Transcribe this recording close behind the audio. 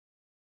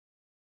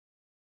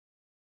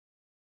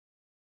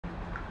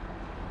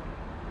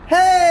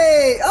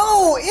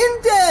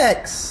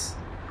Index!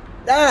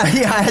 Yeah,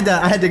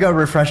 I had to go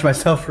refresh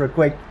myself real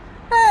quick.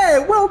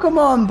 Hey, welcome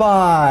on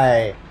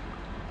by.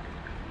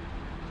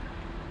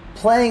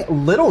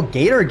 Playing Little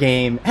Gator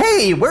Game.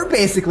 Hey, we're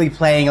basically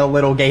playing a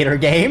Little Gator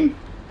Game.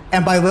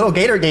 And by Little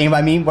Gator Game,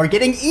 I mean we're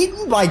getting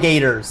eaten by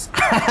gators.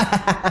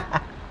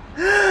 I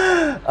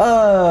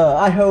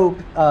hope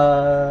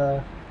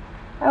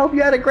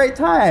you had a great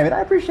time, and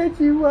I appreciate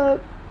you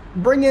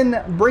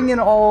bringing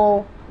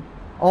all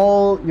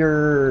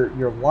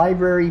your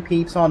library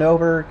peeps on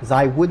over, because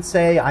I would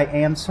say I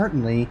am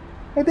certainly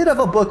a bit of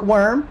a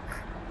bookworm.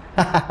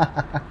 You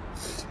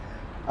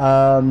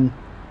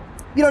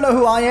don't know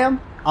who I am?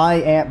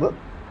 I am. Whoop,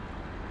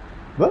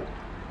 whoop,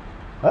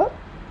 whoop.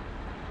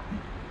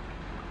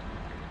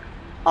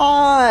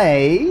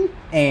 I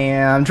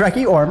am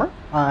Dreki Ormer.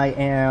 I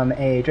am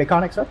a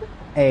draconic serpent,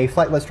 a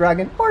flightless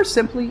dragon, or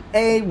simply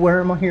a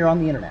worm here on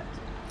the internet.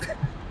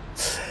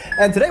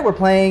 And today we're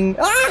playing.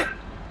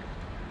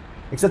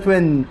 Except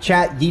when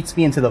chat yeets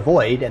me into the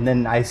void and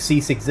then I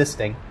cease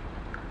existing.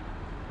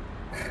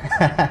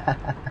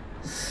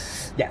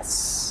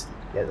 Yes.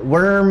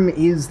 Worm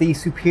is the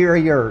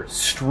superior,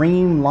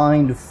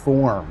 streamlined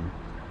form.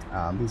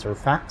 These are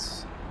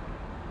facts.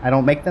 I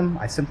don't make them,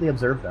 I simply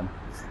observe them.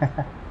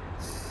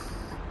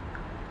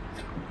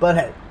 But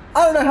hey,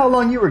 I don't know how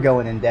long you were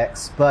going,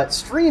 Index, but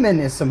streaming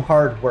is some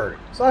hard work.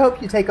 So I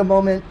hope you take a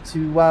moment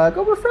to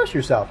go refresh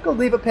yourself. Go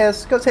leave a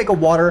piss, go take a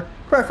water,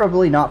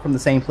 preferably not from the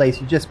same place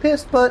you just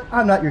pissed, but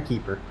I'm not your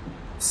keeper.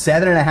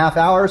 7.5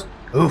 hours?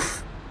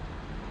 Oof.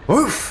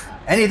 Oof.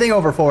 Anything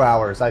over 4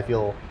 hours, I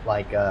feel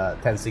like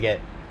tends to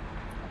get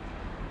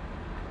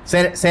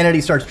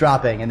sanity starts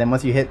dropping, and then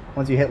once you hit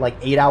like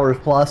 8 hours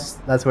plus,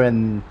 that's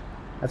when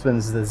it's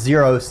the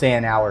 0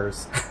 sand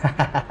hours.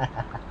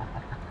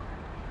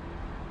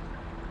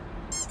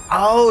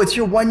 Oh, it's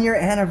your 1 year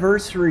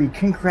anniversary.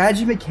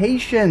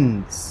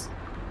 Congratulations.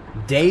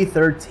 Day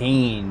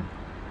 13.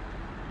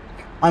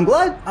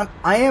 I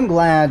am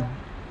glad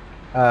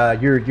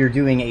you're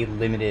doing a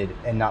limited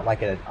and not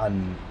like an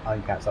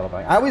uncapped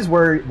subathon. I always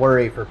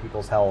worry for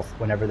people's health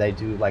whenever they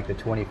do like the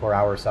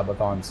 24-hour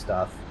subathon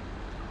stuff.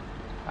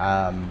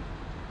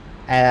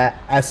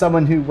 As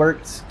someone who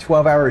worked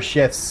 12-hour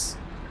shifts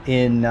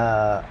in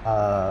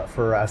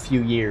for a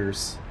few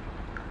years,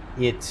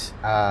 it's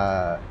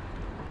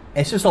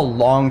just a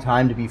long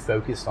time to be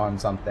focused on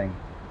something.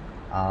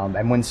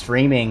 And when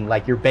streaming,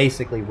 like, you're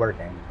basically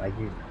working. Like,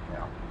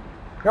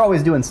 you're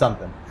always doing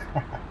something.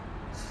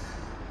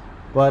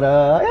 But,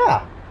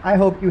 yeah. I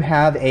hope you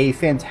have a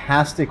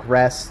fantastic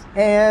rest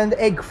and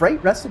a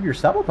great rest of your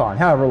subathon,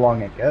 however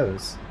long it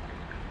goes.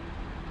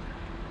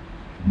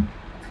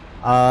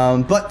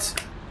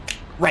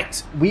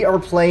 Right, we are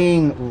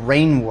playing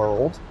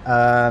Rainworld.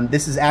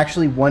 This is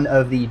actually one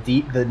of the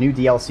new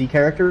DLC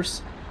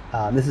characters.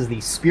 This is the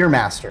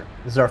Spearmaster.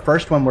 This is our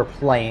first one we're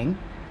playing,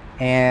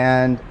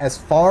 and as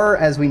far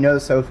as we know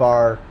so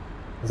far,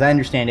 as I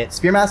understand it,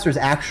 Spearmaster is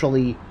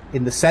actually,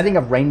 in the setting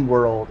of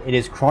Rainworld, it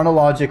is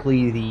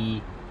chronologically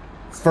the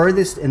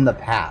furthest in the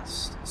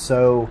past.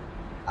 So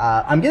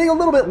I'm getting a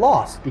little bit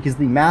lost because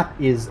the map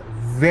is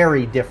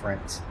very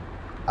different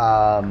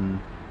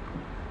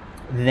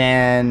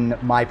than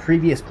my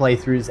previous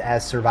playthroughs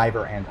as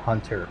Survivor and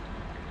Hunter.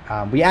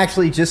 We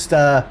actually just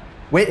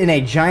went in a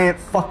giant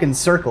fucking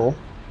circle.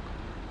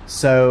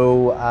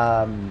 So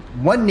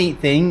one neat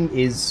thing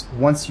is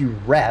once you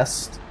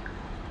rest,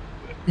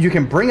 you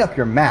can bring up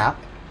your map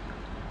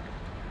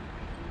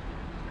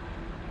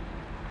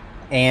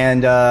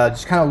and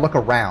just kind of look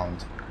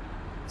around.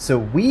 So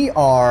we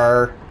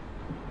are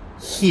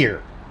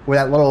here where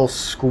that little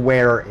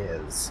square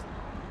is.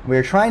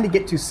 We're trying to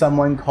get to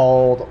someone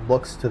called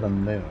Looks to the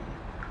Moon.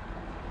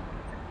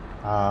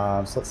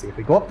 So let's see, if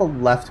we go up the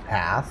left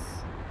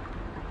path,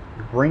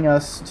 bring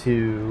us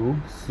to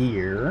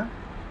here.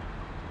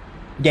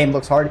 Game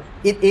looks hard.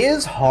 It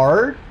is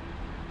hard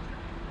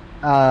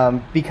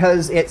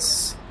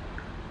because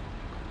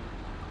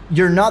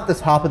you're not the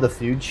top of the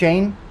food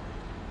chain,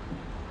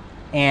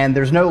 and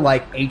there's no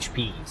like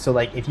HP. So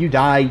like if you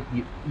die,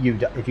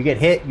 if you get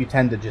hit, you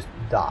tend to just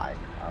die.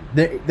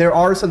 There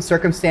are some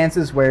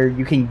circumstances where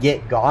you can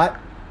get got,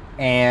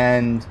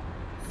 and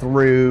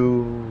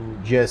through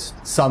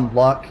just some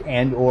luck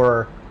and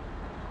or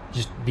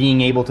just being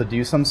able to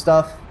do some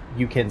stuff,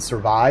 you can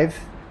survive.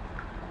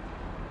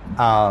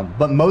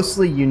 But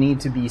mostly you need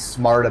to be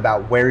smart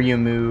about where you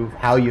move,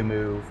 how you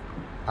move,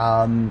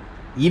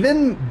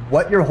 even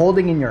what you're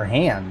holding in your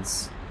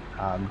hands.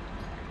 And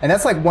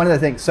that's like one of the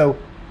things. So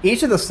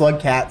each of the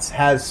slug cats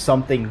has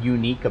something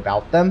unique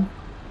about them.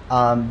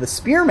 The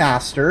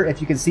Spearmaster,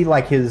 if you can see,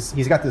 like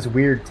he's got this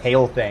weird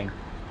tail thing.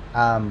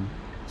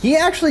 He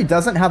actually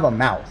doesn't have a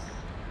mouth.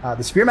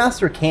 The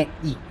Spearmaster can't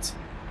eat.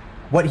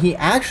 What he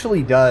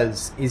actually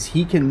does is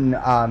he can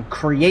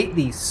create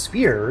these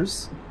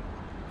spears.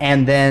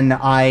 And then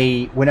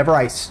whenever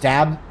I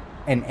stab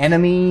an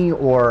enemy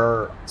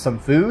or some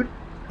food,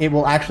 it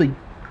will actually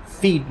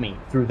feed me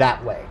through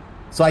that way.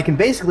 So I can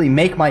basically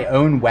make my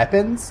own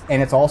weapons,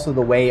 and it's also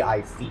the way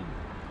I feed.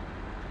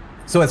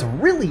 So it's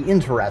really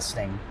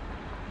interesting.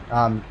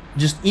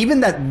 Just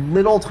even that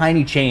little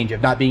tiny change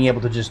of not being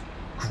able to just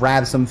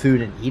grab some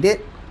food and eat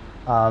it,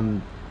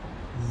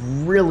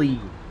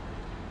 really.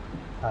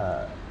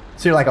 So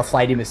you're like a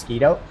flighty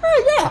mosquito?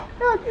 Yeah,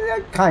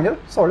 kind of,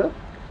 sort of.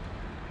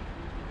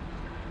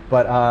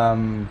 But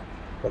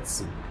let's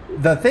see.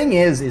 The thing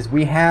is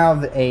we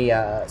have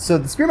a so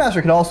the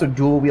Spearmaster can also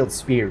dual wield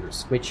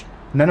spears, which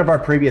none of our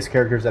previous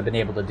characters have been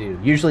able to do.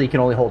 Usually, you can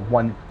only hold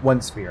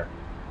one spear,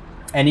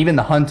 and even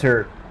the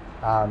hunter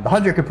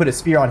could put a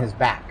spear on his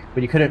back,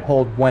 but he couldn't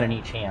hold one in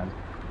each hand.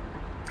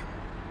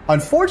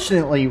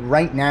 Unfortunately,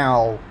 right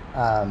now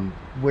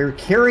we're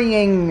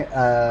carrying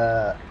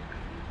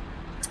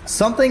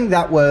something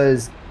that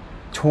was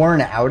torn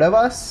out of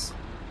us,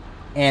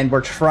 and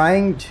we're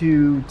trying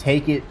to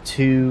take it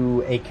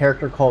to a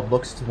character called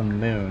Looks to the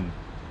Moon,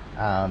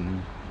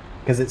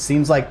 because it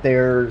seems like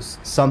there's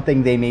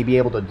something they may be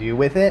able to do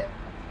with it.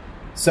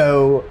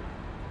 So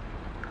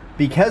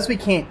because we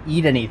can't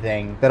eat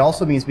anything, that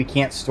also means we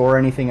can't store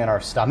anything in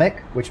our stomach,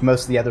 which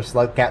most of the other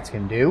slug cats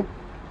can do.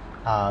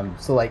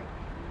 So like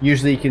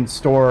usually you can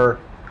store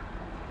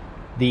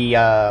the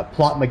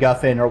plot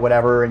MacGuffin or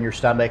whatever in your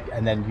stomach,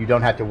 and then you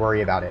don't have to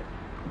worry about it.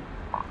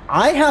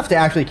 I have to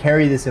actually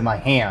carry this in my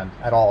hand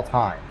at all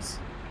times,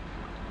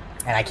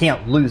 and I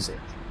can't lose it.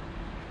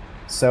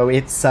 So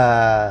it's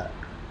an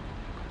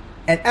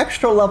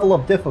extra level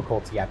of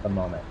difficulty at the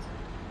moment.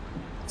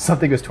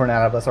 Something was torn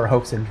out of us, our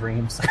hopes and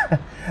dreams.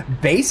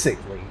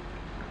 Basically.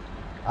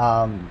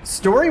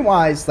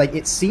 Story-wise, like,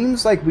 it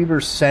seems like we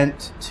were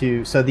sent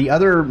to... So the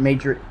other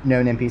major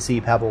known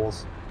NPC,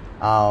 Pebbles,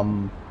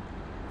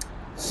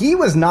 he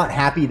was not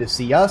happy to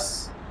see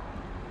us,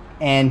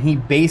 and he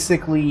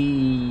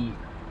basically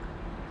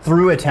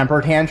threw a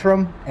temper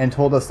tantrum and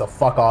told us to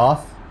fuck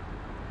off.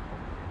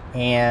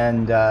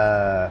 And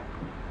that's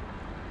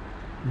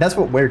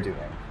what we're doing.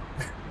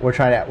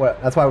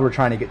 That's why we're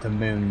trying to get to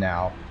Moon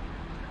now,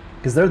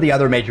 because they're the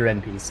other major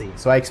NPC.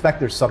 So I expect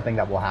there's something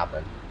that will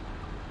happen.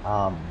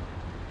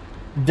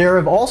 There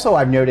have also,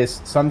 I've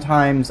noticed,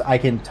 sometimes I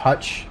can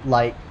touch,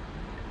 like,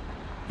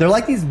 they're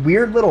like these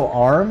weird little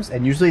arms,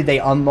 and usually they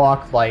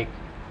unlock like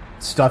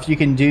stuff you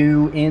can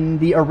do in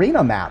the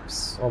arena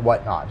maps or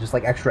whatnot, just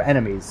like extra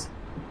enemies.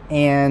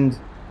 And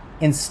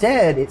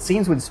instead, it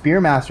seems when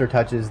Spearmaster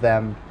touches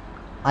them,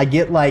 I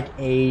get like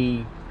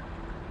a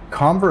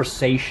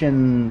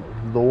conversation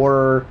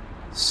lore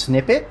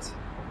snippet.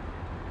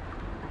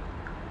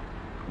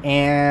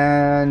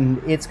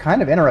 And it's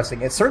kind of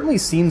interesting. It certainly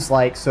seems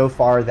like so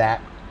far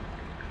that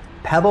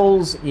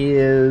Pebbles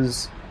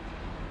is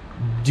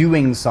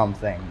doing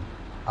something,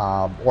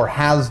 or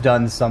has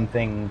done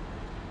something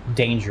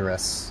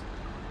dangerous.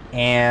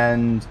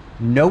 And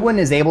no one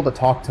is able to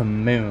talk to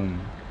Moon,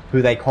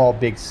 who they call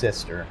Big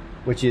Sister,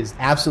 which is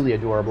absolutely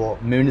adorable.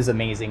 Moon is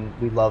amazing.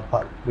 We love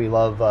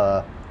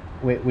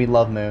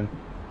Moon.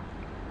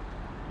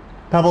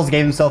 Pebbles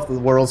gave himself the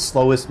world's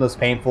slowest, most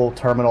painful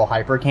terminal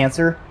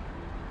hypercancer.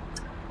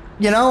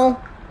 You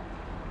know,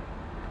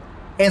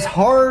 it's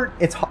hard.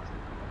 It's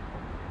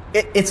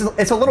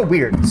a little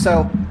weird.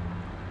 So,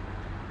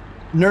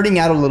 nerding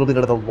out a little bit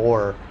of the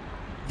lore,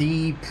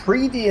 the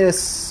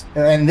previous,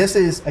 and this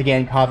is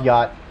again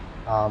caveat.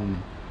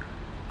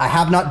 I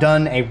have not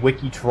done a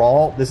wiki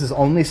trawl. This is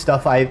only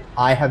stuff I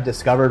have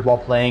discovered while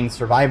playing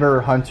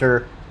Survivor,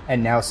 Hunter,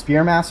 and now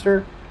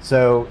Spearmaster.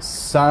 So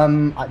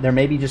there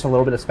may be just a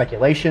little bit of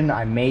speculation.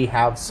 I may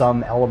have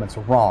some elements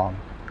wrong,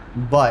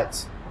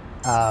 but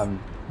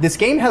this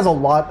game has a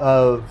lot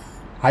of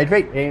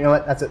hydrate. You know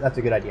what? That's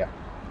a good idea.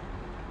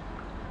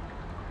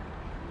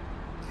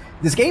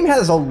 This game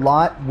has a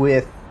lot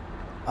with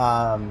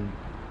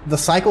the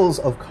cycles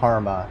of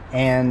karma,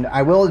 and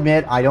I will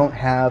admit I don't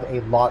have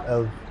a lot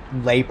of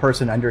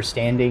layperson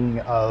understanding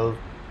of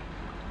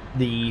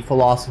the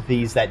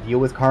philosophies that deal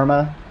with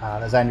karma.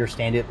 As I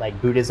understand it,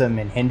 like Buddhism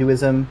and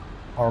Hinduism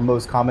are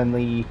most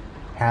commonly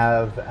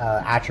have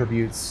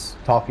attributes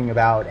talking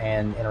about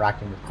and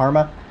interacting with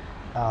karma.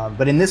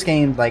 But in this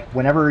game, like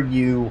whenever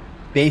you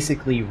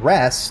basically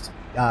rest,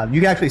 you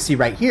can actually see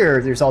right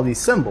here, there's all these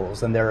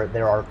symbols, and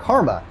there are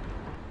karma,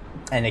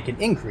 and it can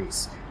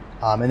increase.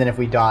 And then if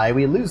we die,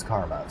 we lose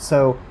karma.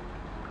 So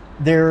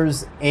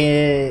there's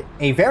a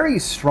very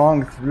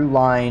strong through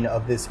line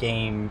of this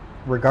game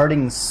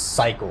regarding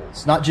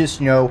cycles. Not just,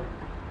 you know,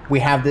 we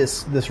have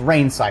this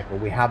rain cycle,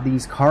 we have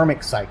these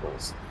karmic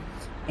cycles.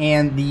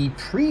 And the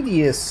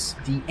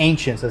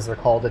ancients, as they're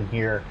called in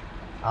here,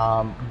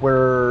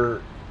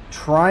 were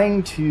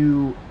trying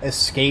to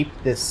escape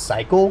this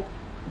cycle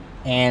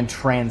and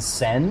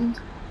transcend.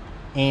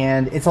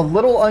 And it's a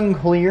little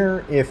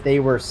unclear if they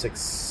were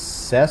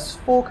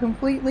successful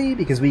completely,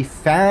 because we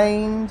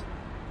find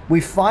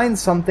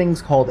some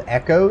things called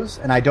echoes,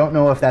 and I don't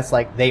know if that's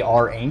like they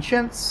are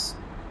ancients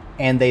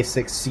and they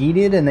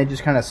succeeded and they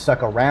just kind of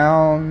stuck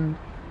around,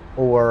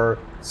 or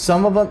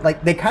some of them,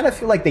 like, they kind of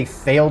feel like they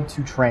failed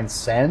to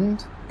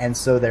transcend and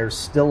so they're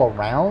still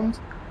around.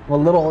 I'm a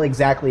little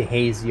exactly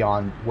hazy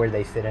on where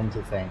they fit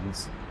into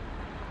things.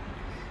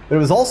 But it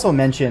was also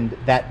mentioned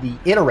that the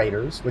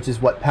iterators, which is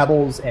what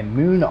Pebbles and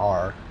Moon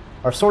are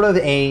sort of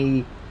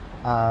a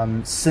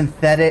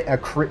synthetic.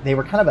 They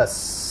were kind of a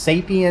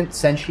sapient,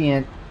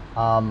 sentient,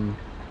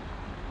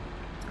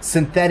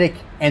 synthetic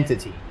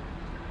entity,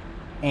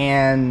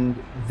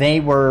 and they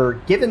were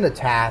given the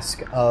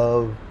task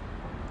of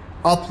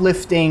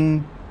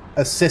uplifting,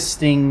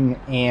 assisting,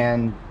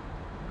 and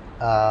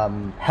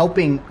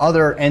helping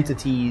other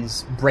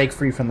entities break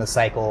free from the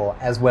cycle,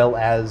 as well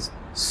as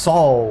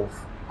solve,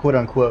 quote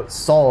unquote,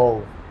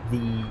 solve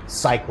the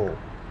cycle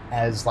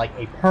as like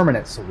a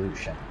permanent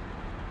solution.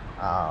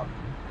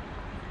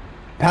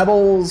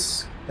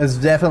 Pebbles has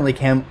definitely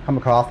come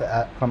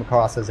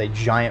across as a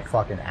giant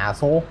fucking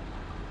asshole,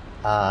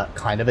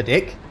 kind of a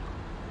dick.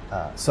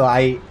 So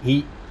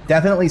he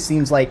definitely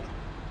seems like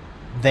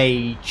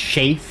they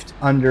chafed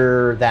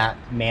under that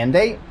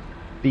mandate,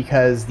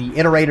 because the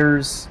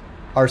iterators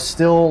are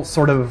still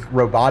sort of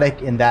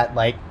robotic in that,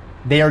 like,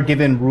 they are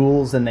given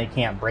rules and they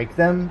can't break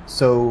them.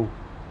 So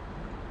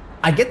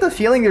I get the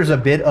feeling there's a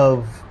bit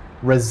of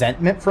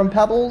resentment from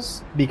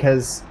Pebbles,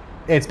 because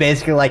it's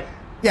basically like,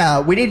 yeah,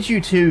 we need you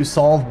to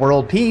solve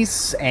world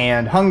peace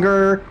and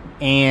hunger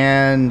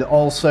and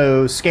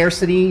also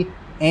scarcity,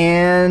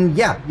 and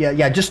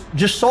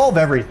just solve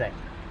everything,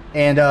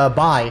 and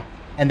bye.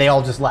 And they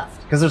all just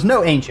left, because there's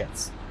no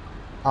ancients,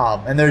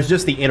 and there's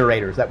just the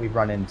iterators that we've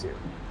run into.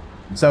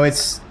 So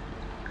it's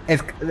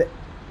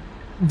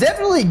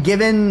definitely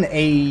given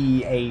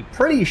a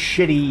pretty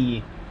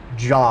shitty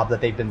job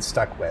that they've been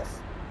stuck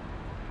with.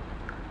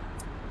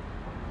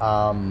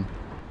 But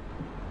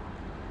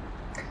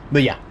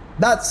yeah,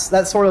 that's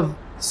sort of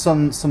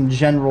some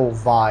general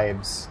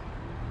vibes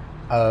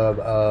of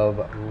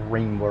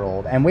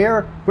Rainworld, and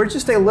we're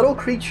just a little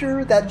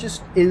creature that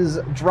just is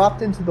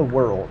dropped into the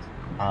world.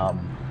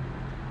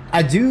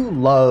 I do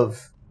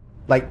love,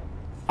 like,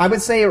 I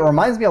would say it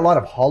reminds me a lot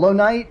of Hollow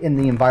Knight in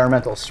the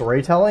environmental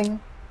storytelling,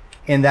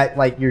 in that,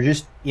 like, you're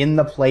just in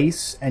the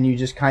place and you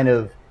just kind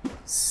of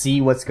see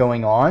what's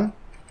going on.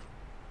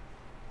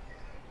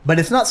 But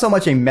it's not so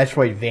much a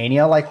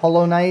Metroidvania like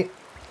Hollow Knight,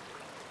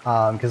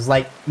 because,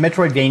 like,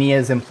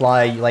 Metroidvanias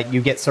imply, like,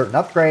 you get certain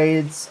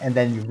upgrades and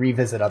then you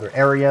revisit other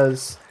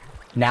areas.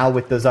 Now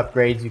with those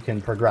upgrades you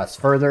can progress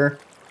further.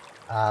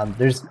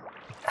 There's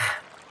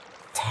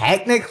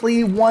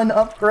technically one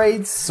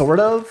upgrade, sort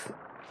of,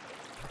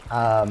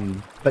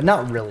 but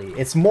not really.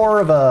 It's more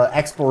of a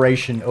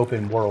exploration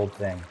open world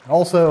thing.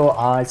 Also,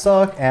 I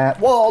suck at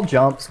wall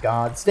jumps.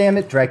 God damn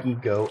it,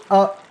 Dreki, go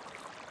up.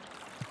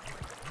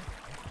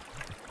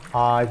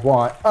 I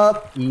want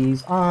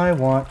uppies. I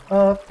want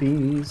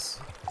uppies.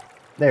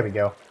 There we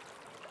go.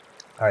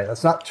 All right,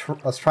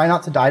 let's try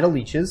not to die to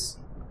leeches.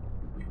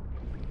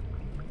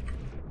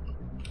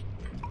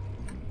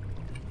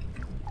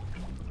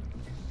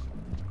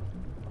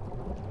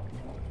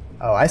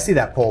 Oh, I see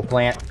that pole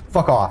plant.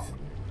 Fuck off.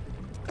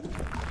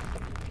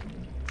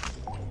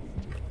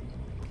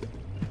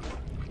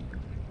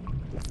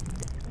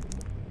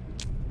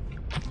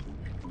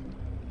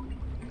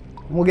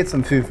 We'll get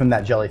some food from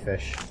that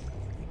jellyfish.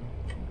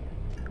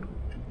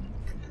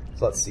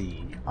 So let's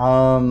see.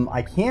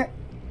 I can't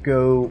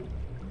go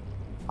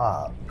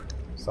up,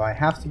 so I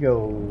have to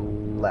go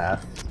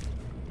left.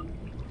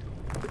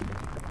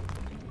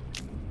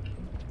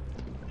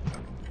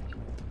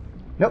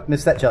 Nope,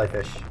 missed that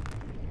jellyfish.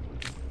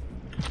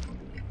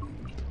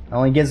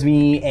 Only gives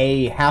me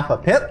a half a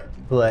pip,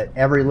 but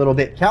every little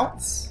bit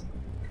counts.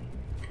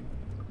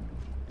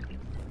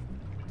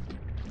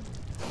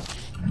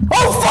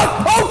 Oh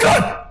fuck! Oh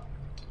god!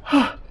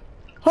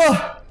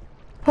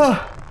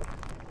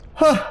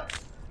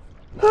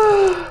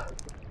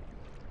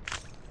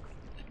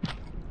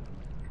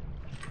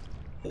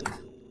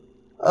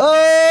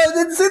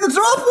 Didn't see the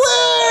drop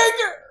leg!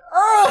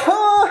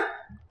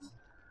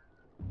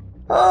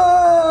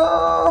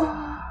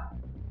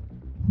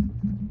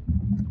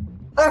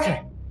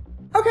 Okay.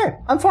 Okay,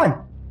 I'm fine.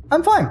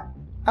 I'm fine.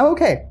 I'm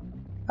okay.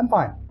 I'm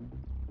fine.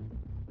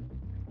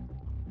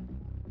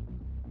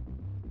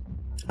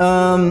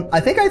 I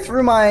think I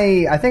threw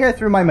my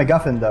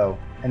MacGuffin though,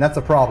 and that's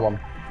a problem.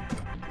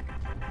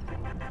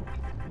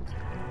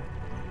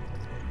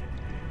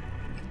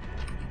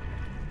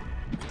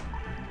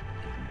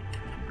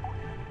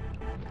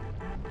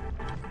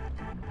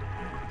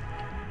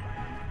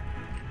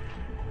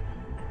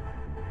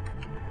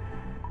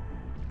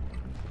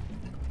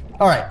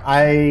 Alright,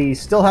 I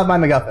still have my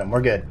MacGuffin.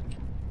 We're good.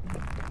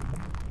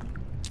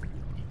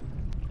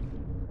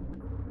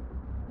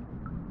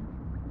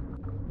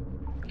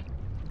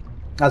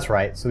 That's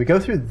right. So we go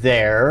through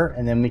there,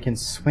 and then we can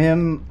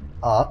swim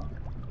up.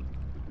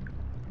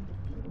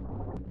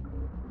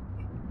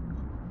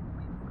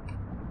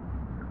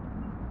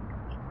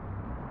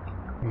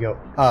 We go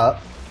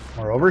up.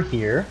 We're over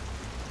here.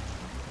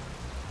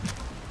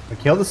 We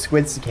kill the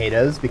squid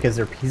cicadas because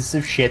they're pieces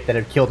of shit that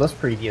have killed us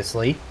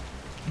previously.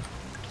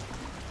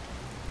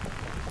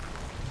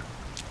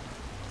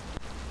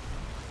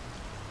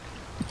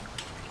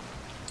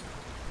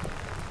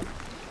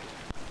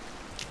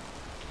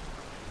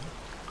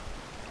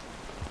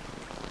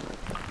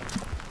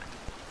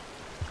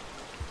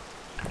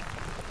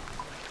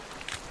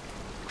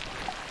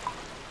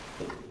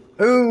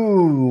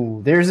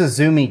 Ooh, there's a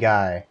zoomy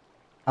guy.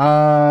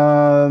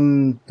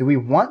 Do we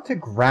want to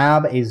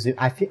grab a zoom?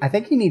 I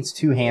think he needs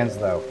 2 hands,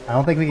 though. I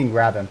don't think we can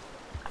grab him.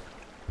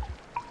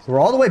 So we're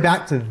all the way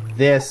back to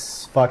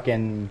this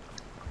fucking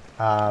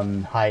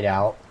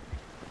hideout.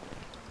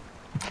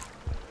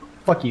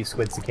 Fuck you,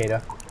 Squid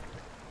Cicada.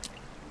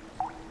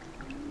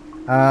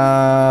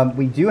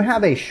 We do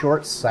have a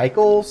short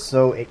cycle,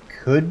 so it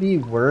could be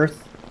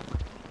worth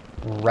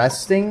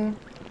resting.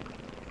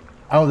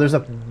 Oh, there's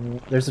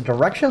a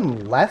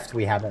direction left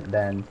we haven't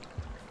been.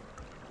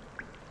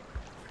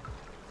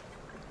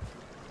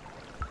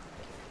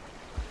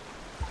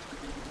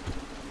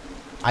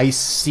 I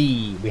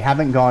see. We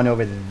haven't gone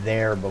over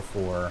there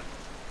before.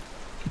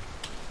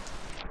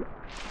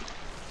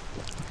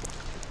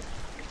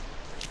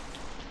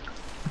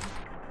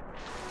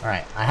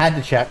 Alright, I had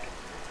to check.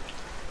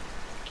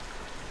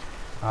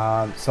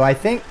 So I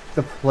think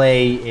the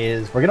play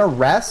is we're gonna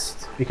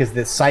rest because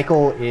this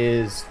cycle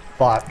is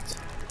fucked.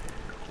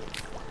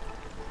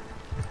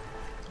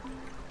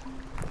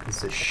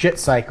 It's a shit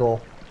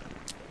cycle.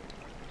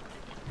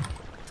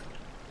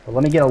 But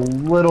let me get a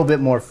little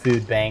bit more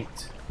food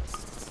banked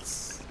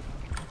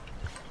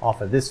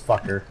off of this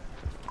fucker.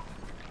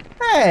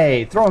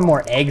 Hey, throwing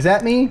more eggs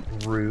at me?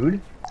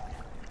 Rude.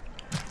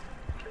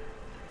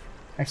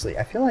 Actually,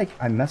 I feel like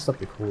I messed up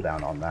the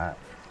cooldown on that.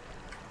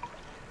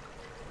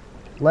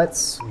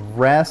 Let's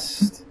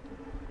rest.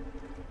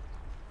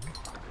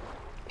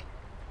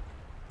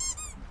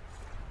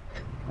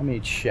 Let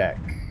me check.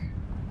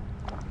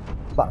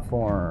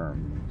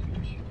 Platform.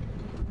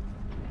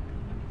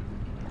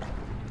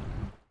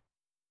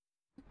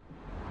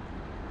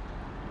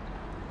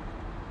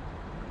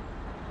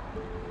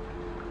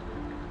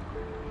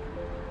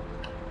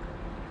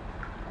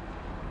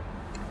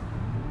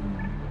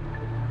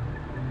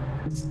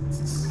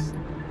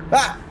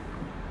 Ah!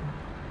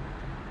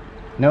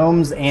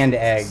 Gnomes and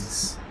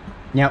eggs.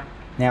 Yep,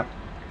 yep.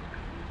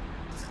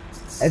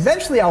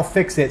 Eventually I'll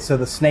fix it so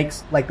the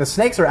snakes, like the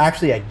snakes are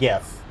actually a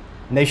GIF.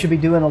 And they should be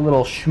doing a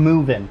little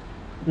schmoovin'.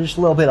 Just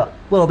a little bit of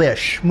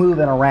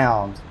schmoovin'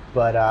 around.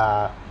 But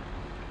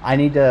I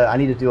need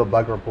to do a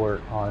bug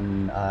report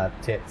on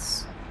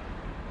tits.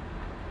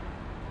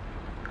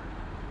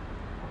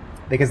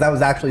 Because that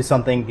was actually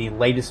something the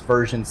latest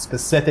version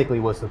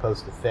specifically was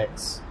supposed to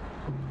fix.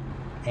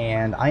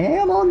 And I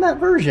am on that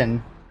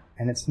version,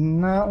 and it's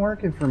not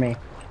working for me.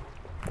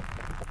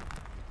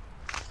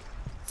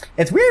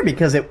 It's weird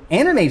because it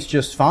animates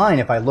just fine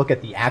if I look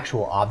at the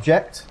actual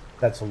object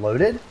that's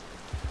loaded.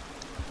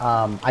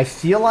 I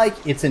feel like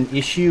it's an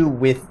issue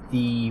with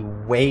the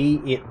way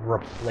it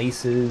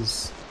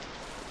replaces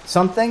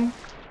something,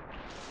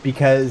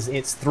 because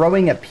it's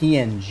throwing a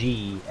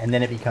PNG and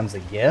then it becomes a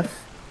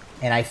GIF,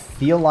 and I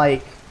feel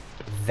like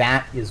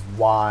that is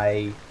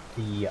why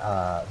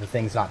the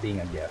thing's not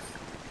being a GIF.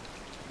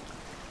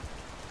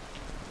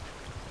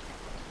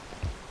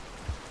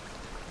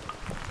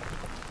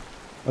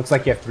 Looks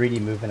like you have 3D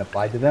movement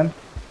applied to them.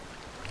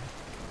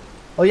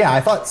 Oh yeah,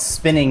 I thought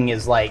spinning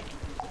is like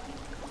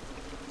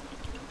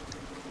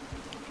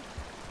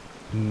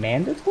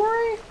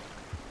mandatory?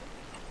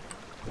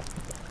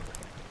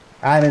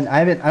 I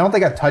don't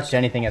think I've touched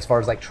anything as far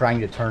as like trying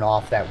to turn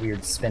off that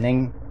weird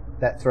spinning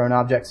that thrown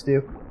objects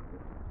do.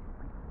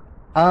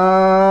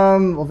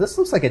 Well, this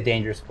looks like a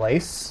dangerous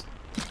place.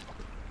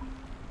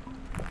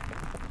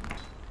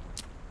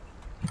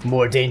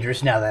 More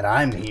dangerous now that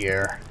I'm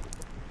here.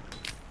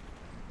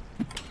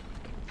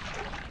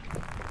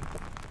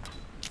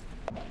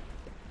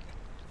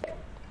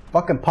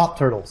 Fucking pop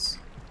turtles.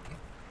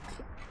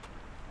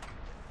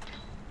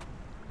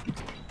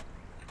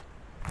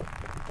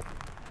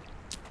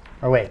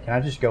 Or wait, can I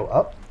just go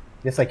up?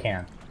 Yes, I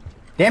can.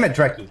 Damn it,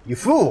 Dreki, you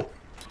fool!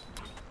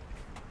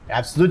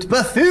 Absolute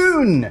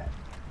buffoon!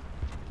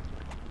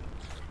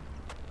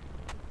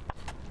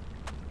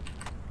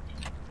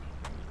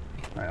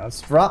 Alright,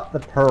 let's drop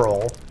the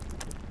pearl.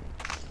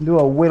 Do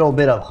a little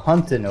bit of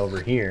hunting over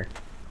here.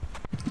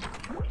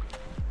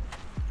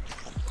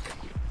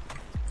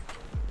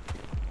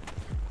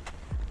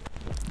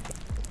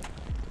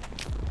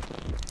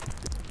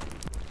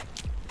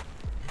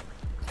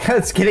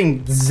 It's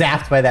getting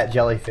zapped by that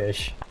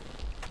jellyfish.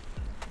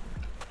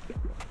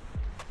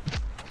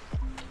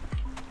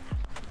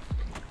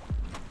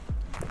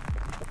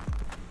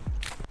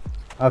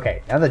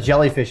 Okay, now the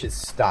jellyfish is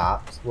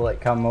stopped. Will it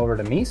come over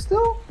to me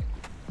still?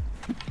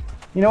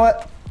 You know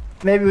what?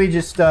 Maybe we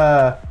just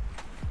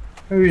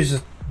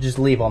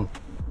leave them.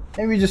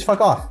 Maybe we just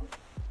fuck off.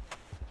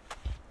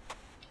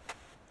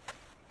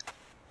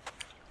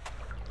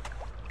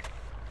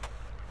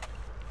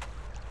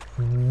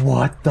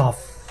 What the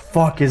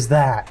fuck is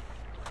that?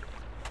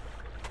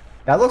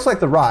 That looks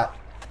like the rot.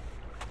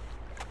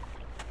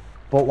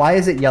 But why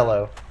is it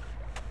yellow?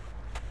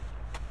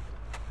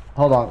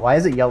 Hold on, why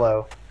is it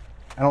yellow?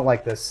 I don't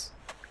like this.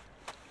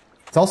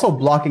 It's also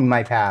blocking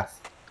my path.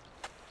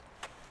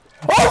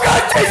 Oh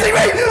god, chasing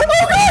me!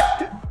 Oh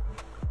god!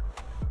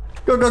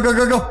 Go, go, go,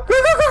 go, go! Go, go, go,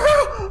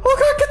 go! Oh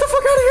god, get the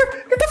fuck out of here!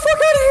 Get the fuck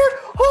out of here!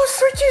 Oh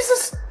sweet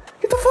Jesus!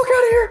 Get the fuck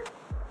out of here!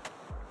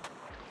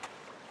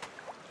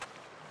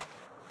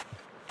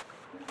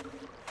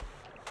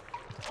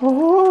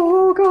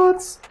 Oh,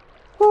 gods.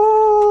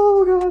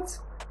 Oh, gods.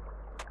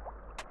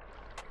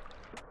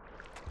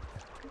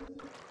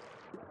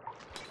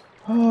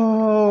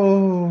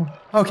 Oh.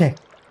 Okay.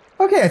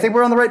 Okay, I think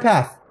we're on the right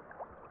path.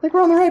 I think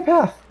we're on the right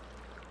path.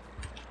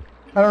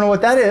 I don't know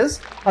what that is.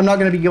 I'm not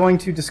going to be going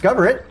to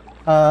discover it.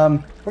 We're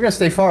going to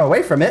stay far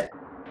away from it.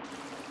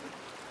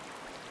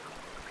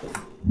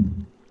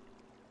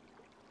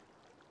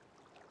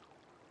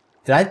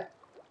 Did I?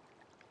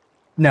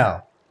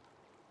 No.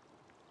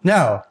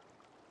 No.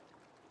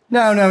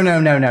 No, no, no,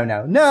 no, no,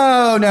 no.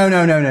 No, no,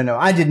 no, no, no, no.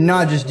 I did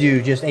not just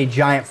do just a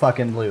giant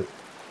fucking loop.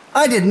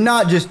 I did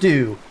not just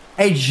do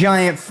a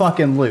giant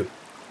fucking loop.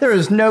 There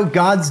is no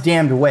god's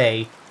damned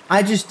way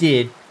I just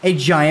did a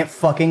giant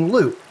fucking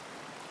loop.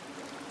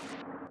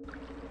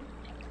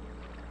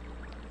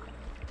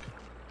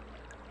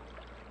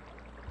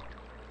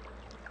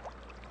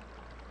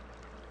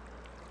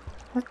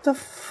 What the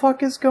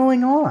fuck is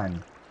going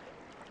on?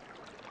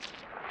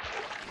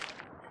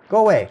 Go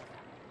away.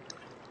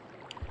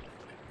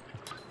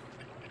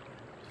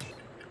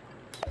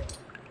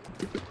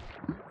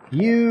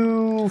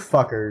 You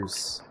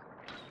fuckers.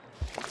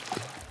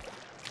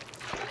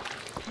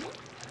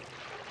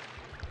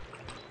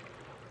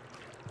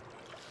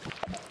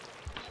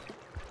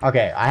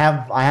 Okay, I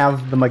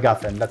have the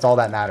MacGuffin. That's all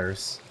that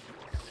matters.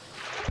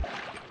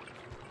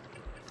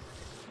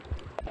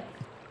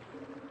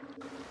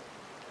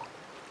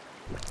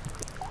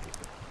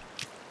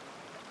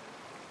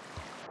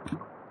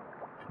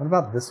 What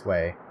about this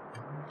way?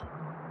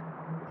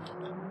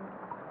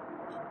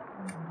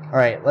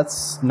 Alright,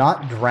 let's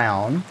not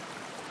drown.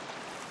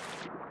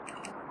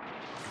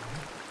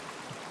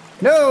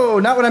 No,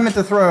 not what I meant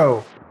to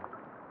throw.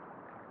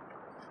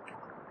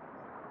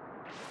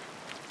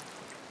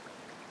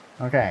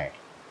 Okay.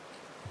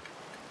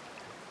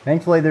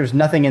 Thankfully, there's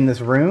nothing in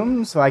this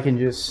room, so I can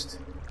just...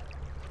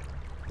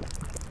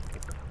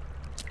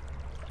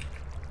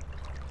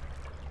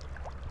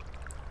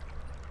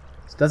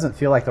 This doesn't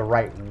feel like the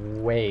right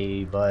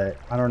way, but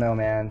I don't know,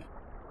 man.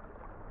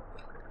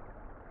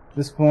 At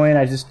this point,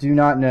 I just do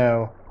not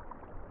know.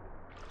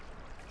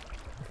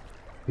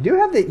 We do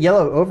have the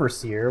yellow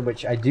overseer,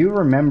 which I do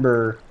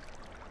remember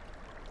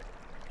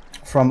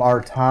from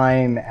our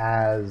time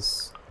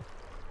as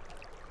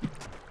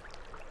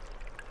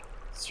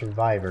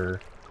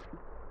survivor.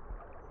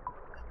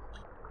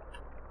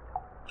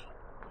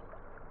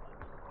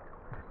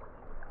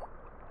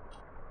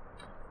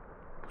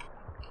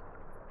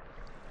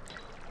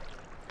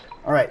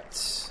 All right.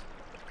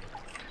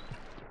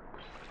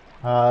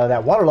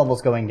 That water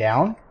level's going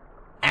down.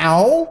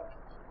 Ow!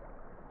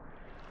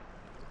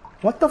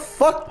 What the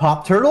fuck,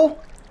 Pop Turtle?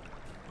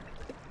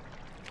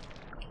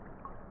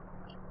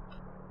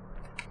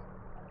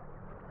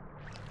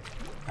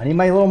 I need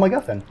my little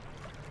MacGuffin.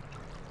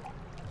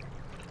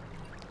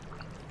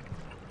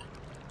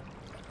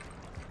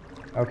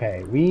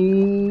 Okay,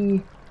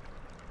 we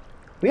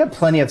have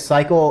plenty of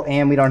cycle,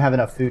 and we don't have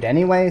enough food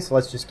anyway, so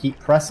let's just keep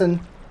pressing.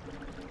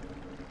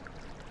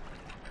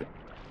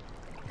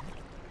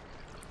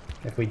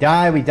 If we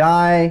die, we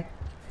die.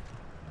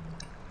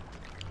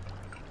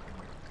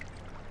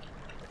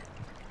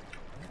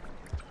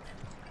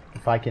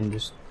 If I can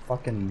just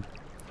fucking...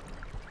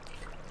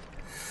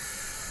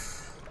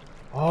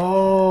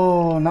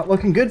 Oh, not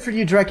looking good for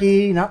you,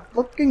 Dreki. Not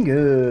looking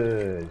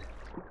good.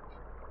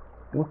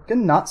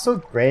 Looking not so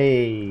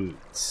great,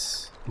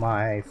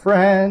 my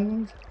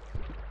friend.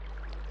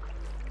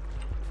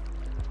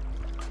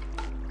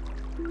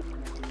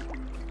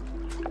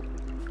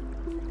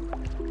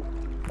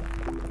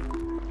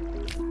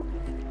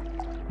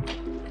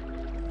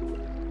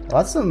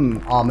 Well, that's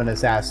some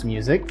ominous ass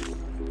music.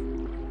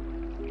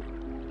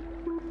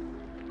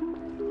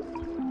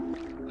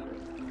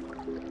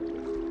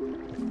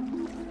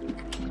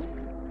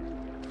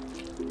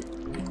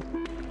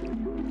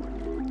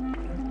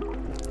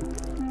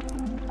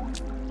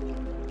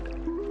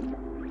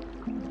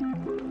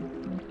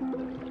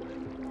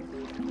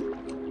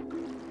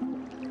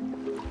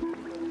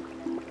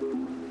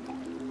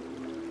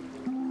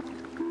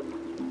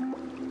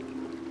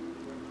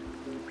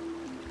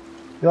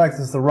 I feel like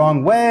this is the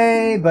wrong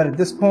way, but at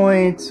this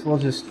point, we'll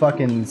just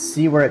fucking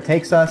see where it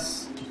takes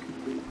us.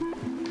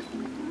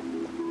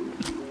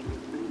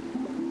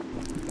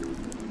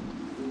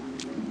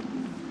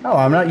 Oh,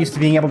 I'm not used to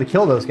being able to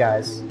kill those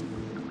guys.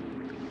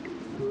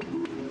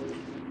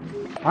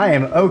 I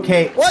am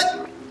okay.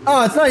 What?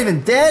 Oh, it's not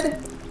even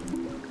dead?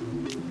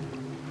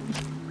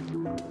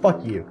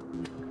 Fuck you.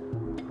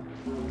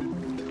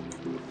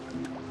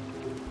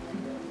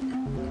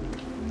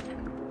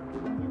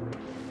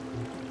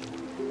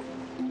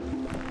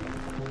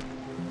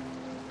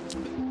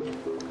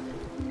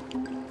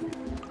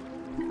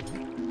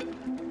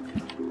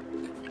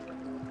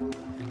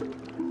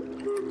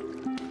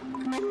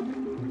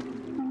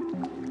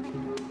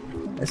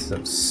 This is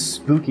some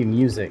spooky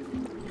music.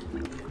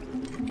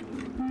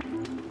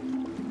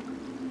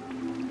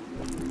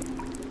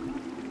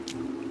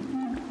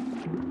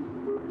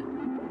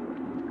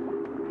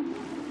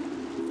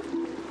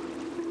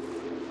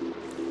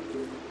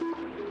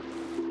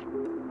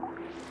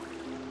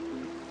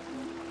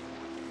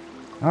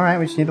 Alright,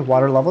 we just need the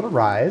water level to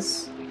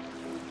rise.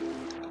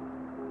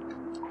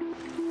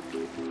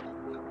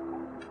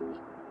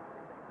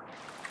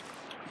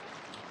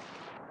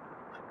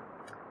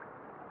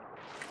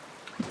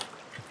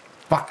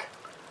 Fuck.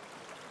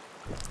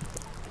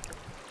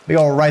 Big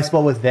old rice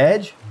bowl with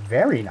veg.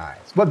 Very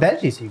nice. What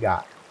veggies you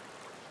got?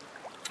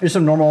 There's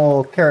some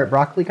normal carrot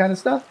broccoli kind of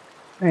stuff?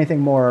 Anything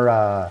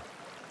more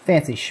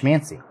fancy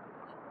schmancy?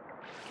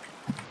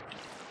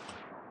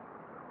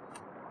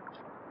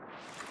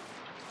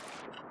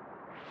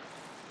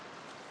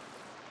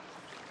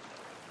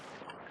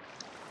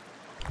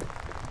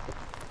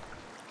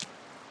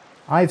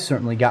 I've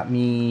certainly got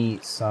me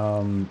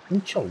some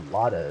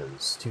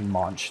enchiladas to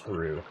munch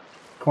through.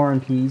 Corn,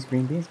 peas,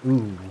 green beans.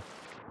 Ooh.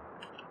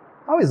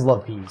 I always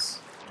love peas.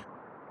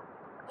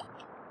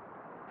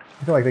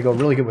 I feel like they go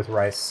really good with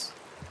rice.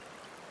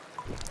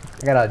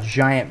 I got a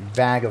giant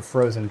bag of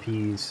frozen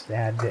peas to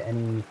add to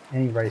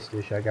any rice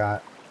dish I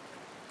got.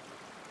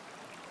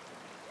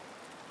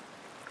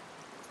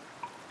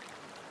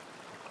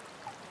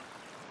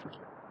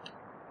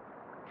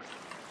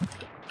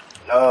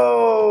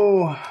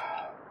 No!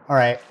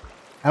 Alright.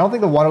 I don't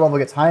think the water level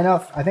gets high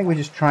enough. I think we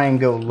just try and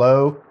go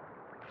low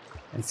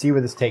and see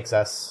where this takes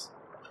us.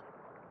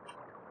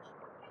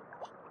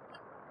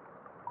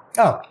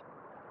 Oh.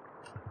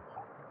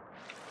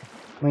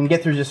 We can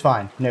get through just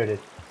fine. Noted.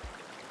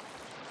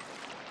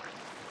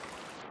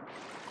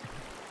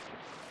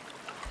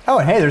 Oh,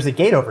 and hey, there's a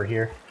gate over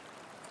here.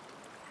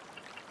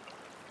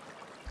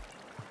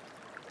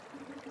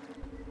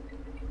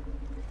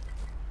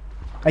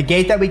 A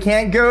gate that we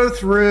can't go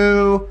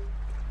through.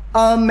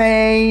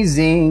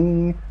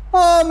 Amazing.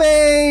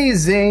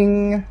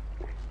 Amazing.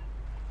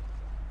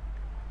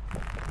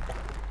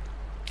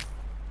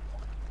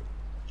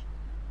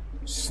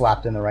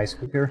 Slapped in the rice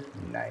cooker.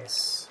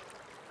 Nice.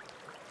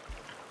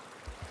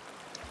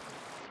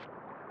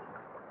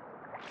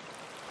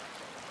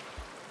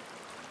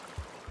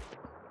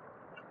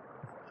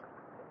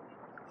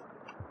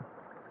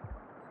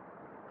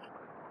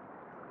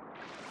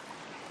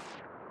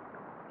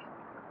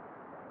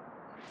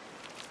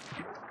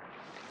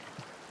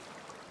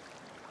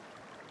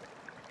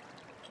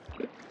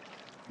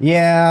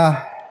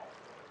 Yeah.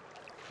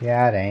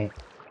 Yeah, it ain't.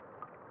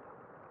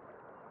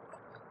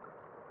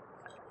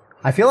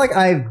 I feel like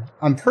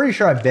I'm pretty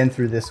sure I've been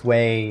through this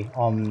way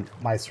on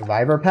my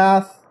survivor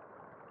path.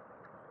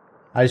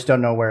 I just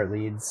don't know where it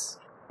leads.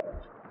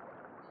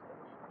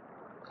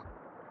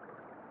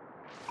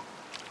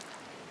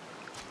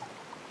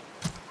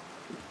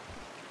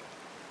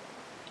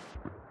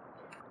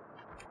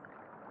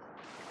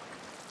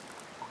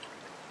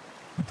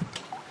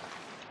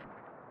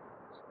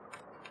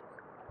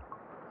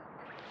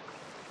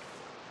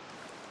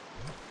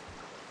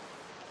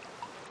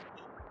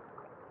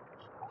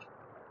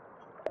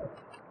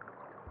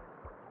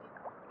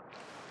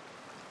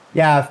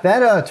 Yeah, if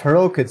that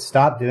turtle could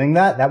stop doing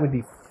that, that would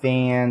be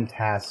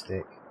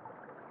fantastic.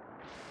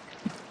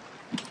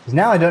 Because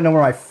now I don't know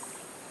where my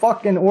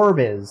fucking orb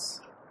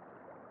is.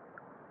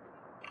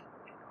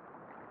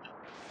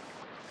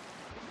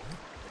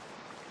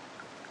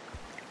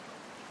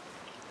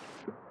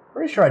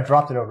 Pretty sure I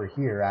dropped it over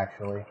here,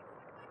 actually.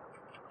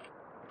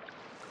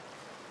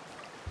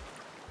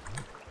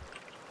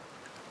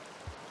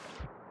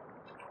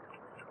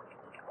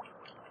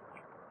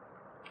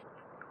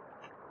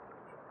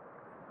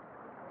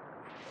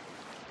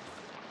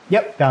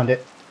 Yep, found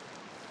it.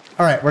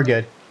 Alright, we're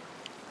good.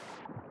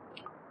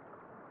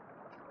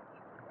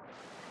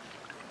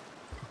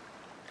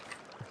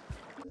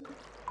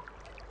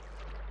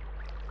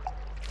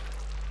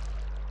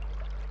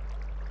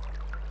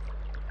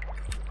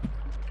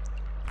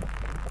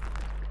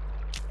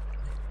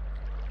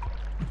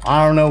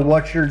 I don't know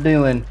what you're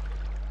doing.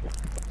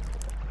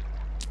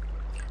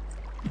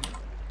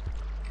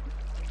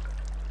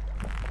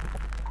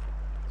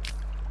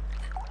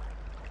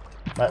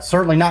 But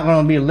certainly not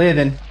going to be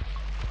living.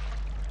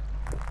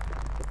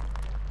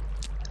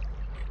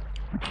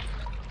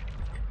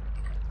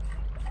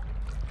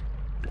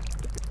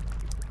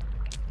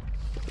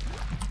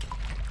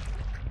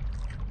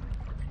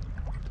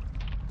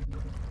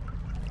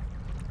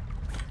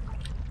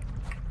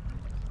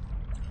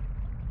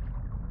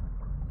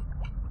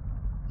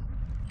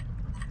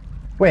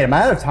 Wait, am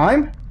I out of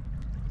time?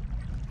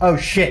 Oh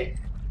shit.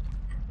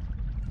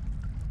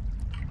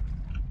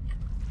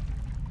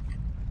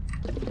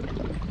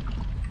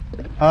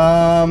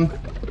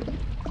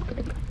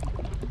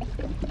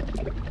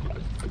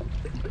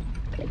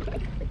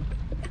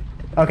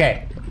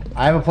 Okay,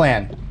 I have a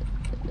plan.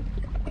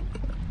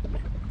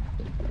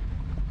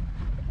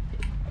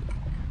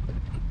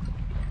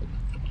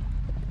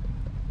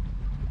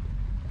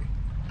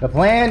 The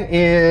plan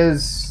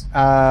is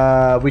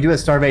we do a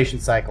starvation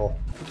cycle.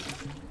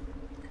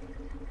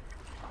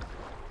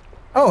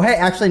 Oh, hey,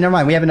 actually, never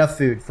mind. We have enough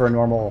food for a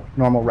normal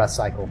rest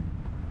cycle.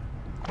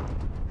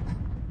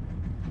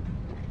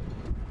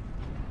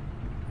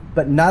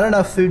 But not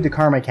enough food to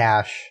karma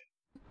cache.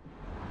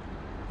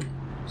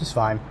 Which is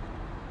fine.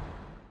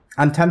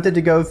 I'm tempted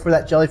to go for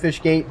that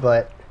jellyfish gate,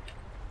 but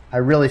I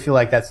really feel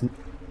like that's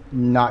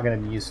not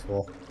going to be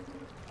useful.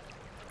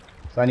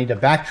 So I need to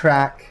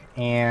backtrack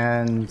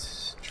and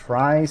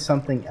try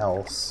something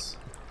else.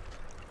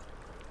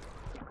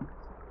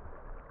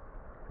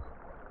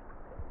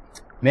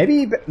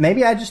 Maybe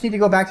I just need to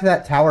go back to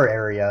that tower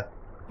area.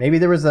 Maybe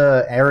there was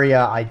an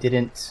area I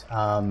didn't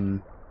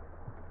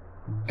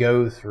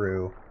go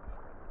through.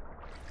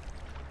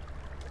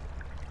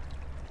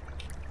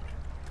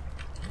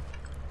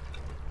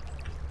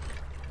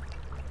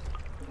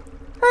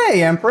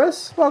 Hey,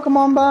 Empress! Welcome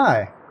on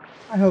by.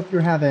 I hope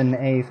you're having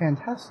a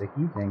fantastic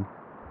evening.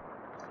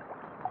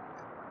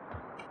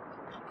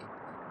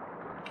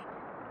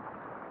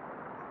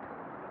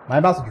 Am I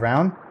about to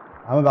drown?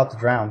 I'm about to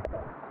drown.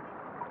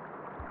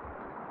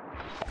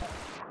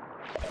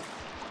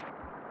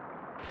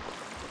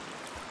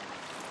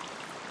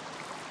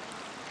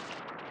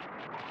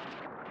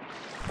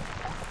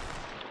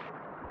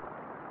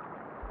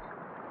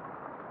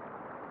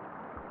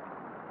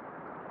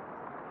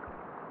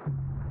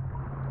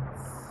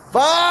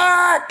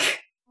 Fuck!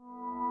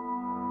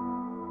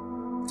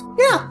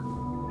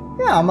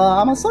 Yeah, I'm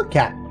a slug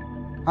cat.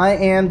 I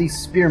am the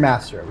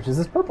Spearmaster, which is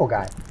this purple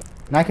guy.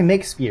 And I can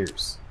make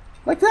spears.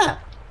 Like that.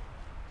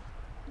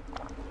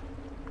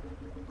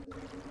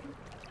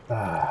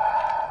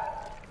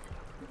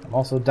 I'm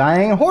also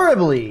dying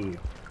horribly.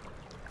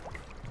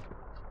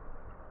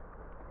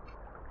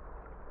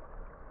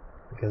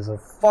 Because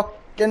of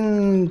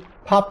fucking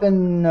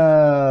poppin'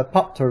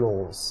 pop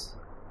turtles.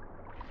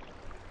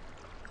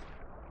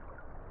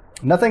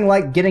 Nothing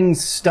like getting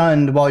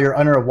stunned while you're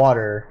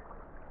underwater.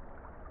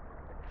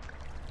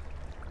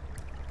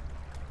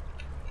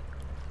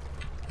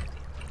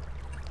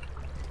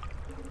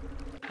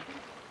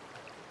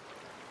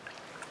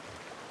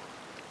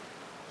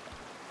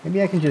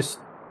 Maybe I can just...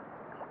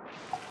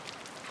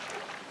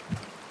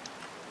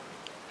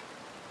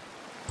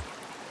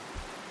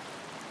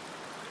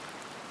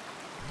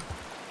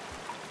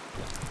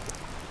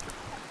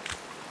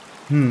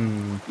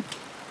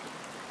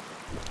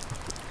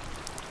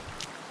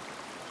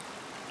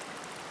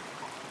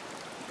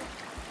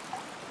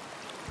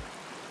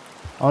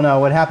 Oh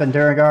no, what happened,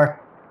 Duragar?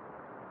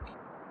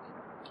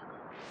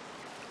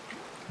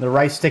 The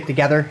rice stick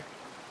together?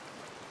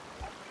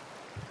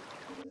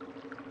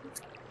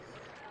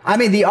 I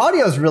mean, the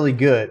audio is really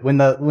good. When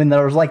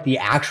there's like the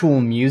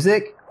actual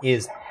music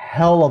is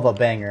hell of a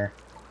banger.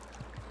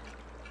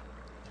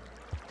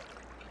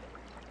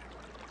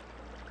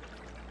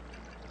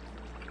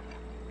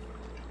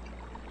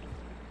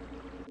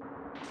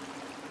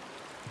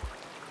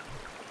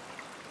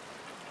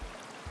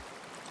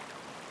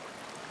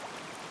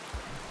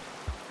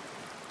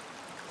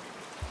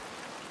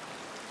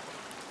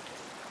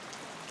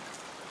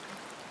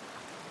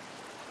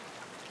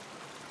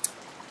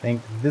 I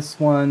think this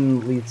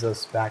one leads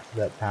us back to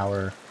that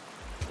tower.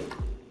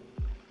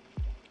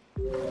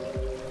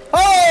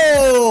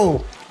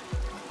 Oh!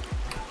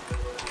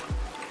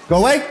 Go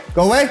away!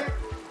 Go away!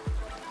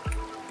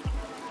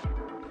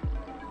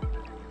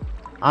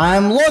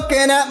 I'm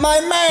looking at my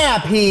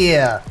map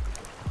here!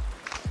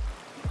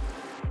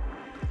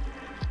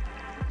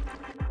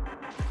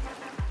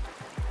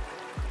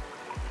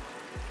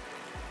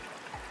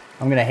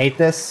 I'm gonna hate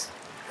this.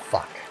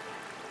 Fuck.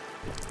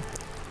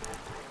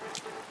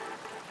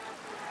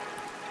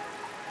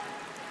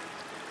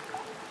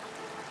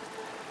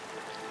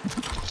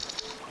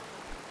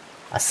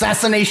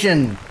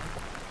 Assassination!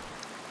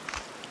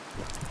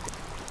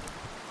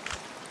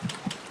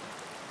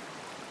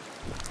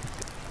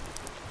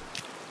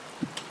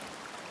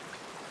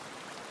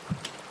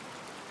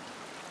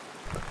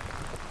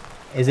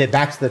 Is it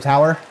back to the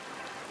tower?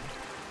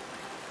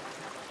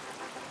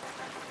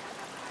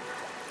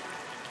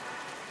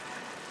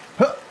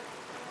 Huh.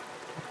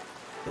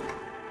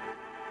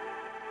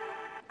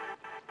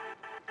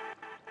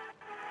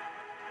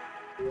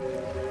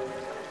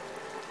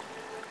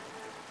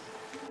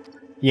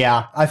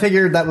 Yeah, I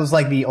figured that was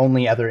like the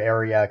only other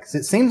area, because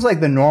it seems like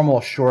the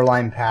normal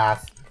shoreline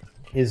path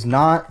is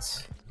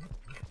not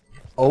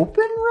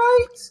open,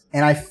 right?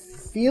 And I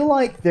feel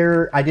like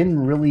I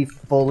didn't really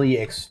fully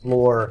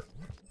explore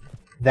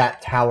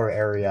that tower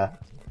area.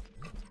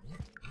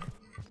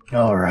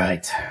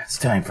 Alright, it's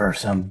time for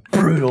some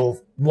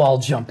brutal wall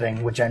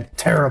jumping, which I'm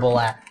terrible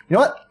at. You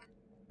know what?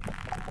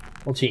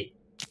 We'll cheat.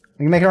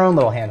 We can make our own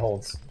little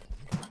handholds.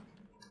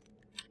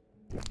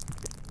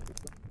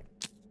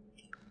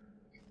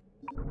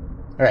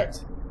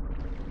 Alright.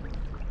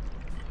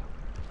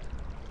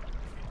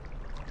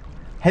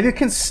 Have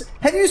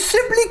you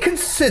simply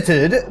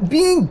considered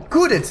being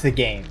good at the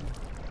game?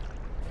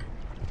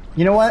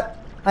 You know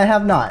what? I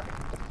have not.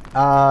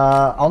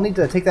 I'll need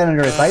to take that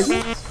under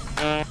advisement.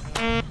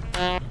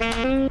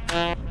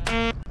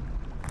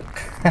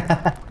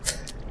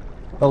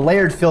 The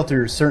layered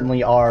filters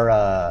certainly are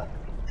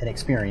an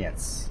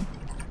experience.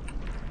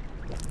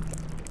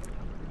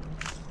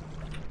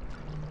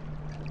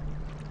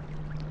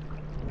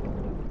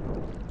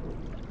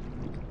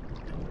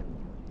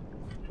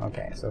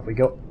 Okay, so if we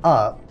go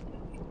up...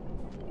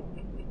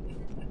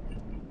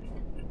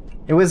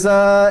 It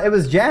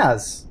was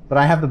Jazz, but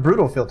I have the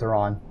brutal filter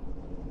on.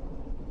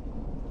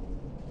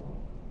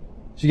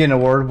 Should get an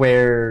award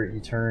where you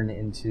turn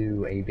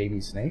into a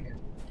baby snake.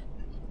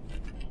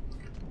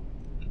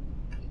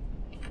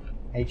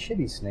 A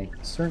chibi snake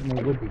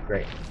certainly would be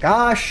great.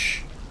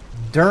 Gosh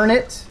darn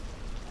it!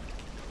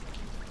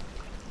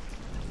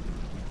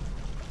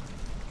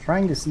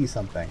 Trying to see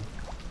something.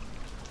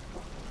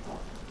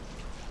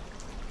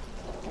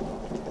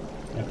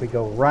 If we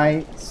go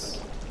right,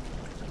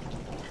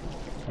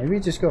 maybe we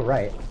just go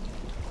right.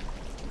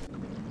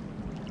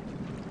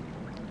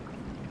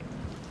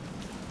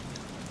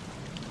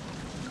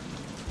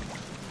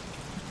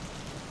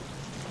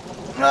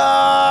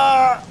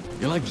 Ah!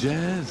 You like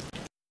jazz?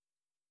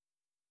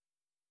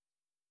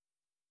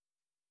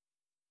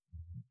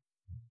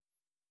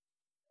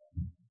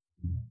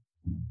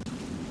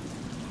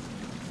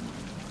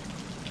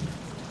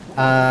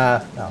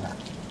 No.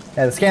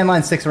 Yeah, the scan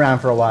line sticks around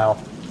for a while.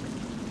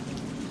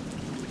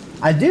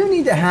 I do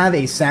need to have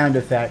a sound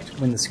effect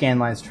when the scan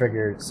line's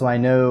triggered, so I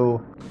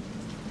know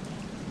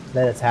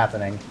that it's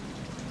happening.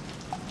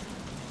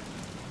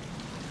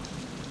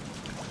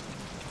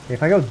 Okay,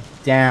 if I go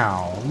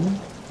down,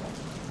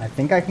 I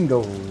think I can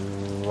go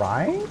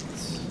right?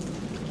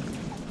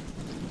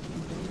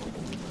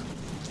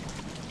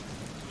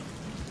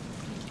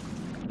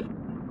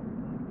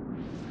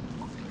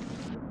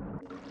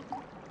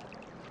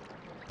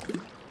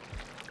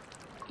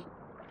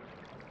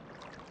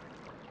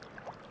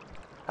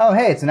 Oh,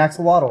 hey, it's an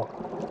axolotl.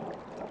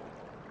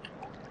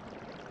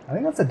 I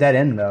think that's a dead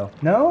end, though.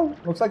 No?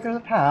 Looks like there's a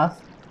path.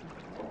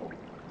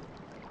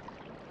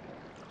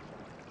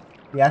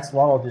 The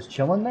axolotl just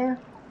chilling there?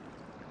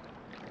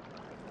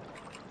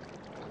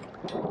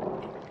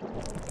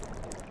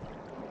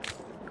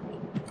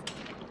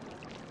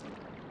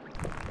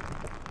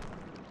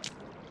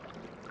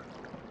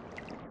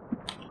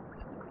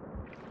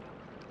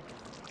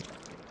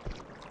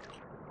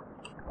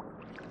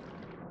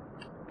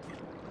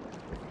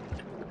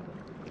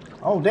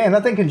 Oh, damn,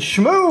 that thing can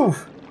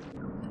schmoove!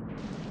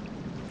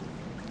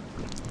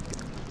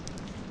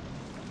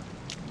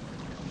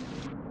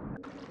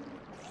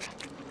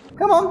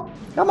 Come on!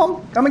 Come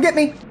on! Come and get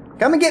me!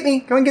 Come and get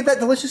me! Come and get that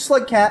delicious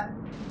slug cat!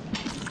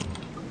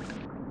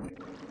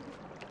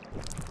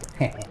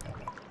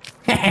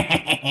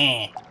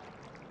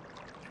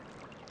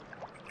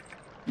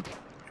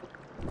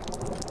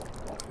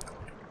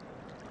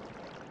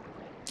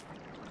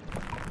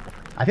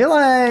 I feel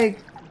like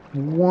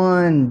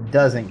one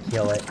doesn't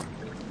kill it.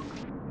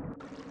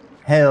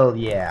 Hell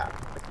yeah.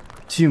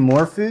 2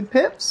 more food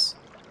pips?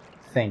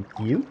 Thank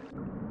you.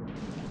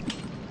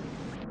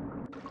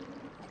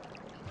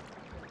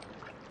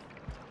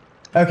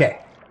 Okay.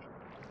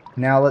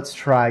 Now let's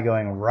try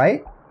going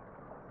right.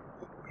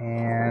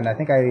 And I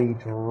think I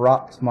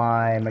dropped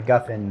my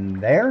MacGuffin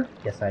there.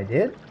 Yes, I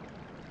did.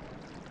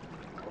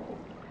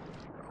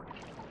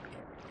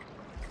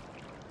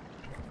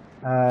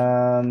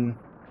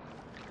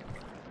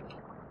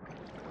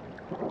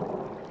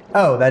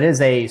 Oh, that is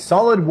a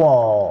solid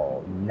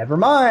wall. Never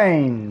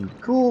mind.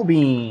 Cool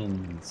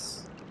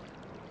beans.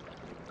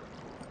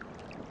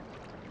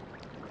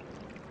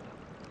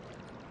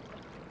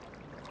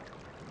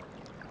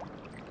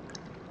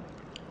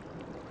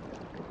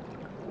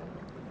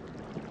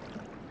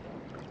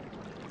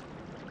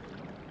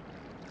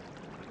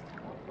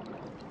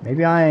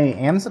 Maybe I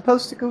am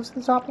supposed to go to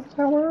the top of the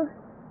tower?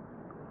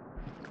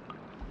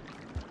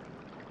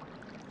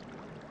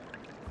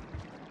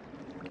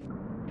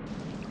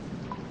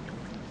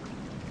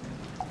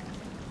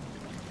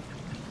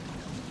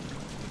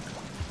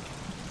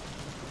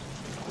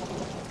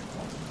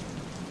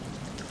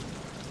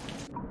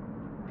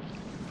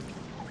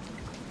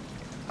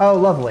 Oh,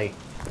 lovely.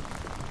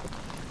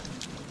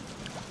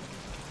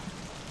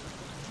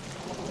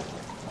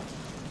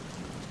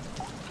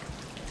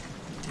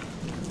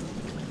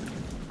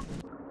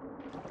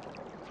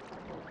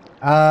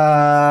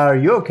 Are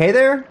you okay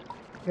there?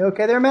 You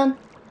okay there, man?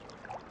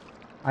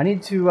 I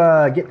need to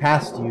get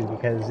past you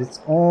because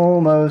it's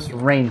almost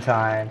rain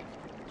time.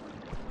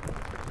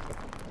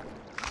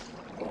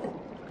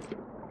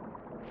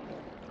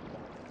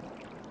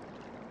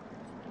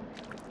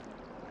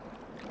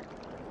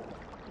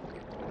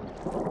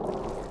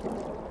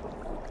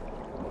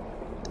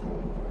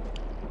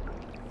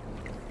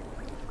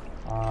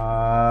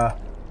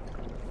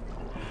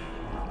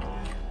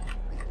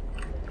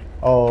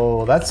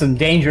 Oh, that's some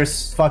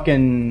dangerous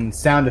fucking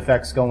sound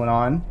effects going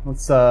on.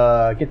 Let's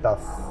get the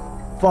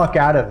fuck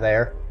out of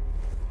there.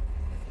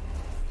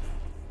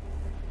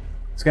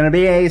 It's gonna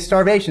be a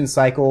starvation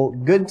cycle.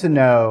 Good to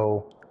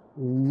know.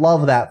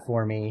 Love that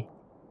for me.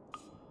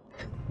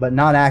 But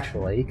not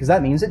actually, because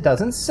that means it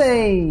doesn't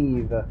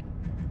save.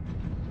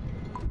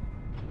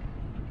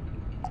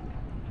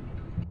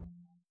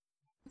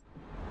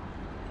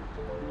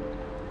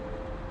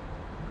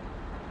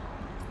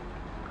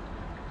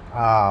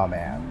 Oh,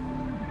 man.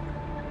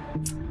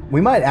 We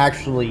might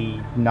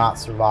actually not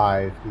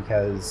survive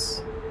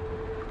because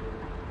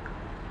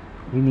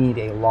we need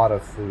a lot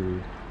of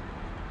food.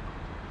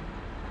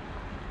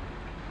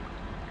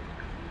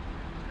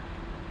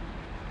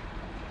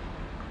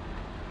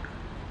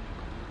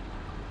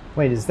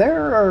 Wait, is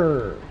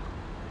there...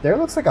 There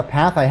looks like a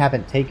path I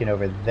haven't taken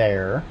over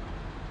there.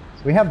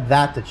 So we have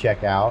that to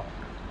check out.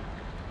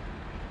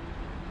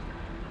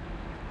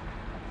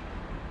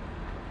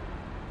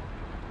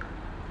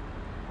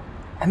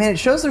 I mean, it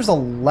shows there's a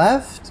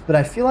left, but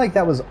I feel like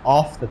that was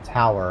off the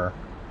tower.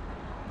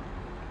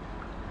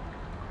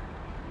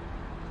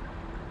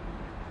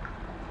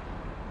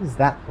 What is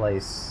that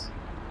place?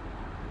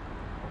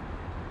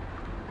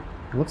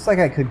 Looks like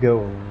I could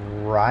go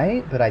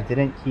right, but I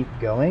didn't keep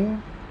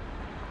going.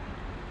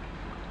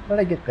 How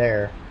did I get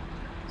there?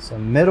 So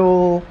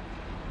middle,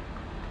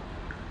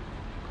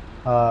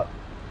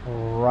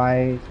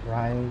 right.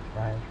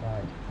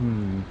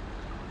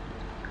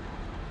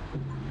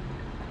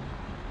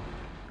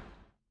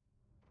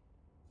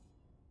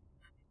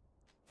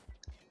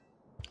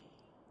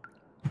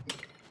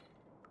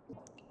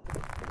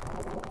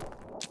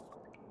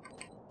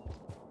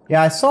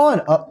 Yeah, I saw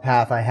an up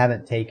path I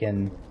haven't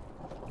taken.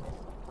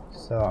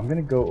 So I'm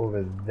gonna go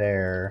over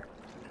there.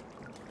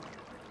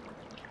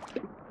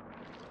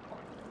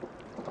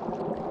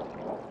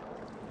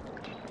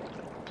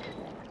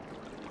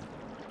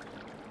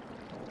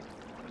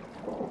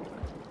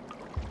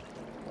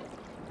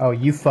 Oh,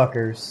 you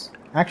fuckers.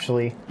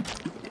 Actually.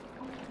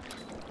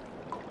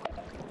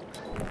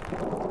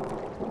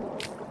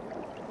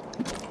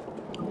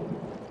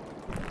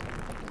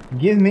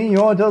 Give me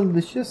your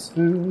delicious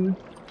food.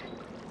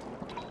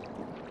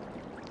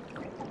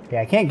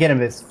 Yeah, I can't get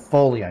him if it's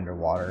fully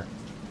underwater.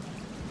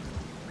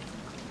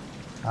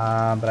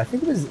 But I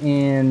think it was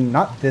in,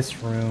 not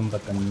this room,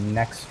 but the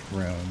next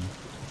room.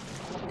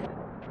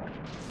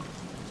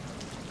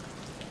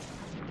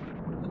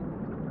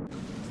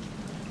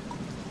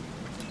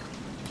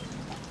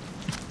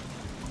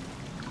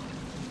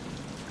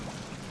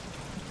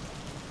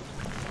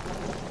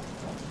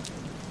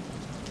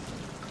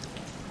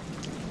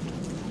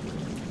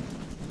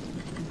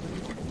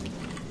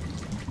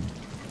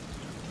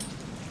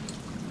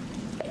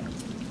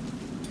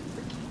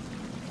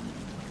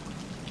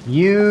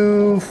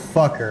 You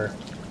fucker.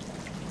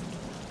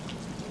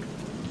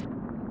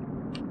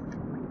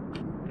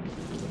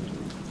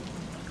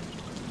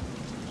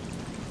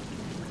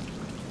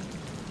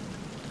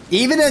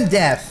 Even in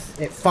death,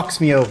 it fucks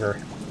me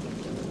over.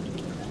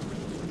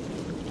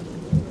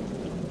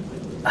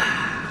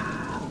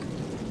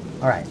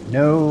 Alright,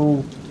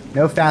 no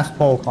fast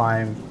pole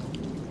climb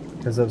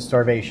because of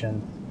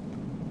starvation.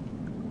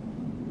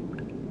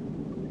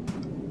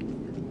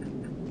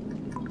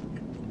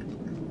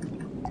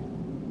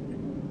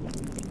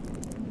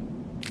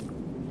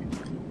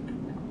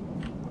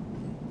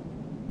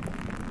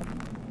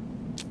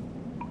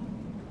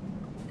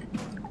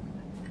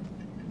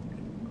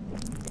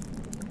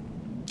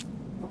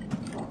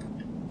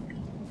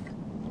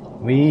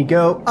 We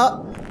go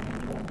up,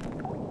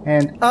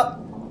 and up,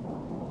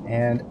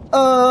 and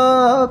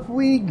up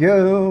we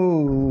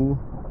go.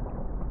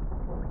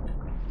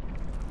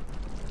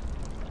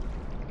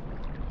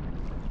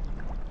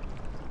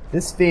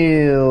 This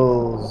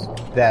feels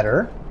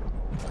better.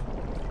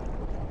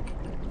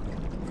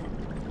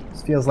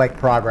 This feels like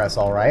progress,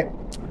 all right.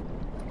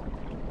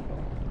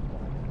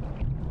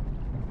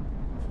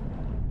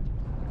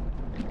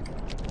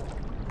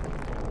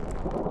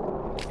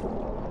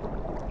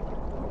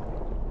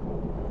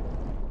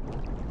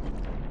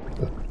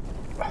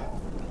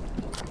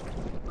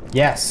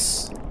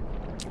 Yes.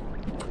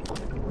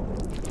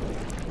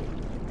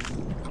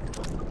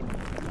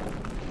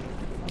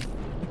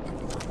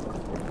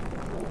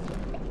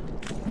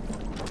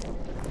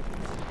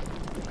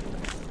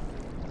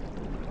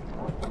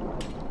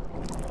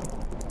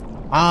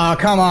 Oh,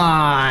 come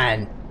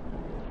on.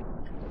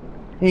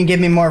 You can give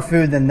me more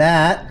food than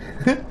that.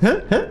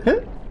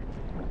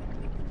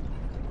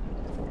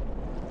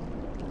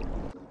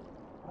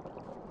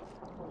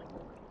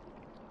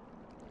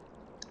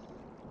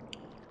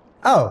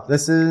 Oh,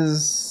 this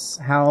is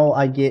how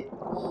I get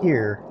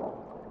here.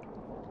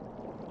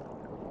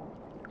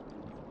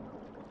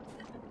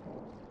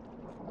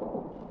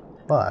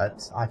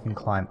 But I can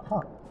climb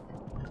up.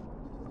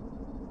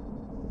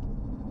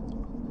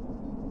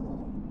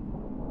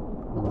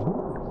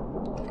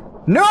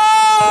 No!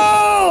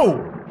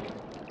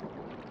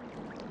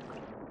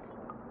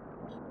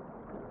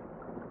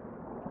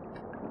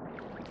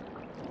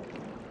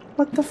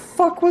 What the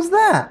fuck was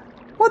that?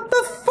 What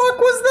the fuck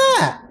was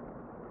that?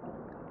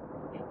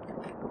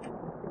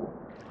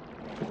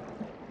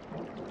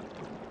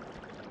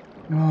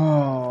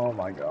 Oh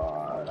my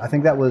god. I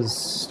think that was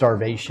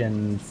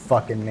starvation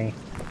fucking me.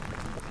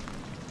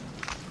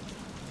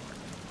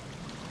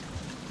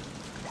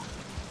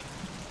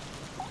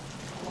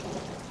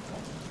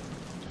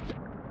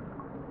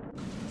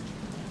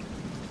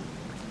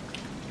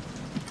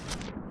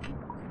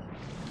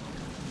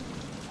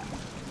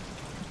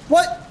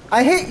 What?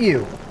 I hit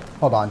you!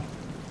 Hold on.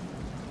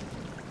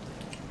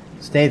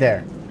 Stay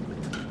there.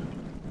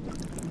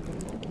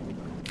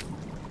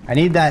 I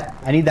need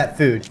that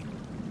food.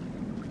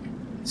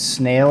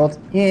 Snailed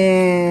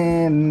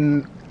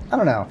in... I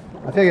don't know.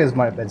 I think it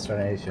might have been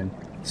starvation.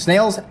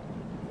 Snails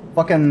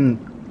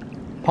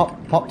fucking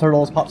Pop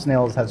turtles, pop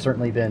snails have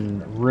certainly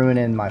been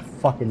ruining my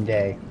fucking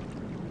day.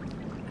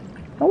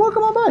 Oh,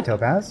 welcome on by,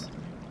 Topaz.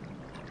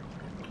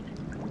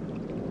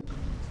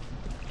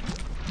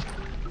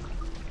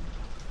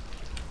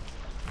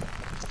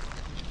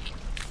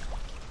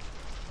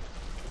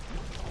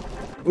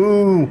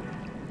 Ooh.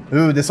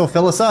 Ooh, this'll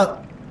fill us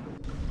up.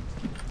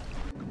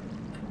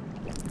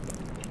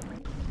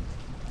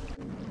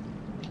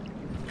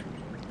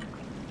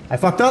 I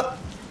fucked up.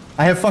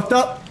 I have fucked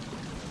up.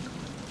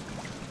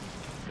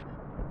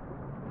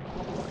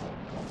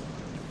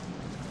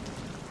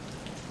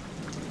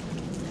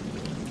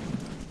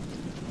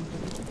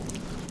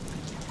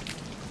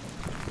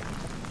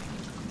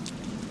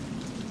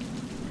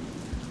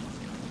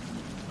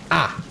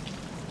 Ah.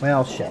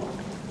 Well, shit.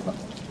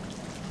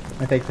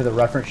 I take to the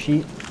reference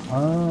sheet.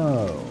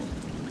 Oh.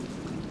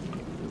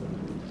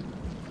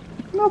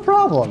 No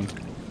problem.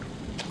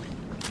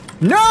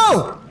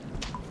 No!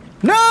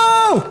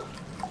 No!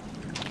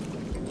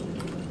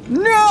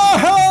 No!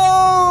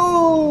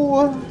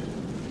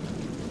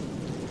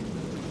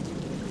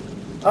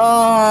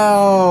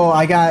 Oh,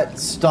 I got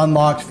stun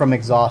locked from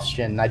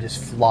exhaustion. I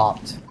just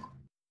flopped.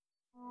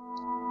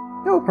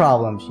 No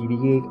problem,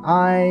 Chibi Geek.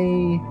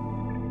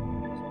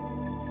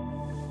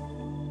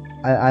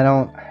 I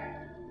don't...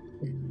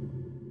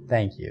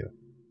 Thank you.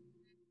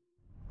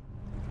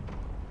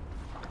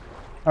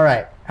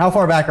 Alright, how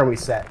far back are we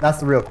set? That's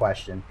the real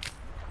question.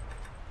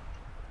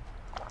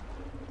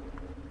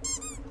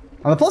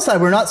 On the plus side,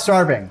 we're not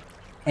starving,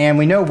 and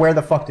we know where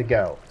the fuck to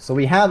go. So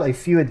we have a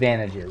few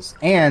advantages,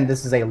 and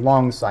this is a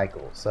long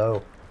cycle,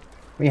 so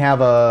we have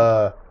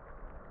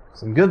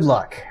some good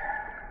luck.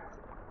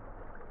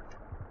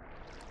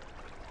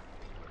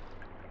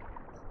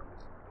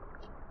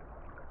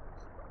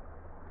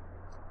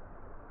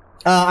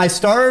 I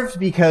starved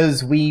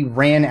because we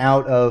ran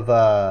out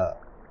of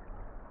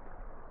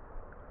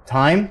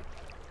time,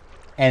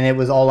 and it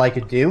was all I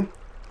could do.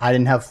 I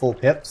didn't have full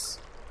pips.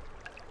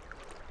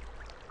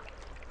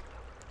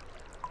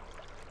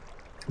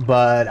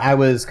 But I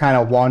was kind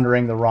of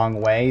wandering the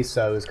wrong way,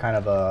 so it was kind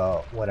of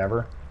a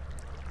whatever.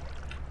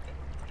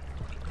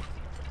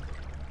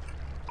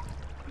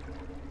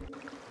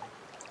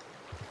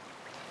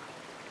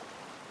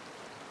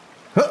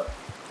 Huh.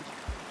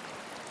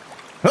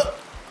 Huh.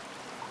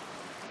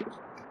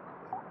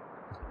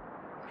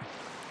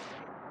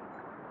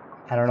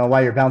 I don't know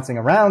why you're bouncing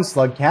around,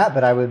 Slug Cat,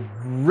 but I would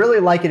really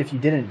like it if you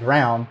didn't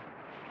drown.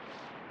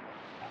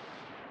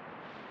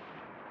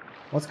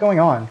 What's going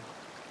on?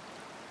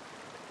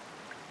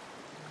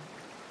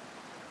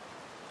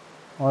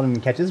 Let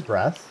him catch his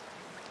breath.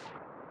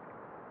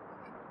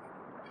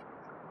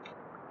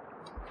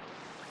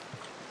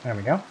 There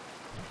we go.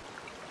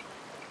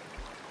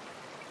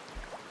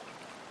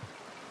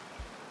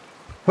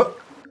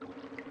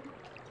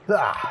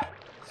 Ah.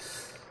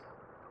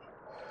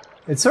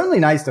 It's certainly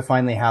nice to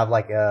finally have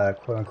like a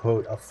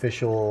quote-unquote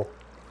official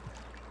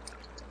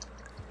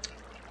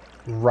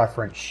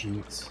reference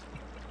sheet.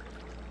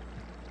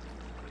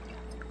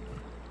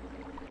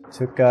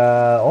 Took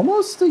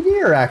almost a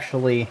year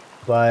actually,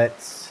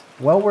 but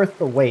well worth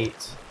the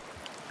wait.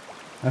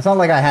 It's not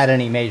like I had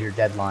any major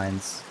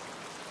deadlines.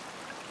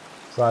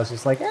 So I was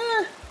just like,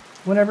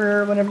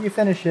 whenever you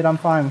finish it, I'm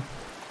fine.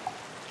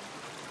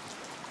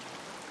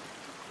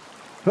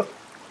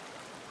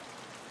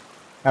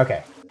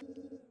 Okay.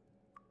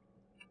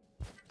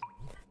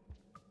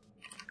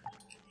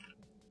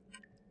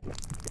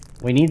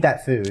 We need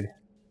that food.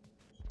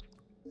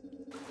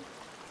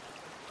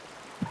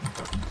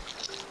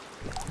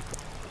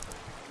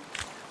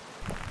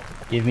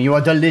 Give me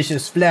your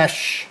delicious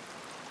flesh.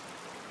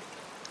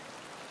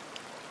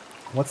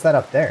 What's that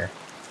up there?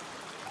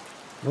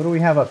 What do we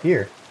have up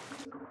here?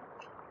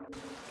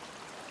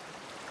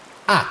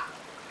 Ah!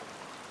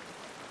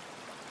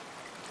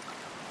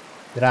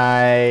 Did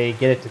I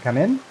get it to come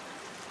in?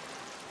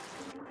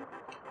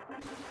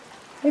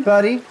 Hey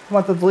buddy,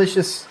 want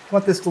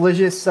this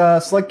delicious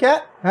slug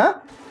cat? Huh?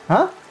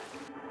 Huh?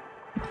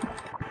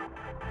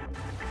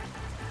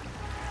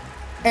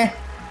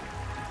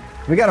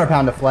 We got our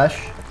pound of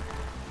flesh.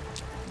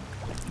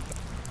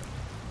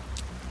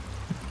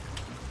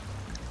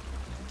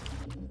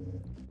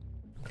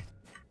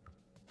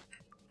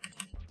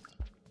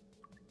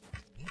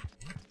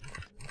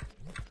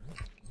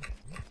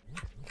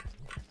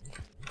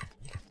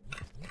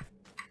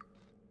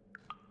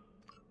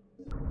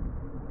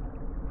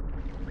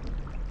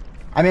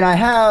 I mean,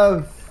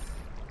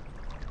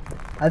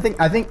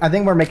 I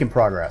think we're making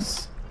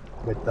progress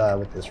with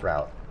this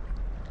route.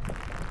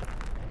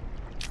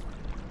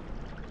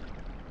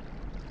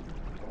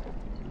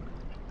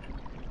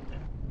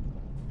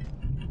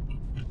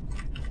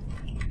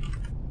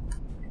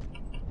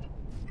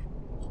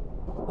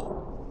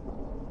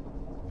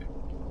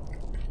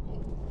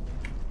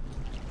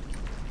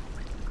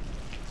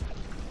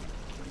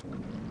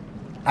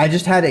 I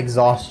just had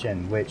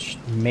exhaustion, which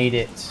made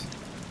it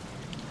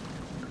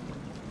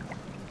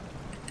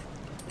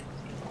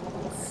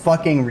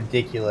fucking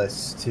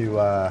ridiculous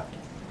to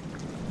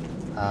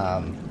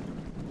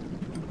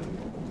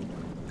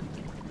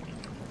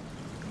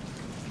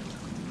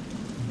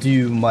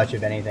do much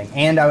of anything.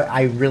 And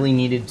I really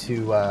needed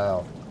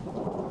to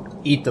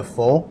eat the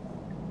full.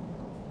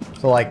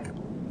 So, like,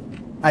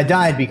 I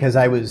died because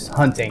I was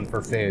hunting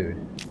for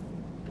food.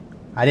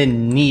 I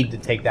didn't need to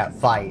take that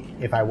fight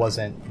if I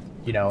wasn't,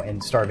 you know, in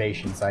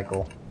starvation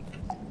cycle.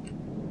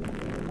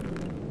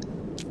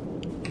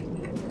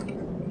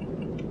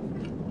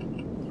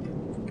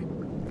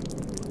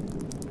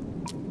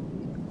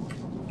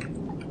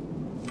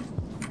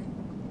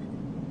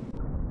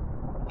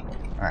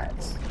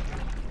 Alright.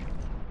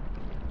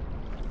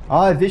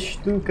 I wish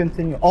to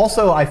continue.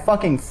 Also, I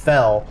fucking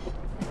fell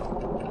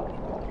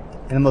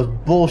in the most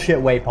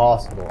bullshit way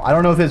possible. I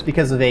don't know if it's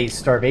because of a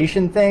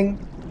starvation thing,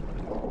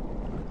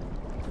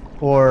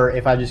 or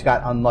if I just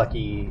got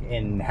unlucky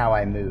in how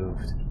I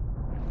moved.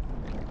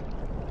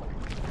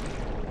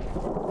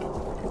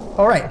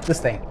 Alright, this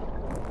thing.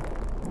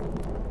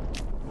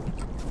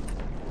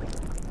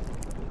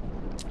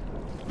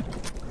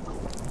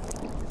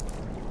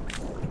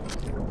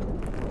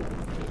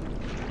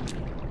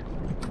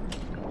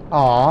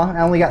 Aw,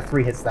 I only got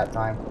 3 hits that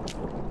time.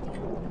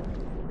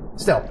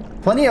 Still,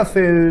 plenty of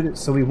food,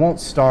 so we won't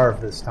starve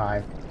this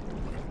time.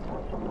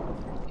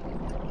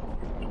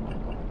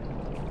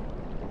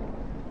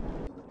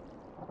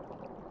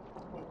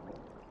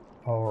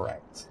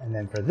 Alright, and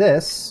then for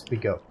this, we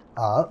go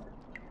up.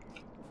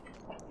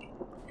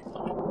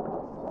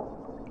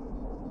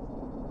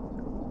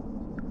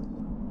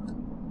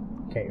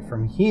 Okay,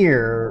 from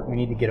here, we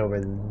need to get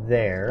over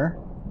there.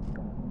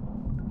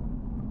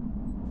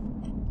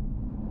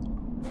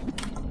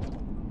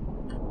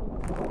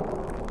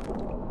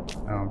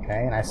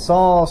 Okay, and I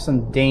saw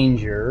some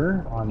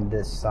danger on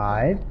this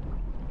side.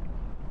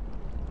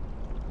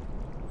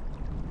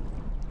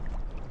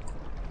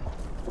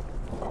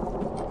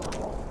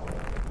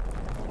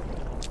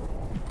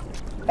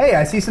 Hey,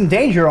 I see some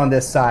danger on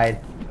this side.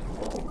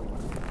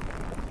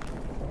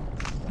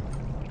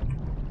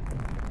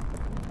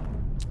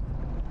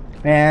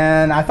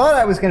 Man, I thought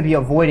I was going to be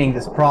avoiding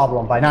this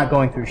problem by not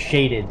going through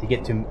shaded to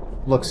get to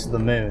looks of the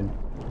moon.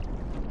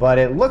 But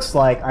it looks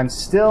like I'm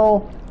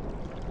still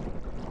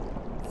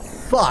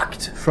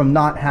fucked from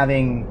not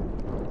having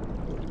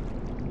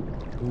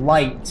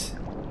light.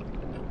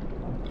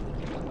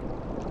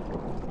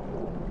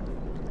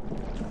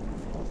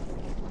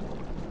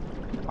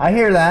 I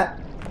hear that.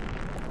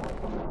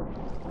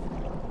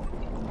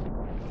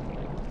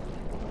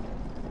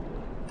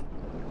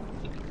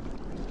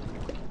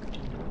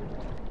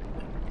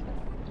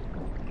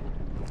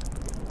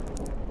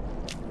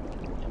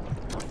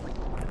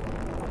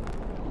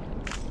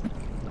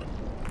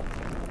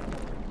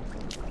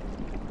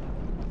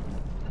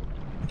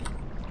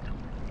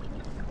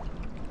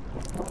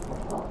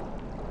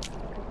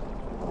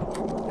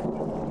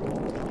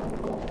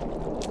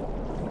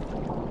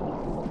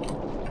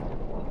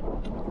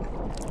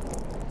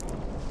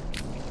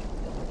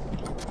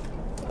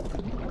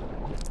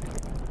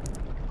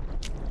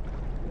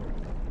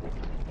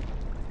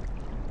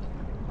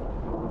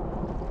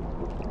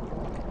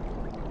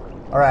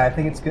 Alright, I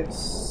think it's good,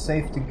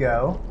 safe to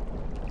go.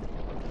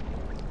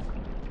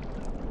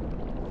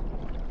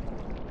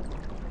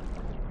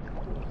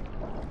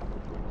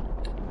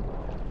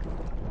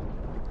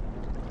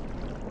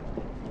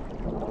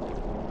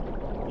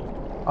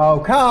 Oh,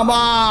 come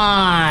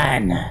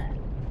on!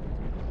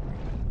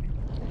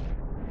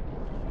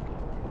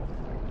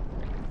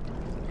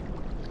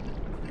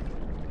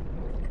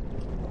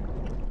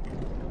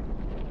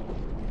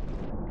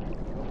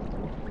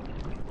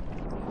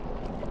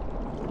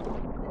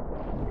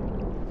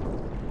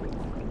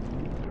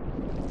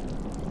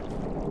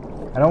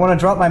 I don't want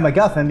to drop my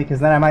MacGuffin because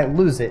then I might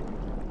lose it.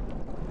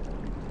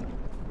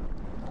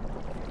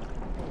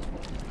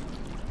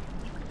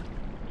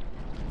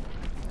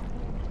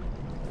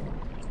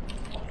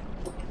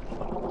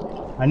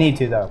 I need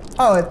to, though.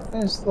 Oh,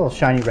 there's a little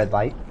shiny red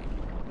light.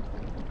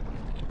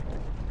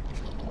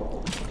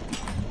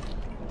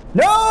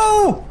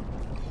 No!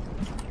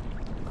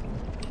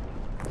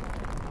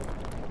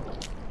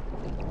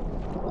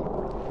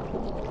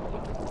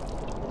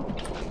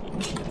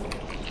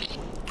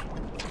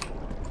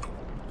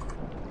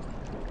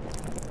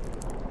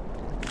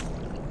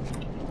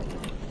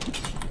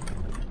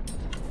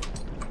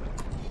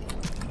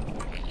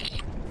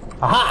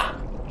 Aha!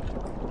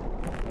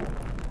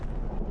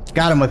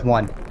 Got him with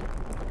one.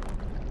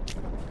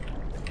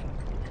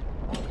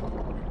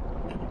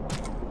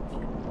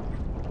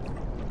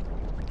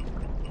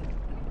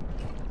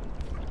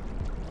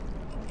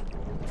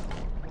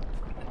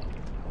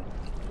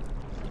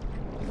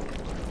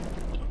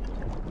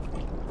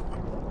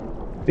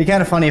 Be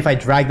kind of funny if I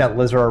drag that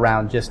lizard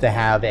around just to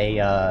have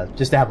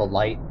a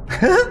light.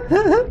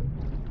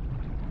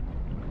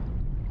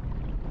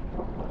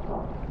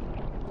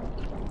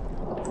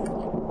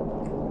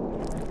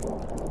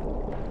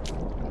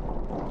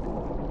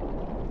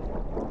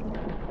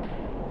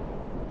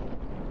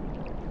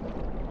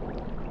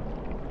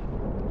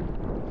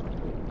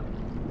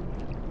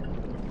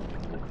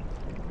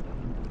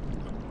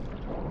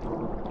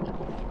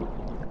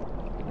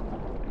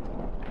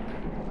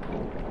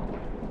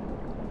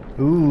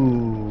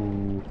 Ooh.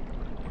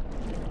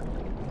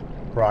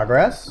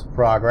 Progress.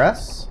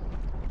 Progress.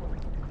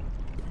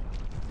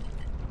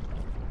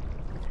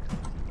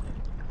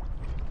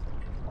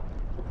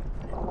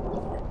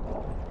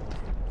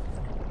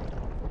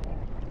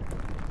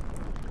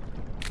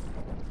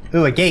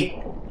 Ooh, a gate.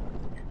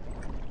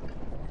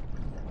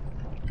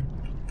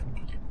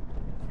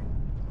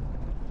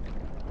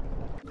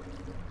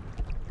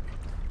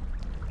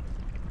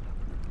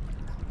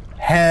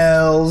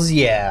 Hells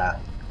yeah.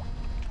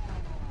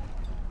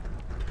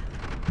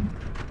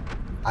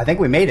 I think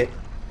we made it.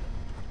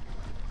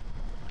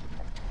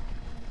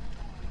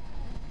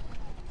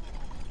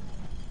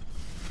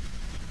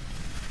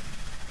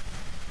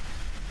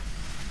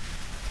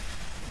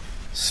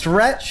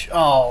 Stretch.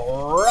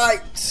 All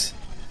right.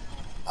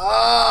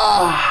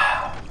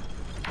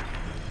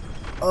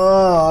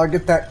 Oh,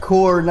 get that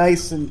core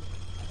nice and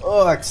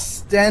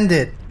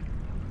extended.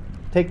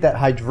 Take that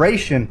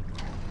hydration.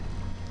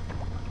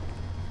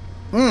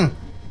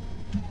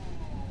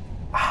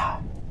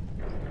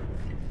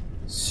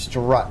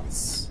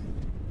 Struts.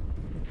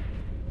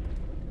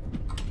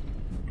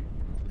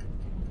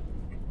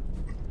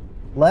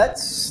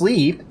 Let's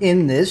sleep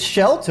in this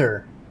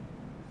shelter.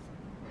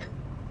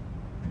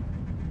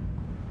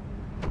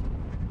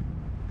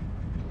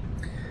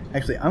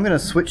 Actually, I'm gonna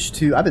switch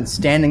to... I've been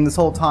standing this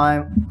whole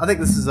time. I think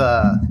this is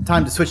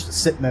time to switch to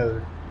sit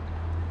mode.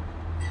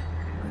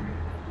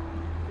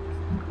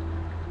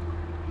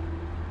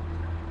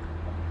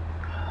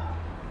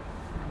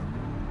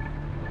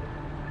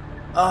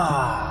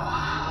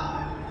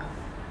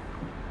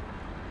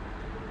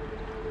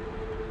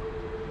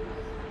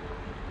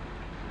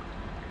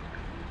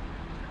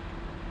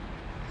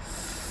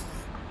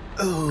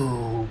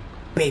 Oh,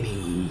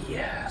 baby.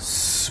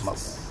 Smoke.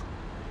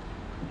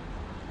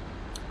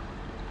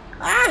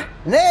 Ah!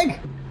 An egg!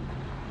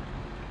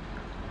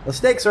 The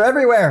snakes are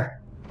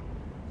everywhere.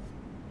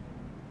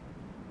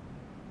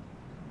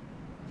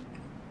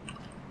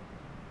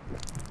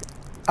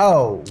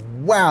 Oh,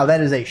 wow,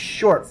 that is a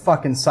short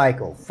fucking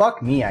cycle.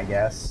 Fuck me, I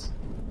guess.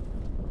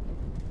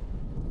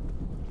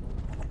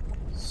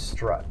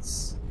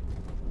 Struts.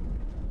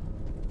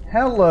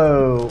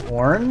 Hello,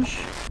 orange.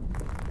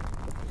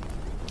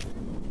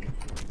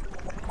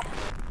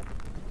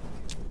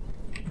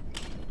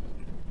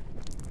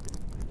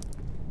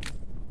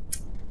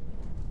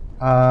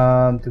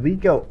 Do we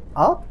go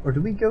up or do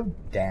we go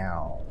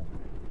down?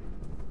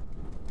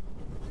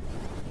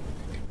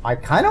 I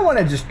kind of want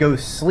to just go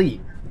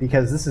sleep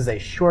because this is a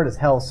short as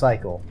hell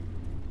cycle.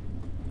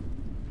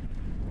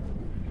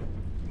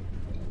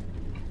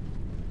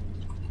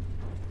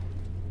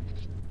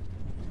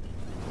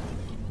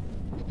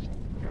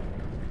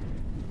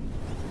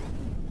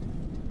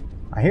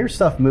 I hear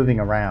stuff moving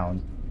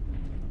around.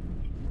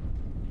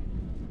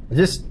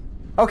 Just,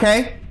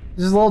 okay.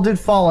 There's a little dude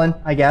falling,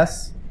 I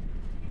guess.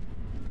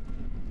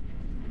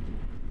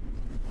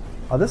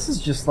 Oh, this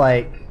is just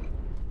like...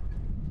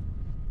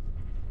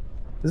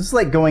 This is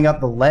like going up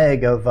the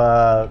leg of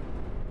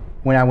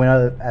when I went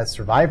out as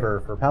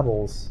Survivor for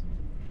Pebbles.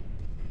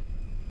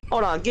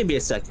 Hold on, give me a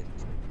second.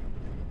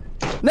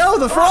 No,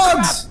 the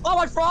frogs! Oh,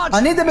 my frogs!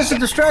 I need them as a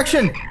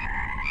distraction!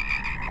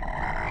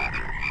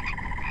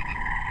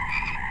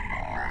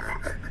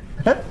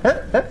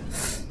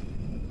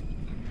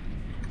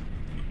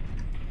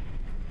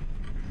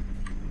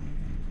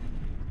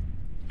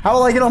 How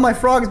will I get all my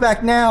frogs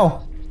back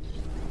now?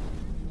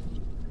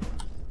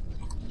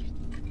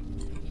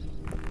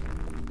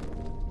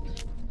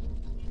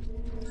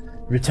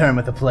 Return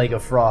with the plague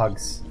of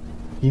frogs,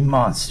 you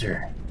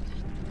monster.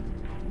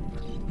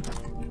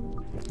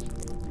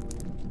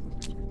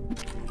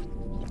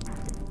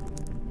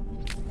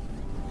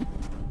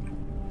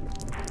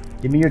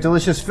 Give me your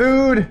delicious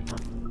food!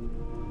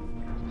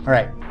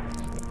 Alright.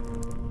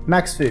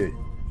 Max food.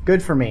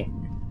 Good for me.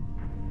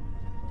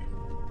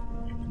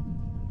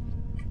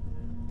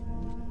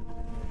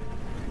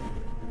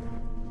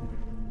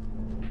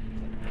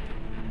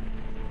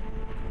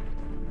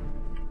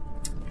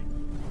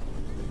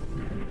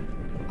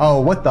 Oh,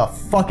 what the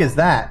fuck is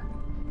that?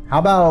 How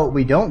about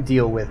we don't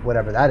deal with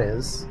whatever that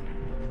is?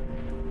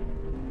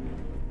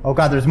 Oh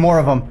god, there's more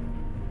of them.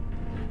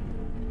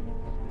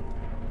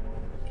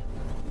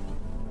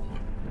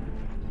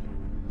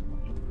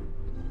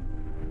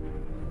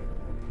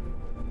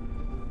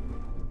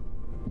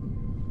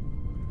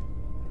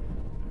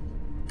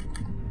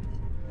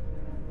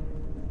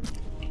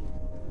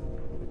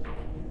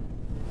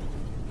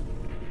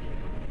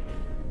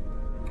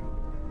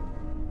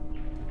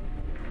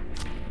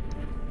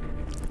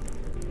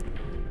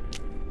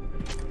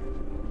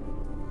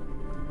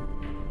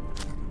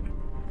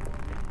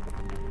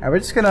 Alright, we're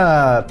just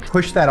gonna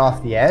push that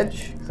off the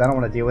edge, because I don't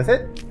want to deal with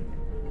it.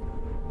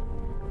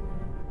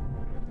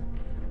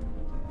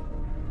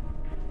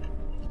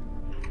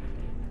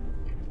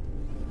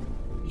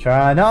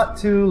 Try not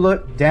to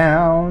look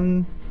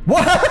down.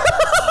 What?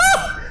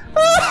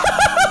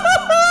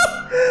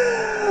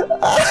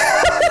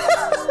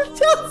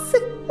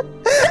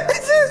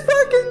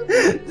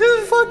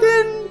 just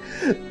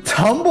fucking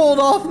tumbled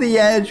off the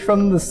edge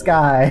from the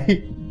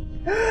sky.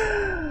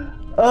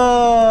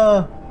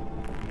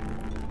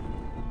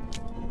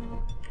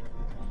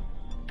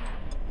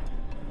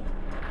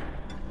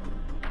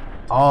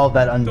 All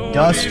that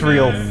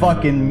industrial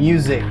fucking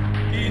music.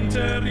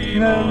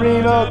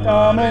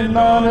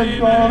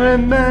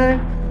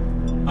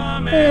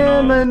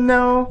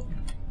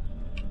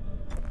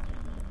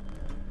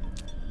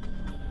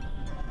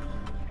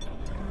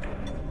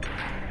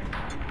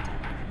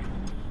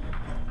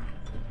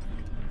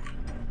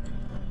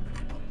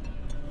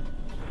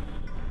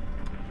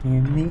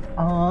 In the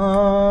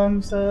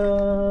arms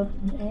of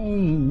an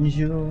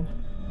angel.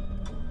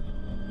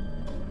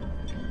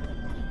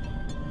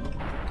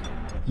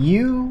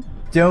 You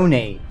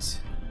donate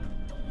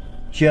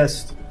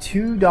just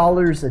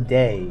 $2 a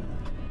day.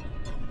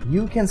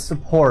 You can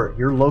support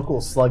your local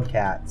slug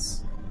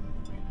cats.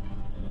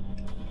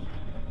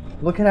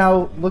 Look at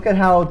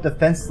how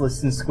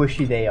defenseless and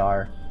squishy they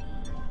are.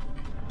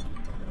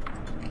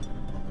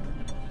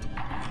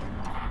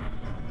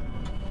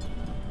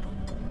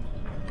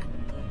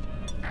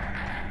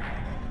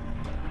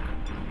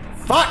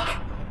 Fuck!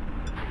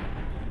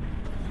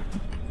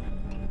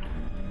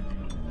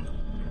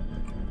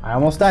 I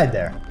almost died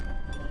there.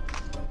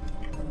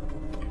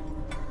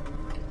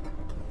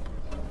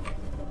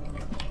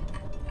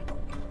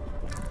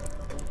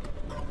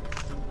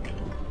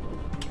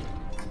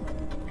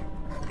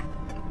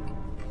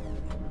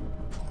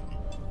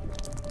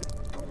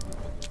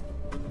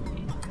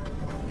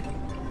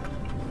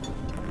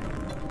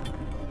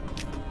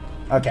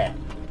 Okay.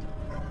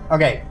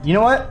 Okay, you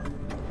know what?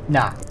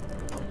 Nah.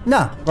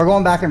 Nah, we're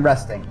going back and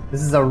resting.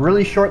 This is a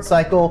really short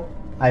cycle.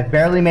 I've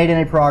barely made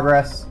any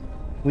progress.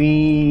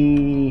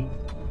 We're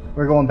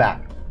going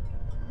back.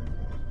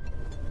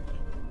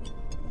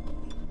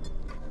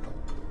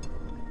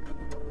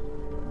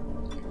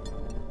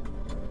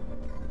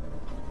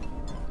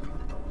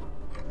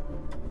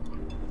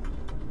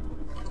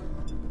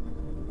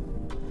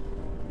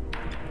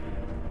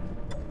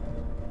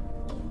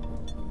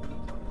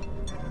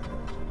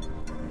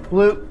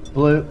 Bloop,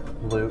 bloop,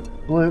 bloop,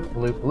 bloop,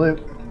 bloop,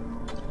 bloop.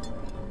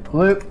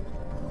 Bloop.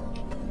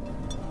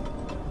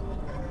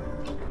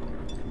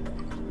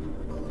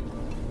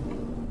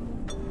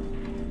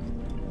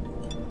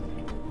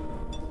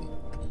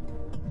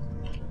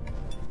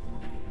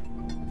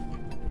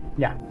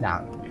 Yeah,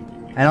 now.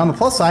 And on the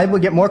plus side, we'll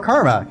get more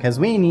karma, because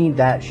we need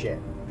that shit.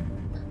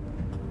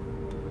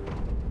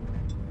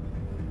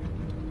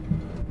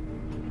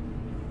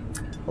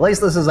 At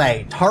least this is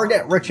a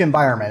target-rich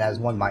environment, as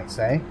one might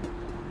say.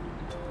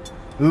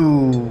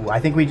 Ooh, I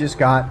think we just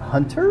got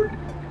Hunter?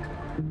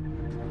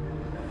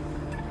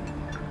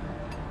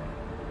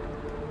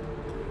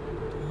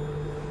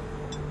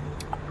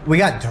 We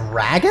got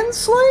Dragon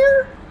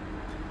Slayer?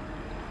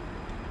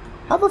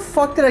 How the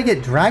fuck did I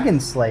get Dragon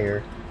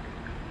Slayer?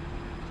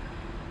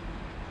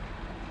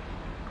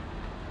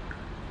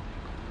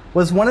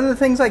 Was one of the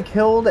things I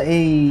killed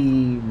a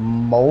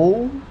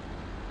mole?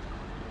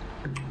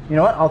 You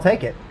know what? I'll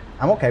take it.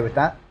 I'm okay with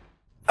that.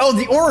 Oh,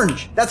 the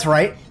orange! That's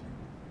right.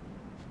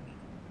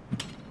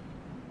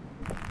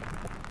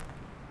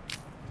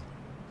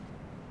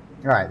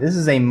 Alright, this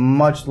is a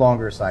much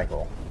longer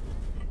cycle.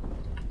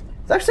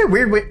 It's actually a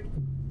weird way...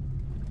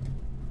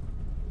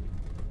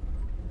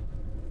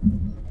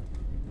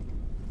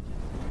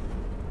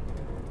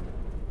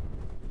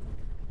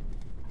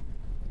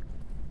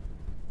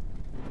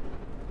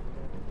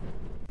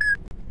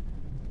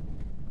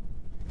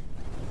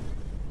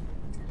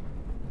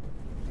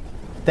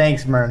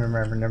 Thanks,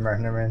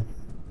 Merman.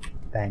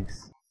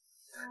 Thanks.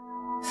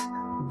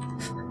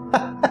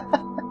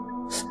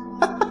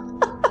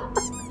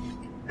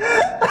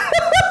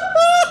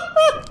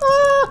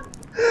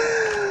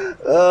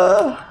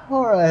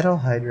 Alright, I'll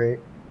hydrate.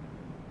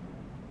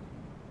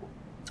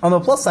 On the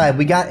plus side,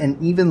 we got an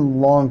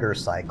even longer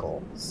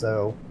cycle,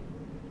 so,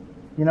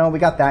 you know, we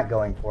got that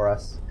going for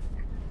us.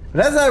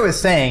 But as I was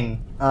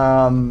saying,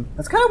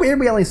 it's kind of weird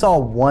we only saw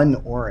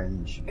one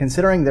orange,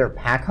 considering they're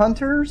pack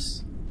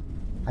hunters.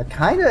 I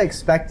kind of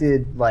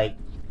expected, like,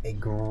 a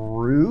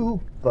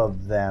group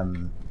of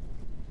them.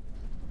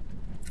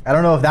 I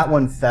don't know if that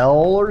one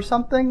fell or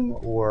something,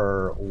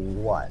 or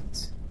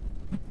what.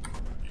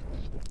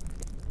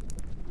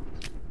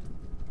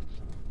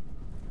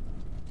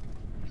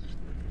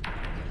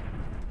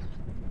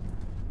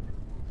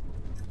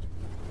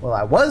 Well,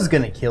 I was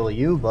gonna kill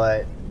you,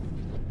 but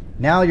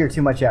now you're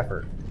too much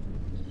effort.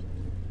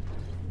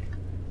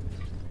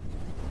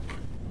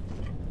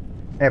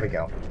 There we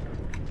go.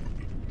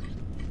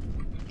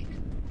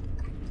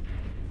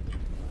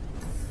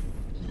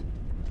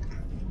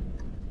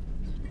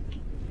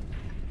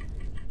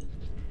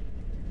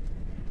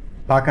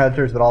 Pack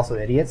hunters, but also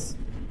idiots.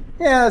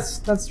 Yeah,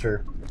 that's true.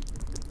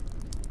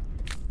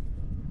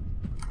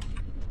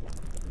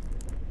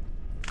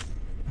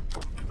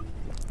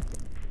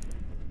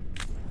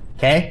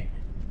 Okay.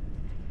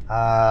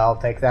 I'll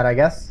take that, I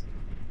guess.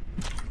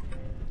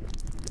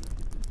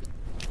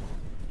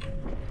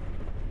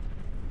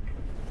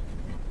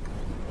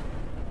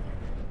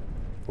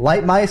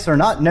 Light mice are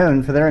not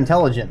known for their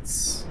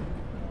intelligence.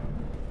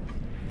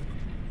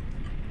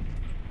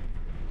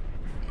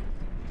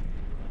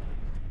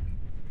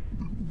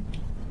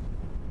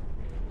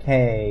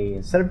 Okay,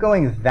 instead of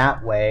going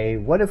that way,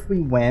 what if we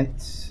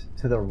went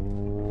to the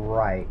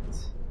right?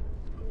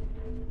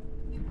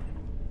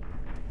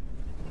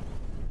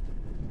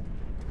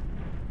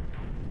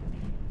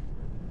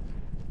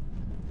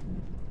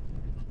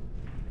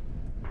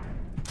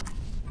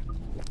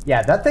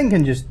 Yeah, that thing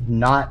can just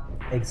not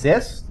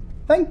exist.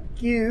 Thank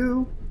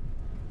you.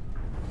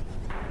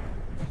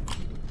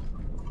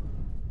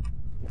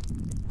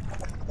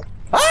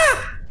 Ah!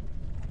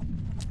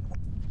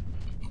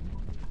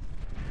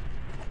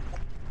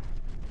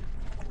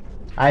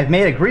 I've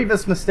made a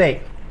grievous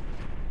mistake.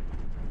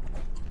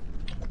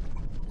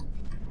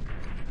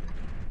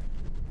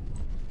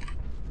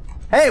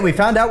 Hey, we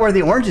found out where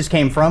the oranges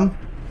came from.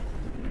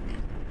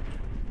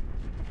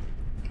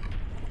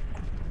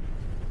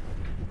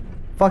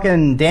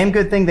 Fucking damn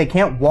good thing they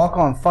can't walk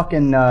on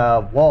fucking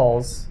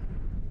walls.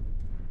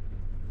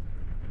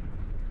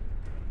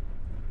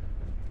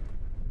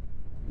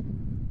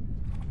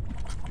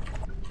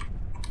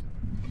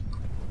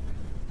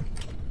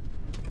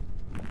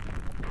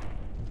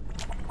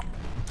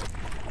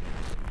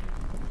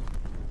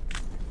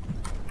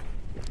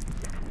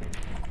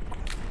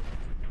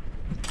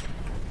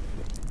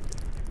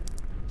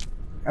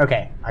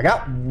 Okay, I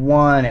got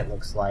one, it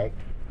looks like.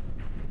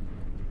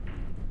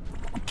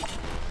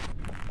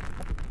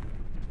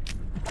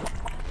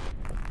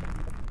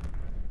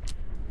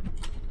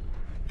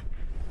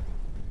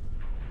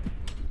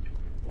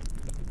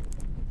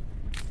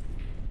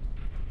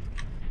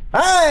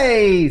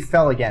 I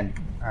fell again.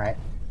 Alright.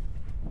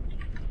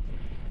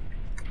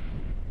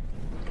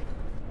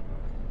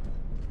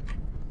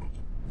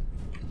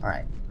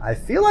 Alright. I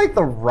feel like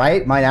the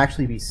right might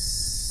actually be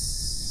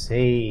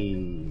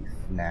safe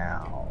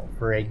now,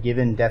 for a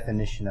given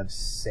definition of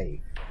safe.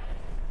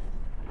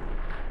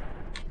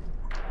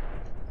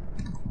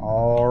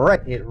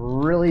 Alright, it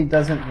really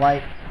doesn't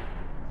like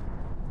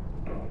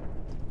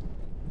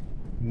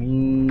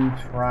me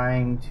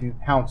trying to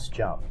pounce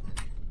jump.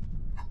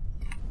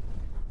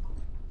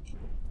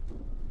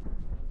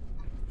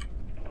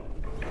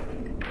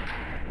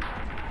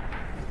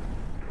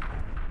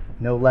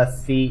 No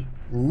left feet.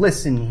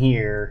 Listen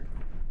here.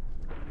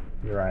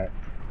 You're right.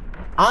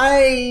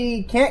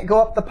 I can't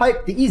go up the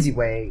pipe the easy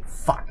way.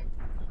 Fuck.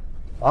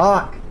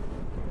 Fuck.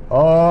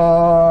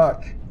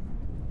 Fuck.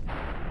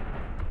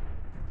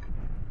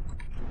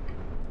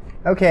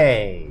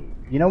 Okay.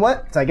 You know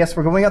what? I guess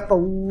we're going up the...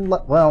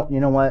 Well, you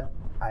know what?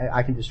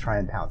 I can just try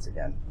and pounce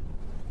again.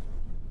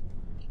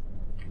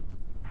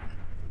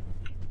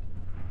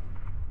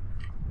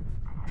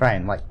 Try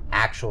and, like,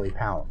 actually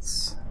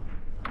pounce.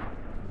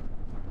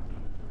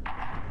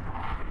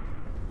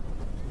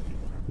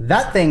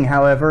 That thing,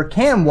 however,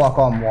 can walk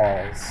on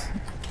walls.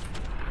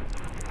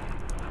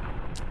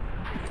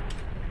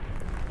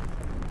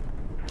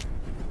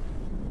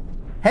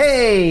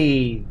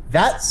 Hey!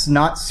 That's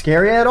not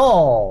scary at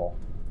all.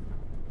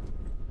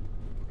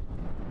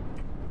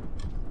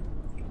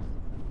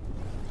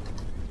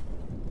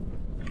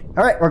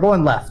 Alright, we're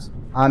going left.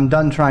 I'm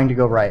done trying to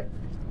go right.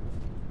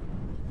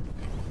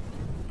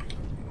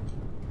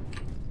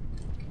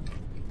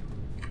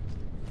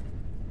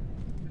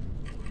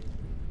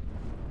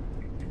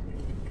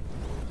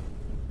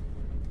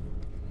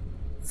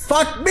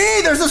 Fuck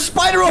me! There's a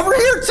spider over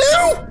here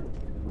too!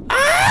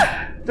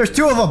 Ah! There's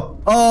two of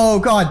them! Oh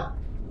god.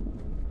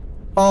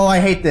 Oh,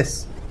 I hate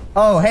this.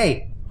 Oh,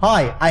 hey.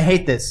 Hi. I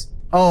hate this.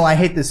 Oh, I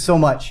hate this so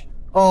much.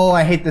 Oh,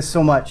 I hate this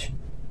so much.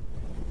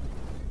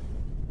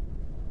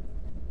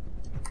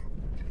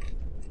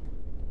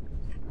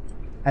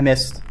 I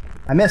missed.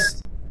 I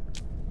missed.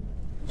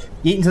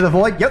 Eat into the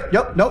void. Yep,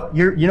 yep, nope.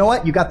 You know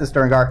what? You got this,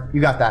 Durngar.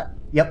 You got that.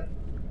 Yep.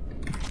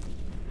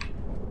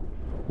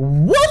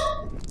 What?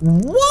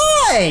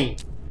 Why?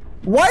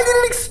 Why did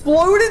it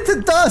explode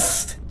into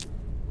dust?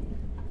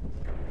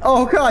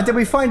 Oh god, did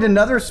we find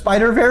another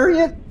spider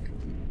variant?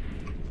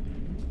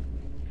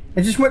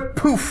 It just went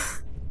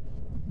poof.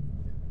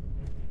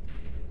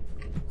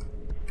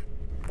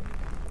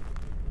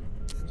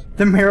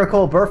 The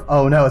miracle of birth.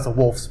 Oh no, it's a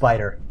wolf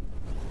spider.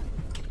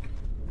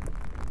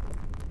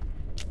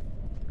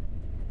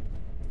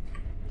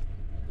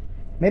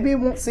 Maybe it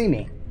won't see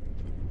me.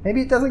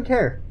 Maybe it doesn't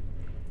care.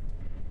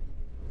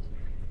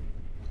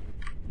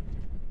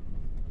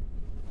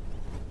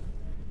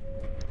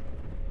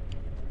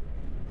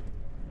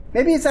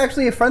 Maybe it's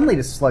actually friendly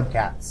to slug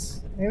cats.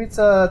 Maybe it's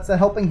a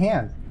helping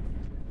hand.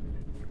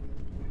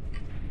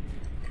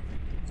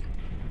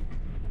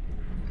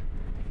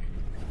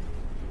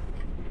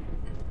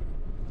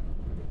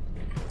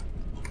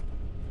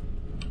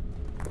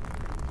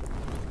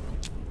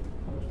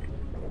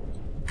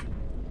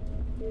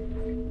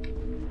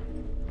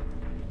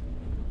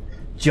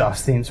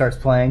 Joss theme starts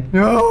playing.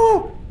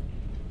 No!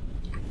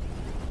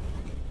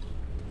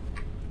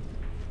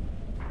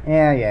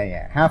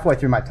 Yeah. Halfway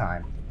through my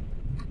time.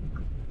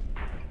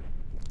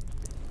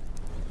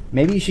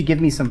 Maybe you should give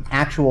me some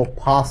actual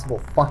possible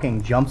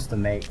fucking jumps to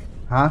make,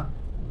 huh?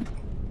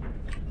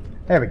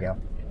 There we go.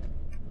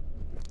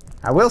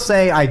 I will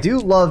say I do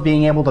love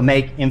being able to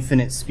make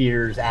infinite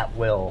spears at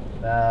will.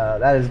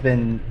 That has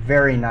been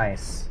very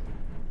nice.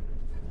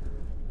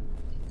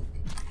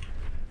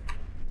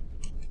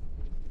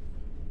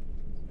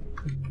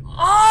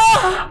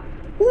 Ah!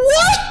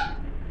 What?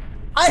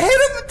 I hit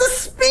him with the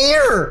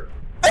spear!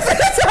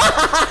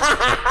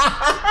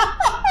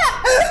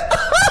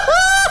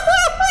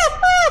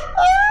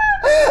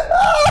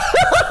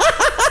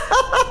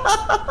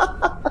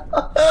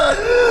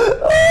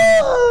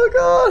 Oh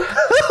god.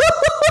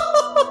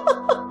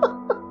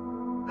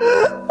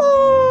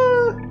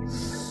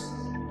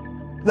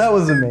 That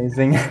was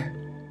amazing.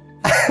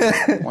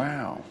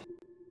 Wow.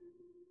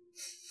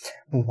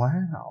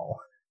 Wow.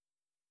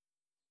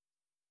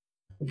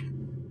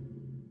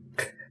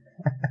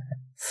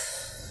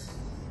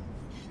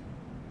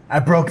 I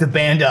broke the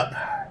band up,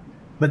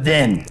 but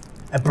then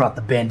I brought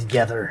the band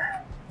together.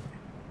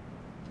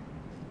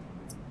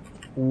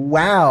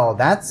 Wow,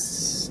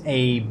 that's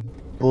a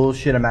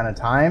bullshit amount of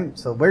time.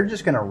 So we're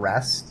just gonna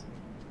rest,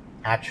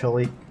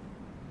 actually.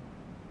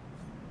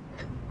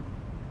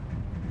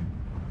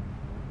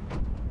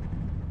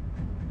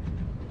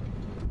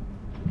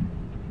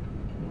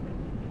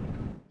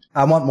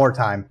 I want more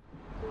time.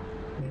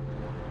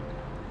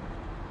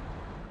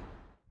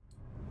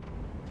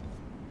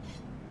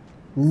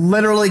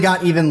 Literally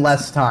got even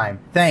less time.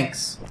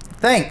 Thanks.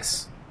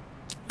 Thanks.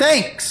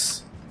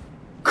 Thanks.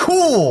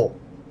 Cool.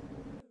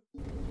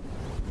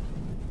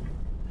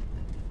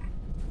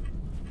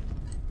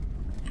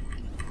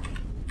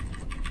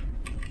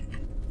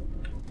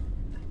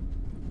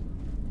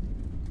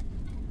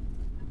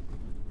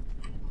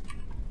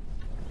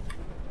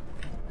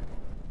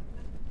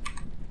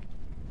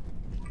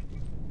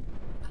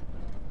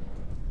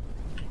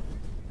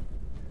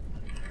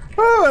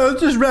 Oh,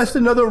 let's just rest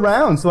another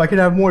round so I can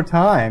have more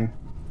time.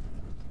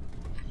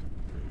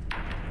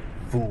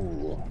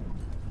 Fool.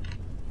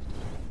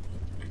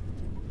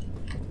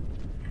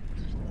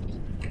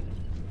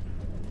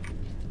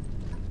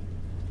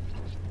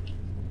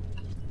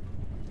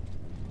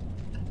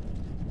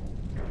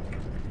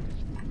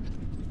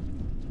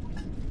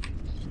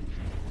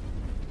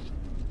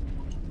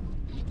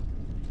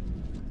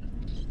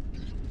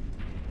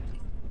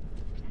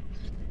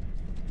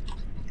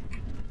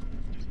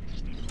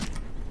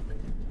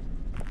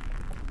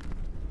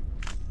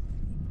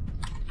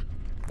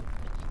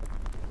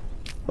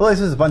 Well, this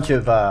is a bunch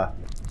of,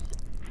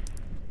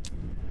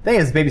 thing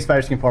is, baby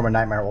spiders can form a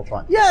nightmare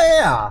Ultron.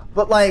 Yeah,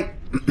 but like,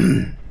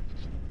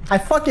 I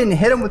fucking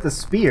hit them with a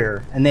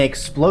spear, and they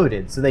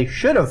exploded, so they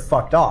should have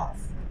fucked off.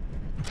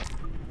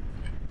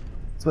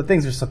 That's what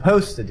things are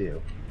supposed to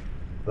do.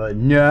 But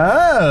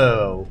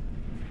no!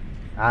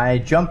 I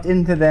jumped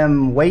into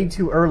them way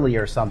too early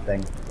or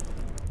something.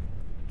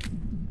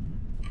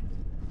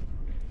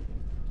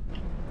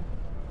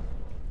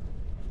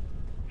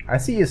 I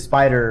see a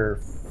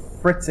spider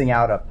fritzing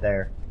out up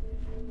there.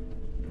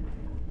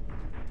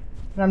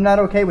 And I'm not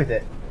okay with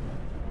it.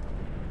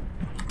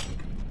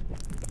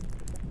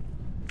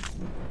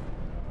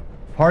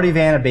 Party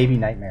van of baby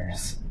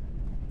nightmares.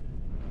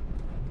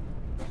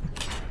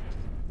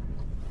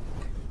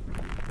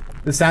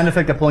 The sound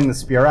effect of pulling the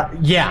spear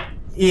out? Yeah,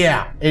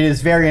 it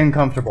is very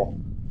uncomfortable.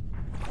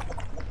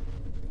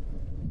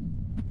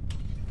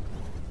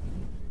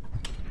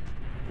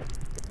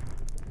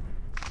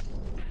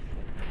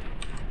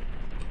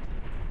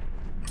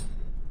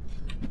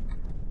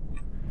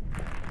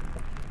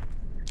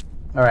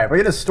 Alright, we're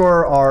gonna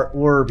store our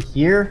orb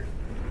here,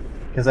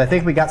 because I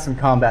think we got some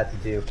combat to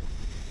do.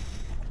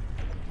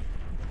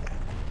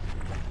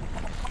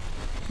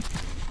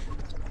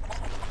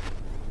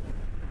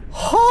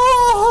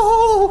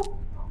 Oh!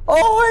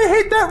 Oh, I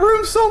hate that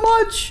room so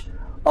much!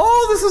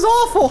 Oh, this is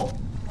awful!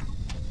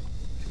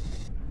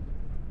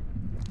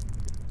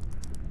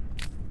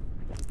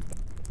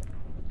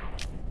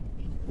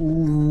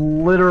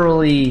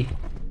 Literally,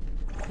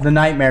 the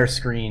nightmare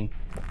screen.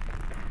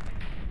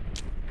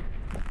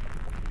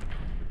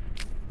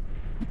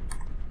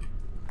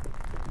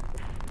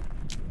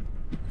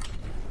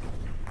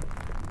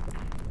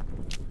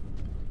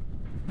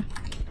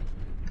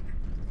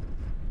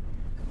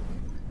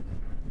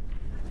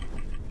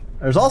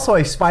 There's also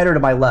a spider to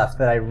my left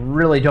that I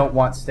really don't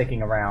want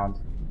sticking around.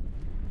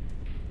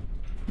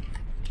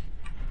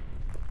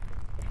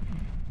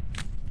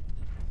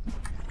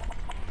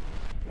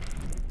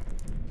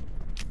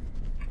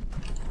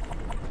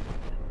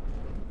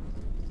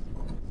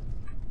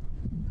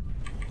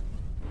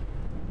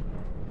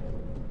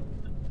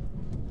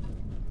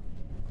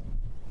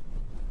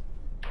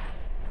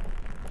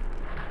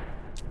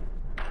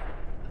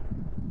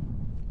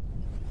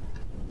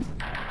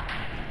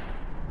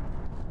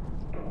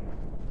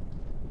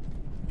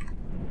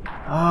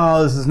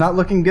 Oh, this is not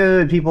looking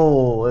good,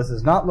 people. This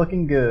is not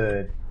looking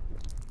good.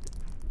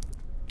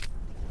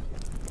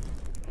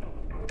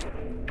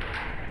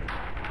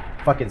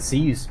 Fucking see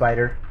you,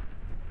 spider.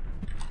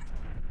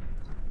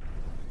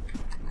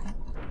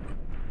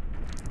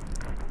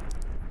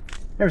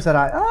 Never said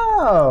I.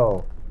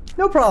 Oh!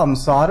 No problem,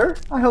 Solder.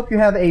 I hope you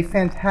have a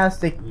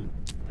fantastic eat.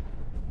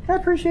 I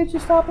appreciate you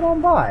stopping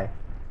on by.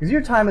 Because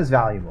your time is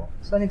valuable.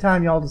 So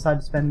anytime y'all decide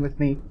to spend with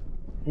me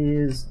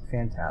is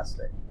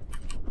fantastic.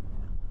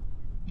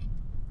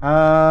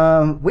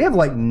 We have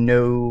like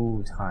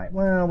no time.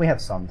 Well, we have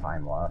some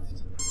time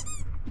left.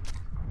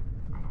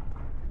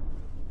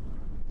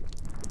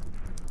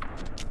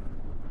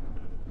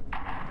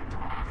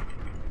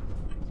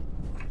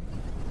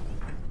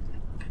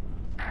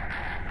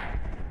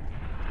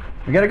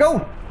 We gotta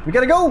go! We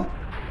gotta go!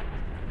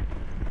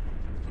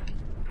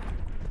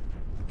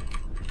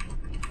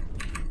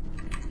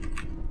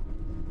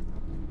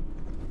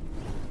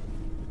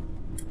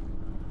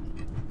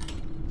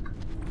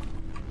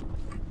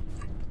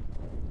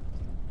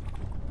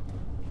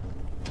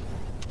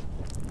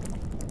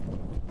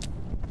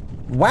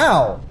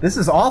 Wow, this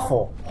is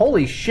awful.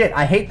 Holy shit,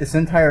 I hate this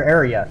entire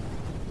area.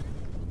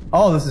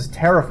 Oh, this is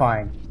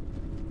terrifying.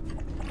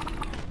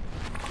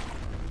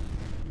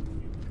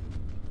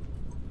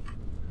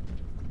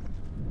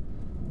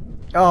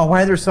 Oh,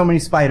 why are there so many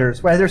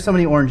spiders? Why are there so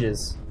many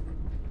oranges?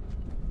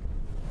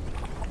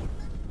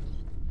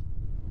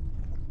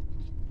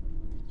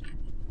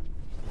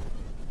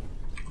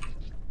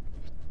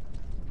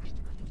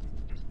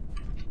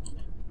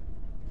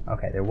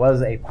 Okay, there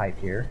was a pipe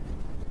here.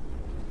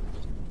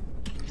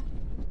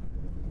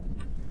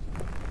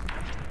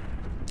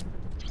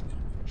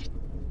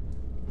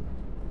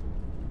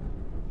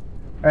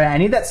 Alright, I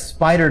need that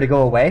spider to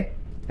go away.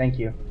 Thank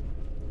you.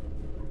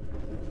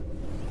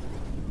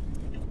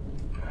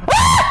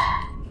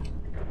 I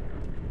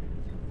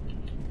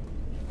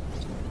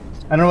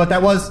don't know what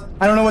that was.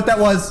 I don't know what that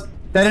was.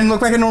 That didn't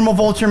look like a normal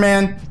vulture,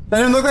 man. That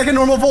didn't look like a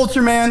normal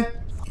vulture, man.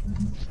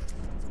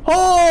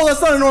 Oh, that's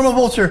not a normal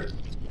vulture.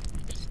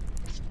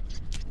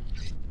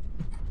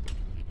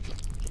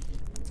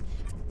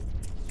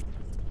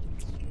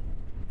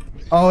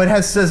 Oh, it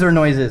has scissor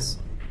noises.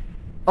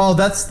 Oh,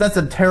 that's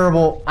a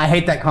terrible... I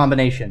hate that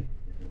combination.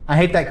 I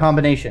hate that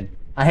combination.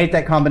 I hate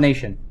that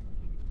combination.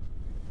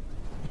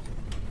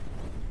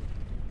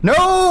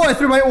 No! I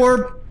threw my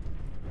orb!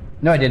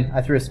 No, I didn't.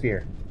 I threw a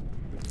spear.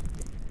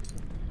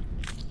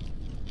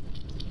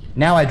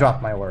 Now I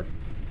dropped my orb.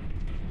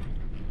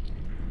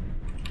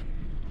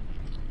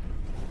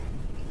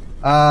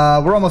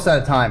 We're almost out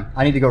of time.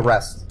 I need to go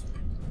rest.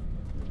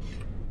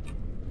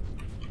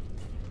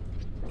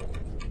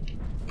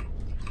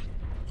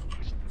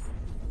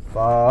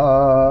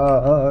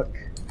 Fuck.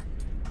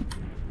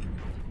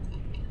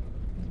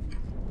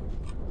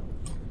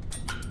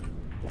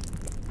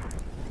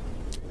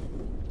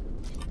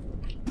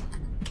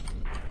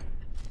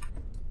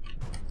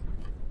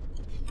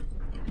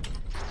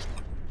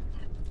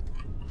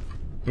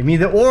 Give me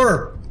the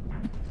orb.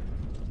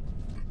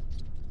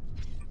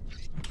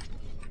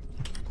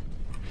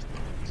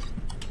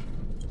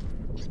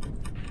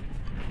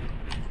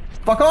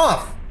 Fuck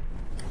off.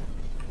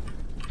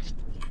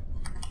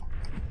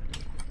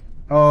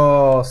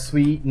 Oh,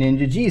 sweet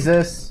ninja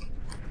Jesus.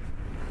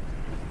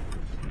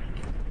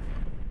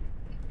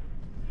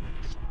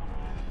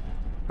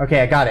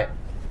 Okay, I got it.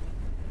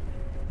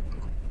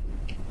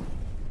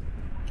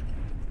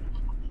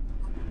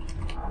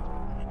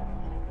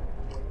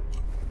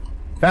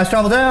 Fast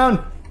travel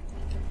down!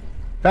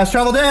 Fast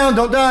travel down!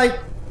 Don't die!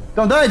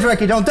 Don't die,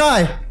 Dreki! Don't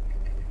die!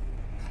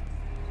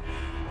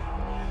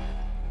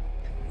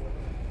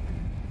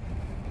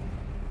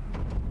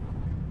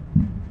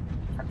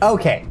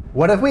 Okay,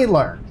 what have we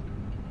learned?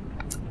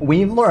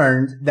 We've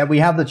learned that we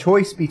have the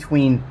choice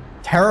between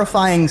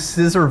terrifying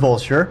scissor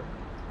vulture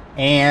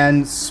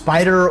and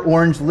spider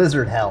orange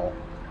lizard hell.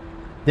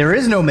 There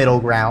is no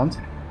middle ground.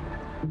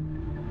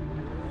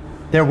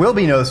 There will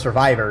be no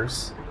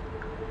survivors.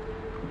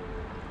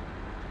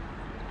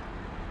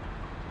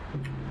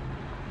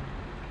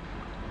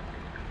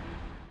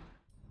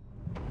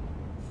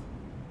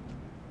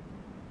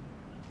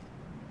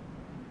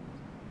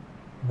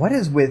 What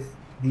is with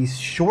these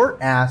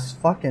short-ass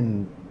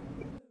fucking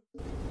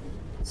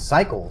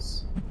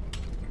cycles?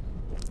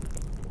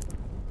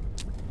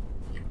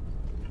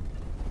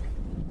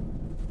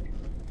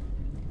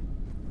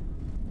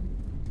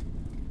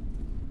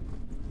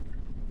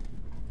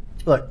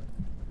 Look,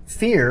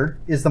 fear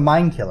is the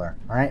mind killer,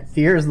 alright?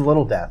 Fear is the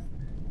little death.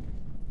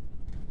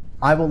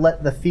 I will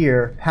let the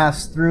fear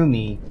pass through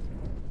me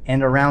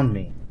and around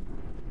me.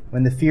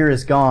 When the fear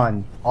is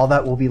gone, all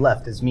that will be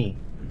left is me.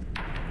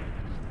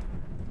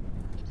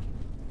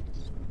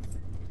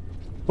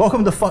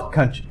 Welcome to Fuck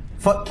Country.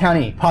 Fuck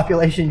County.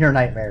 Population your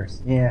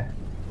nightmares. Yeah.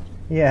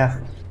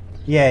 Yeah.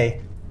 Yay.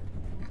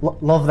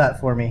 Love that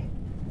for me.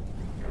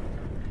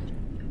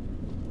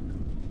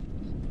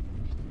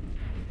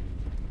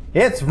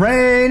 It's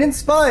raining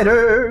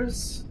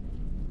spiders.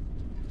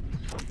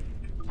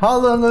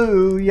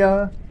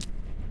 Hallelujah.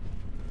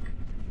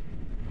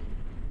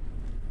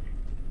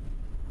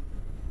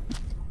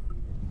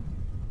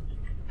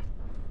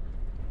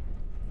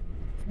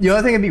 The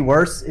only thing that'd be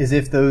worse is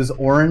if those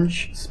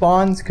orange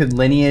spawns could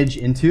lineage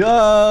into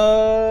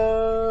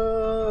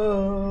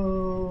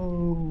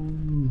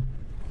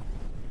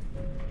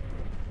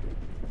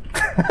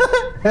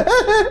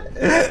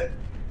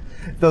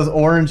those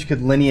orange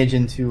could lineage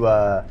into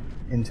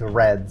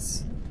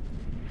reds.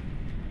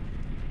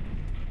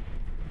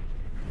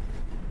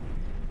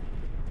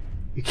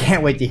 You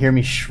can't wait to hear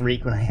me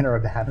shriek when I enter a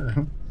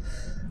bathroom.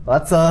 Well,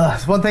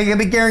 that's one thing that can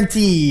be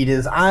guaranteed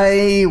is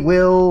I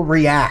will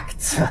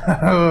react.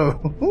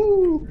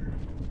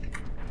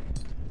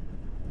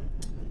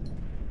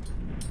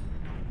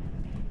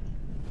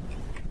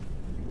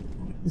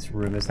 This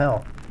room is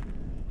hell.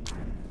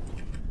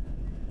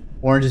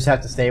 Oranges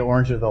have to stay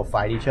orange or they'll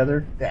fight each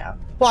other? Yeah.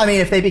 Well, I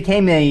mean, if they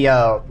became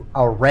a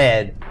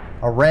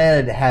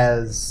red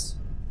has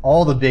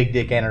all the big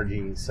dick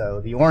energy,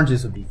 so the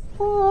oranges would be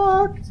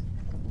fucked.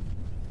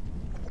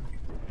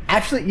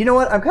 Actually, you know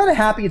what? I'm kind of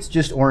happy it's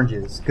just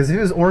oranges, because if it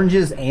was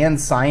oranges and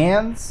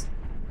cyans,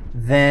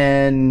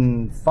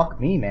 then fuck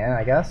me, man,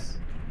 I guess.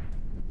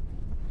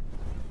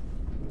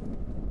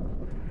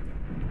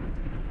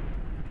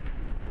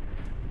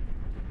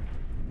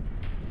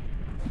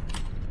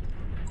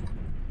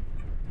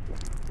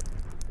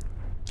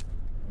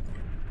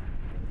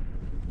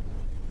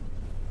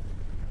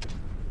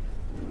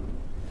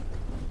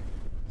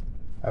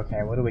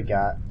 Okay, what do we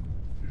got?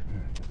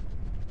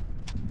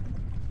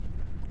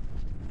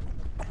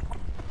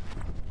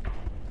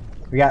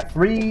 We got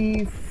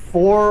 3,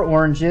 4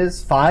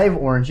 oranges, 5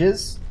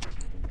 oranges.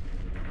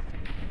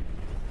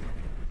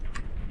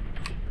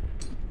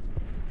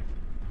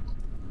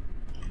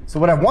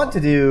 So what I want to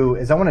do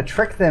is I want to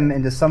trick them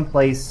into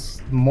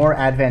someplace more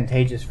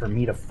advantageous for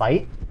me to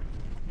fight.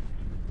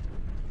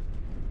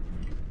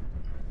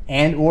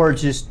 And or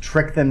just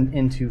trick them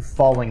into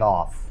falling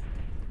off.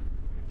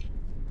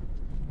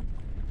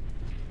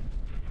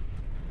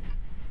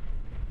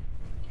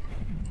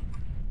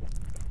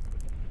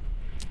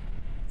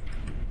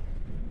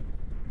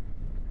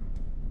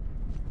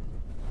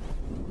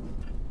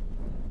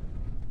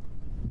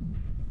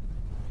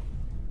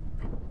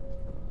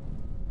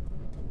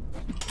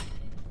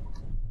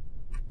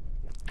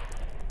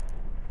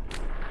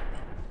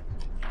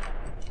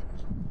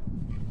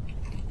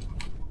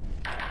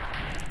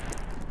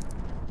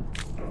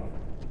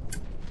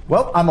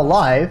 Well, I'm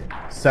alive,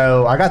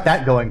 so I got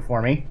that going for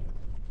me.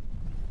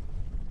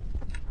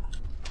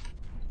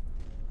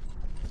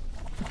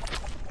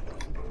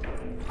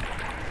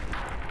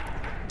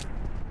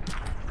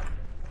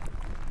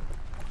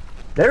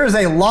 There's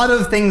a lot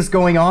of things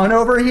going on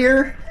over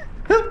here.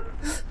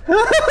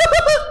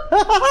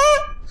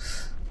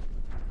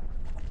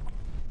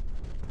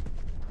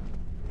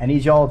 I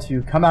need y'all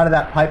to come out of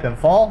that pipe and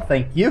fall.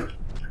 Thank you.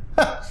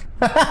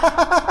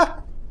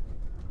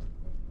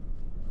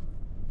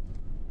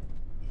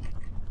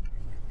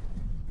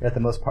 At the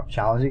most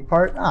challenging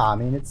part? I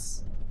mean,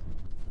 it's...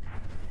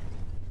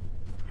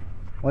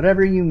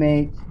 Whatever you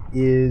make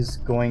is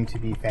going to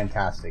be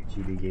fantastic,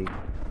 GBG.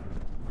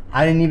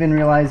 I didn't even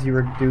realize you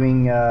were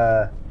doing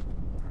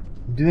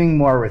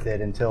more with it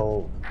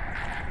until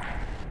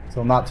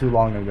not too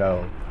long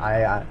ago.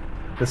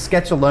 The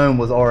sketch alone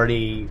was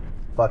already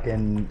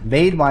fucking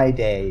made my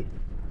day.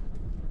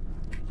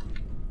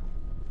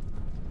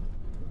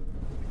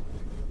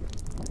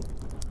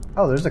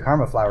 Oh, there's a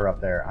karma flower up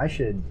there. I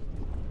should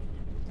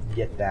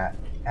get that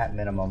at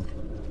minimum.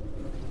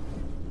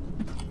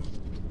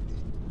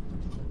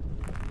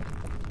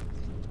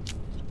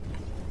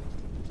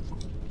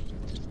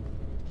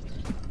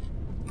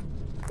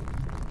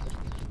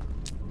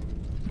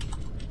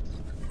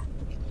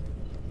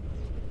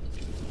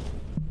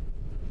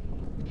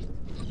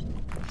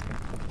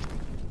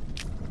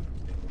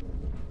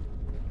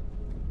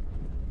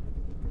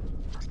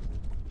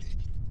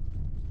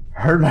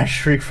 Heard my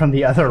shriek from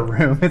the other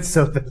room. It's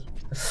so...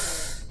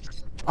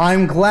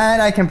 I'm glad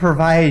I can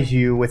provide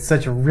you with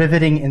such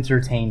riveting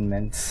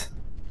entertainment.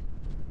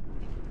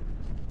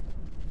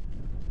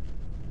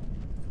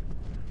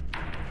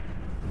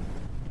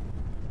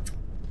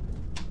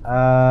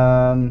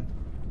 I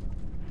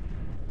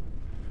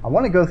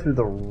want to go through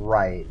the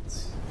right.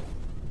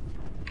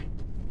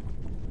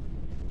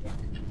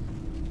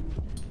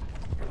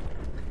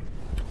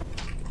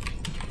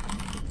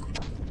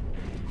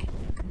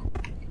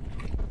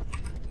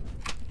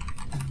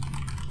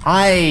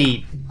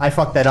 I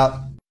fucked that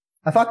up.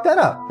 I fucked that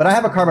up, but I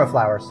have a karma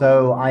flower,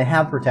 so I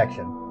have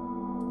protection.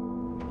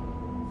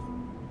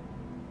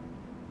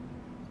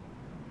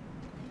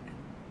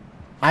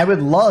 I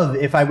would love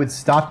if I would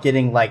stop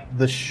getting, like,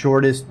 the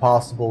shortest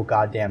possible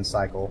goddamn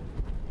cycle.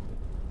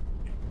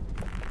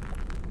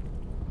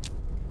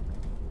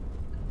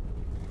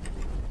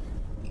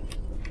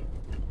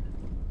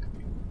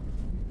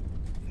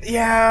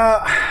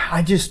 Yeah,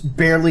 I just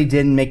barely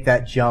didn't make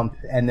that jump,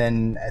 and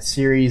then a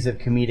series of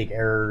comedic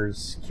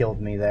errors killed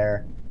me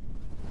there.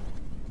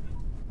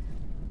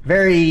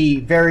 Very,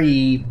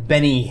 very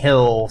Benny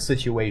Hill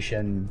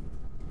situation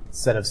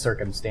set of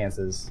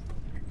circumstances.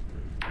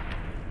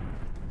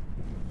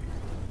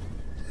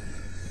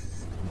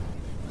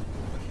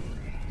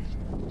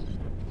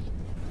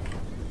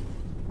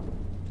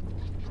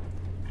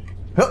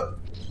 Huh.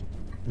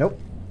 Nope.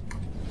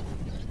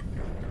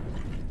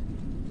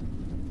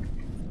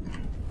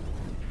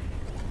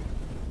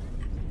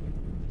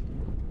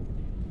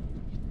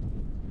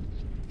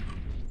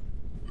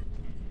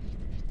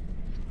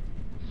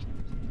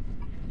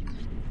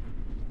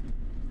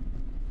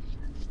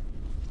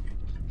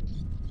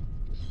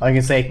 I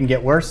can say it can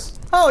get worse.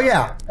 Oh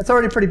yeah, that's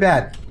already pretty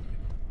bad.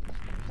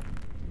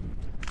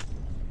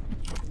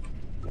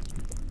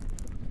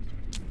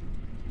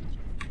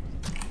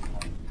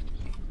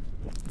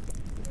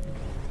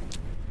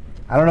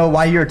 I don't know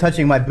why you're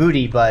touching my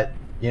booty, but,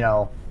 you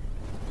know,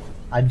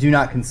 I do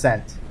not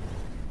consent.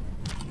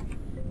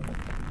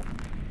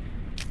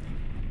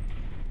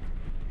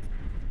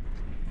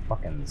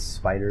 Fucking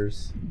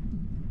spiders.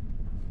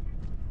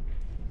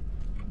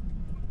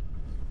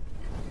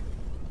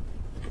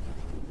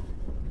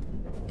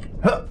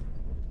 Huh.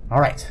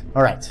 Alright,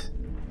 alright.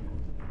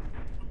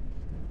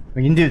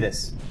 We can do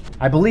this.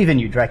 I believe in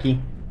you,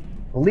 Dreki.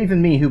 Believe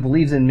in me who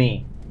believes in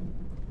me.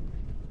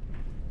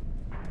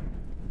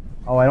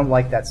 Oh, I don't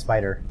like that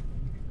spider.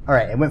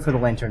 Alright, it went for the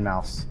lantern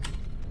mouse.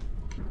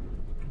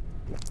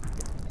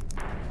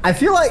 I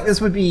feel like this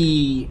would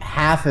be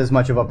half as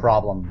much of a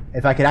problem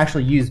if I could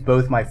actually use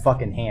both my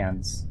fucking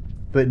hands.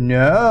 But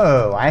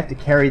no, I have to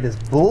carry this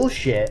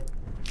bullshit.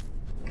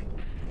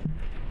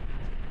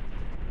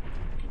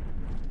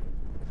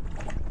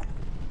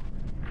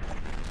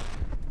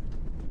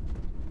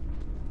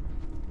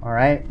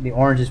 Alright, the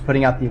orange is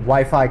putting out the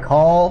Wi-Fi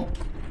call.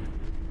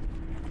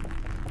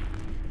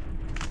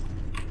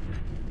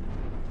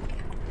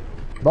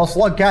 The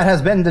slug cat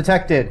has been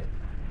detected.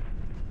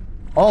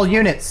 All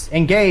units,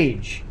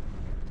 engage.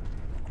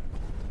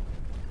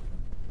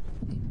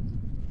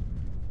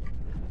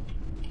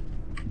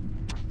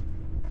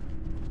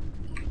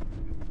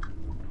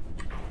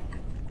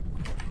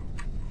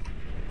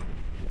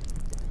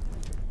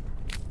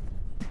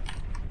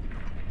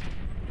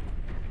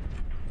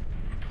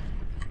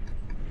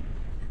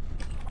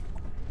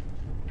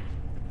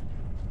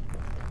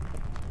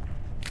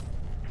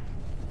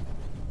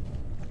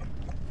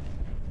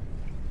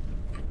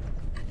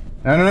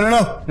 No, no, no,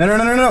 no, no, no,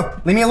 no, no,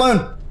 no, leave me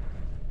alone.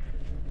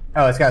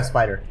 Oh, it's got a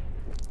spider.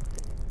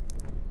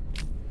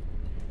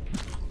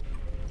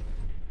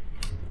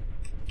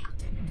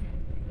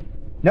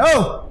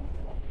 No!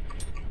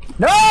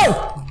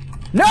 No!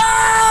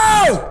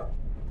 No!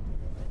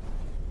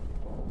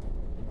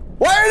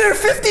 Why are there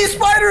 50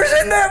 spiders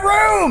in that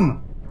room?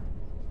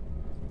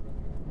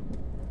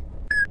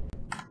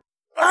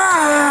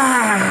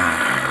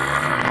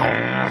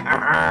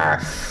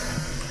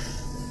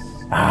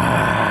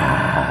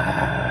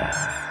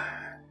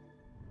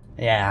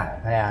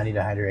 Yeah, I need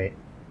to hydrate.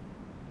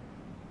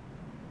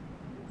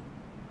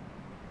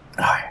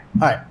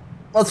 Alright,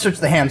 let's search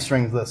the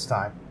hamstrings this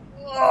time.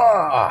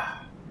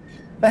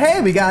 But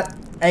hey, we got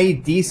a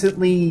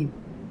decently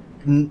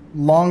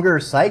longer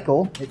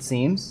cycle, it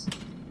seems.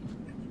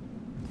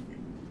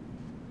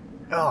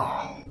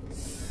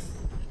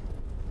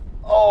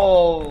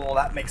 Oh,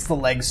 that makes the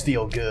legs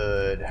feel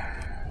good.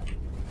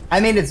 I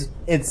mean,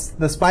 it's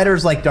the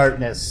spider's like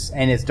darkness,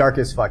 and it's dark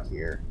as fuck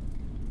here.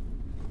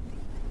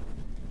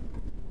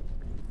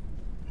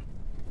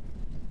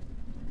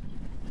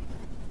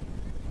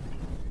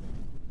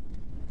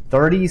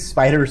 "30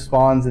 spider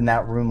spawns in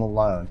that room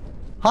alone."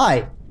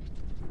 Hi,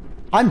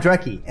 I'm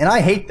Dreki, and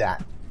I hate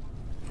that.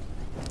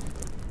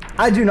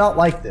 I do not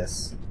like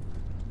this.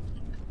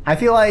 I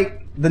feel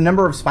like the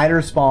number of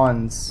spider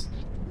spawns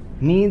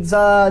needs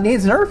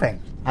nerfing.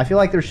 I feel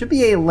like there should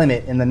be a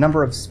limit in the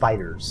number of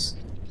spiders.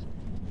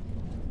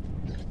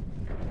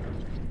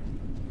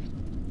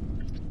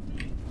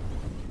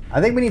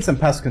 I think we need some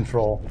pest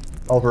control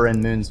over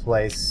in Moon's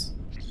place.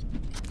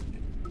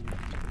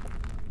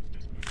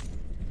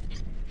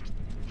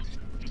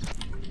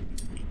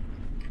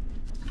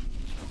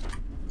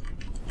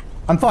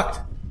 I'm fucked.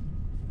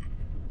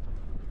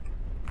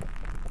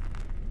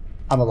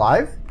 I'm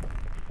alive?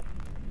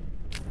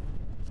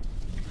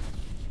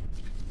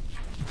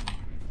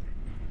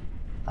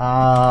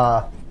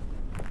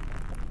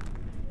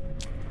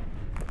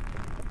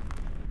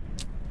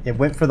 It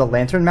went for the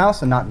lantern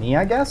mouse and not me,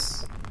 I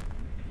guess?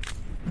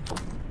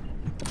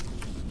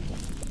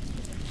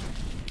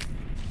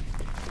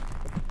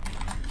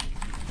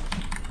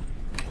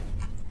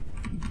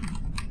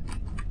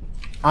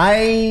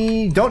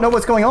 I don't know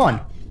what's going on.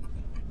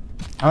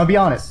 I'm gonna be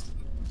honest.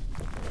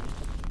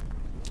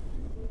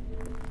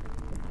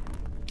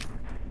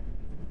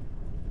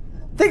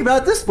 Think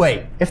about it this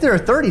way. If there are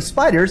 30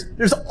 spiders,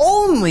 there's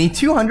only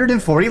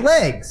 240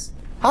 legs.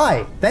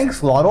 Hi,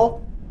 thanks,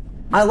 Waddle.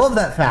 I love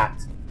that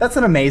fact. That's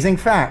an amazing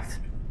fact.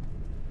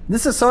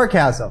 This is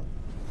sarcasm.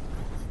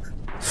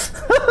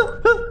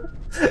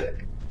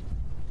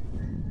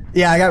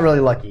 Yeah, I got really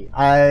lucky.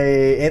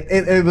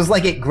 It was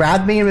like it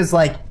grabbed me and was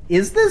like,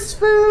 is this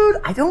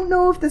food? I don't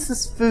know if this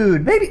is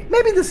food. Maybe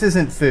this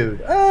isn't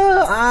food.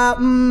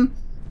 And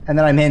then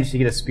I managed to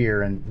get a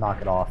spear and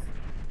knock it off.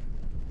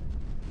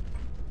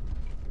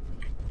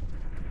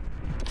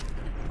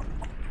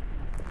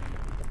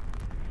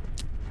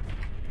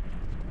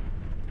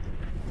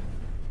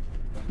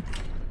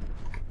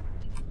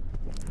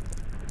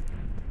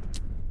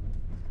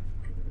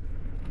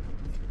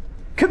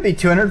 Could be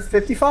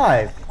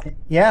 255.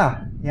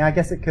 Yeah, I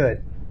guess it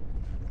could.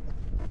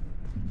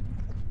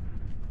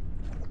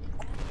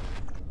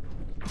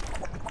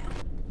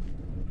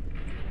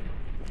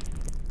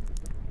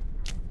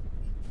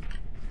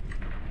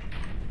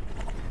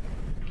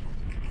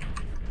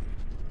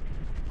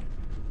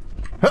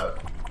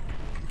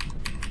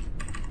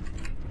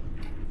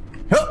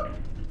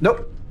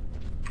 Nope.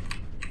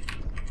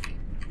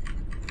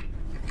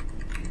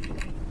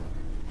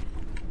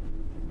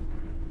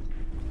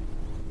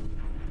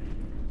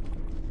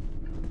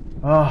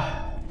 Oh.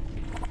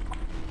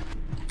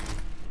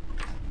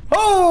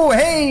 Oh,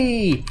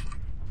 hey!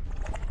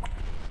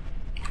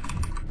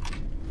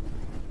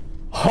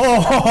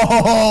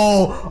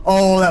 Oh,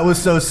 oh, that was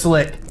so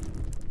slick.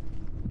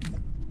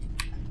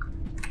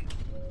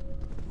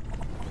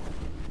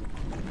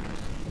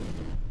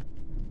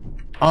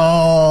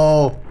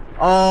 Oh,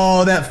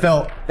 oh, that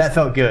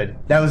felt good.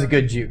 That was a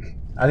good juke.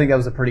 I think that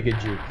was a pretty good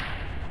juke.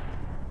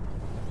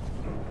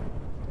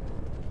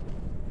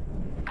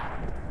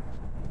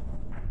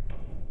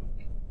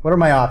 What are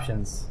my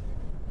options?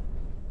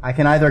 I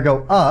can either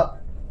go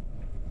up,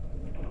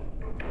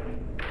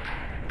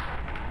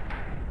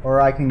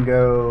 or I can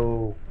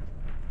go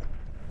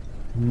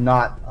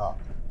not up.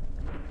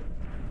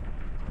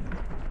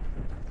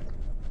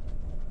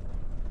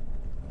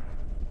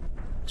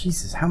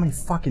 Jesus, how many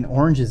fucking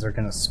oranges are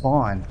gonna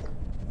spawn?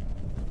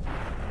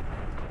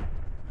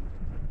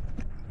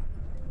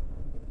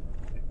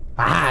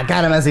 Ah,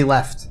 got him as he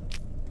left.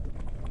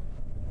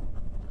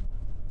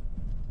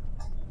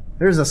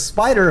 There's a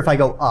spider if I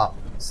go up,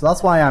 so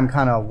that's why I'm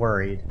kind of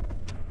worried.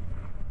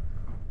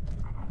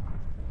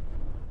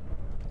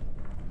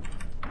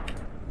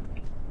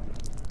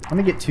 Let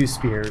me get 2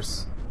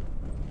 spears.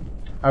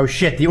 Oh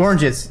shit, the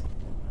oranges!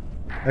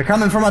 They're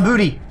coming for my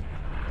booty!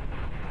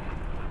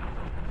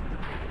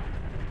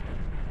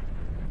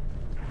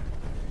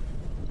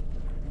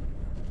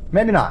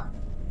 Maybe not.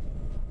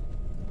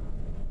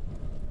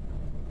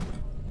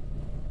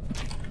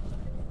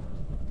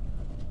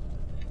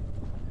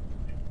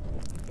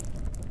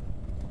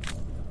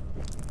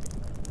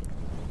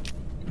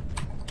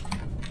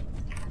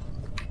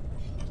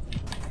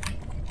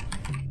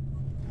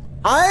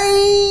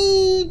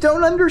 I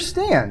don't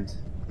understand.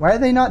 Why are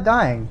they not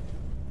dying?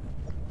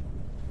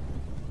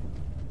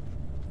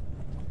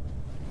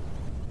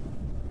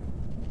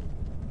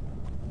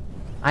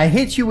 I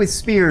hit you with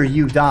spear,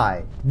 you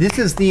die. This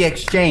is the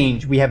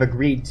exchange we have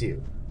agreed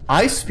to.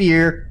 I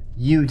spear,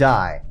 you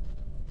die.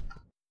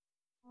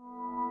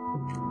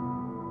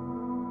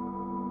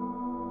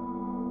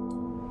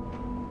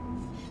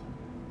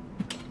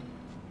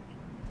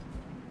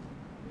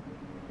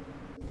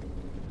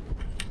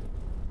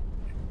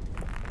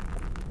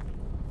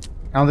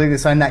 I don't think they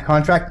signed that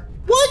contract.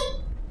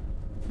 What?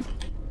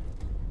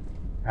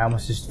 I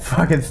almost just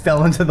fucking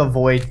fell into the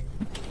void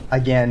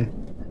again.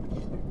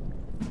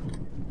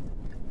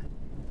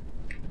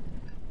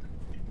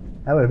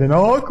 That would have been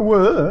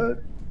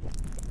awkward.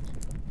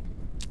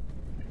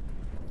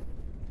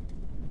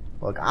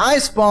 Look, I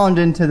spawned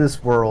into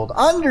this world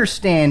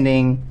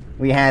understanding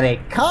we had a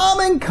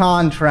common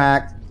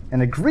contract,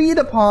 an agreed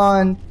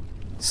upon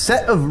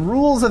set of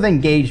rules of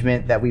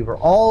engagement that we were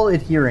all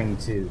adhering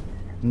to.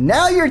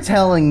 Now you're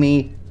telling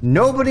me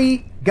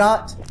nobody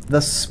got the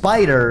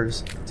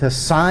spiders to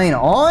sign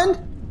on?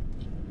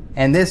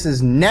 And this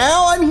is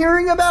now I'm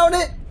hearing about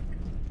it?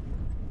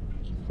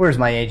 Where's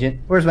my agent?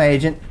 Where's my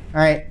agent?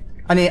 Alright.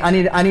 I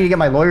need to get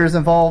my lawyers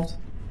involved.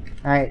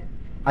 Alright.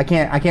 I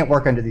can't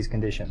work under these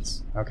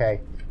conditions.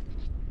 Okay.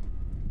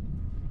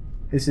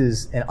 This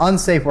is an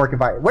unsafe work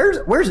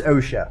environment. Where's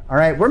OSHA?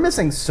 Alright, we're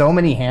missing so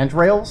many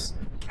handrails.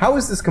 How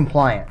is this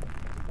compliant?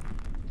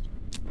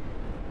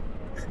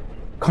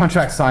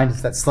 Contract signed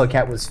is that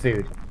Slugcat was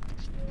food.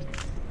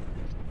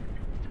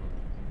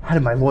 How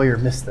did my lawyer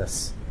miss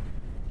this?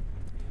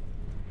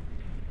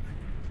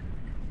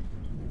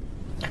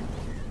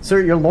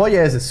 Sir, your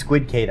lawyer is a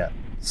squid cata.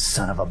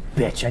 Son of a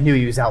bitch, I knew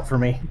he was out for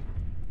me.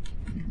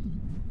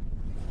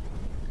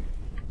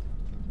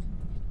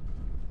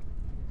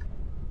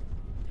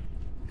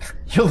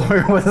 Your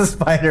lawyer was a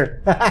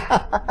spider.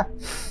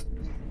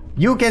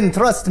 You can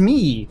trust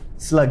me,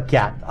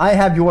 Slugcat. I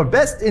have your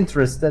best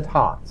interest at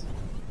heart.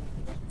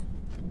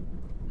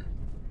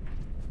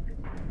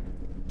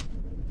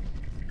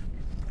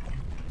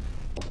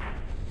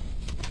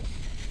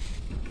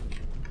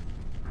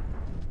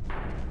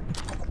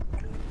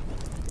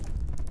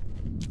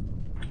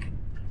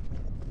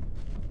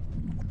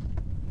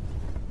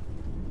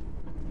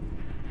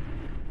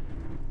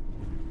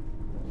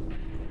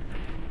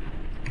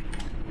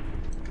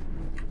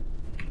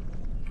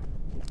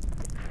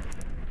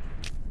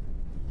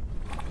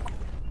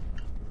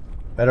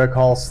 Better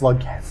call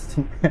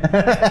Slugcasting.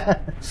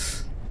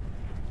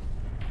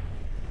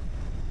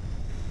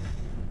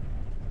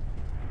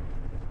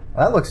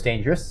 Well, that looks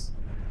dangerous.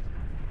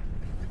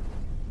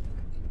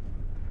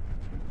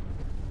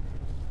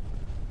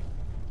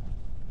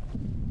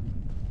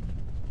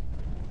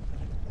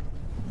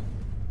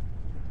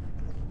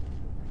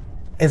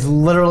 It's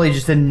literally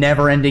just a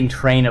never-ending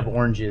train of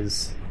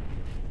oranges.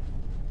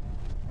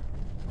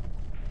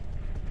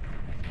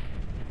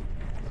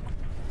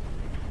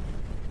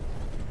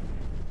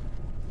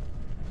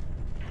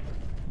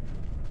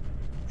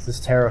 This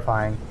is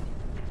terrifying.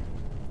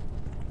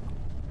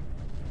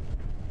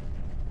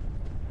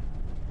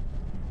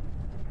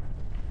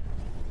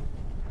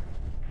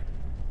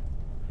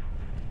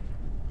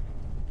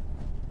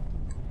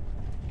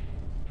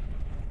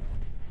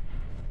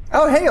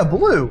 Oh, hey, a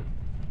blue!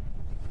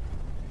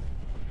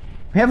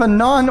 We have a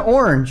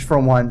non-orange for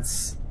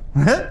once.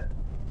 I'm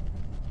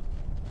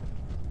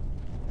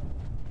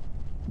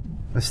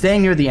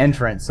staying near the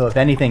entrance, so if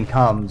anything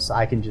comes,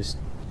 I can just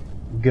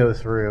go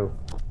through.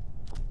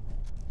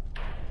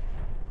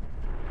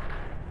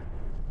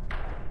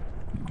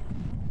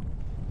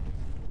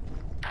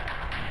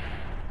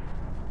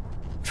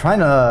 Trying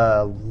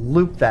to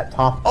loop that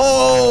top.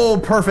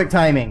 Oh, perfect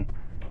timing.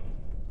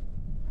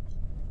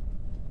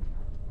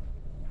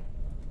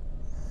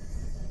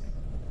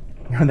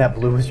 That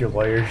blue was your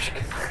lawyer. You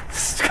can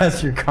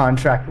discuss your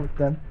contract with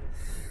them.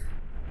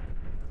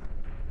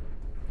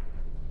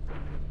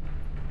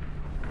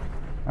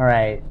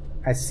 Alright.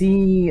 I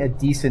see a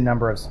decent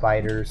number of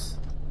spiders.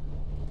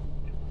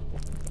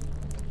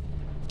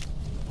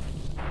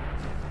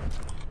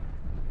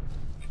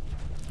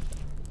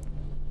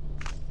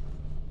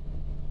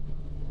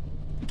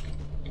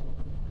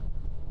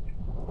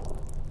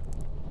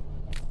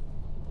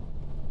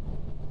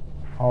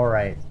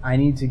 Alright. I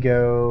need to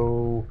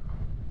go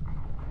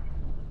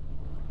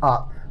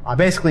up. I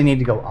basically need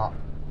to go up.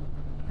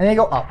 I need to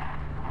go up.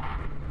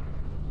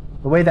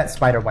 The way that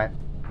spider went.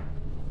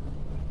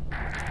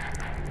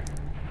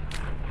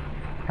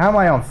 How am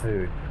I on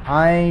food?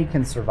 I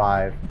can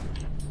survive.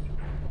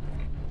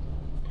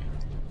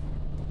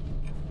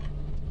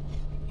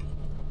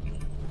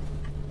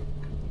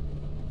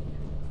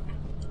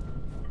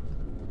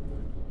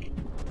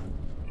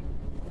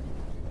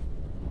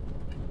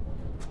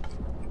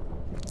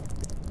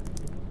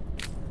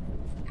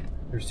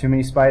 There's too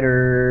many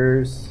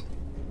spiders.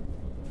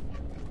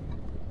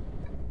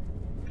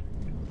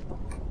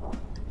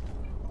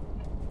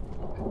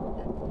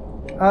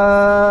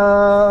 Oh!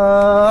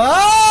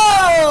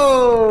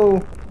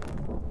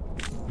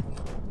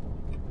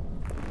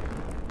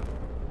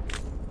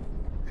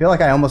 I feel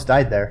like I almost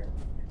died there.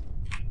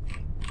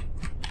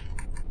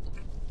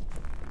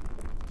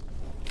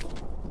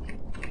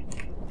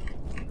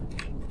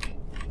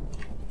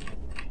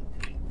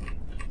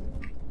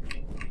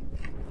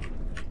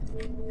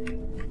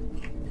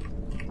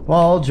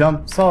 Wall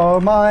jumps are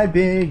my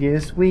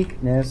biggest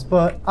weakness,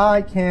 but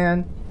I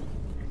can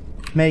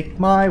make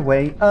my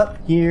way up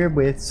here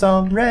with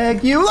some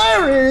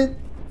regularity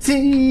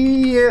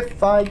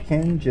if I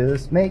can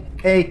just make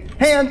a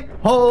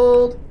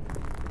handhold.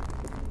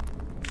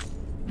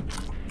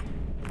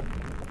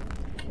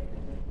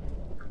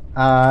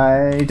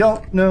 I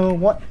don't know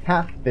what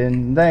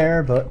happened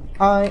there, but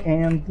I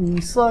am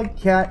the slug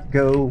cat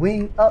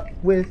going up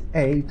with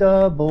a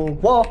double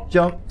wall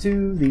jump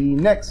to the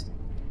next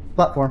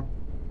platform.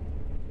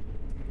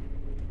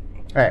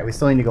 Alright, we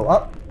still need to go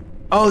up.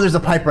 Oh, there's a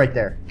pipe right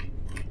there.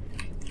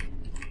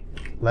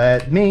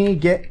 Let me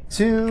get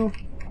to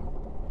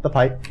the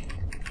pipe.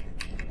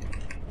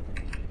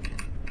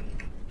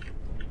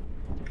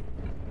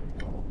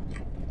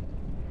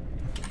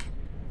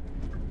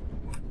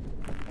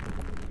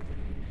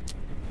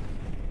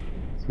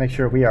 Let's make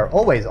sure we are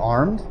always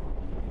armed.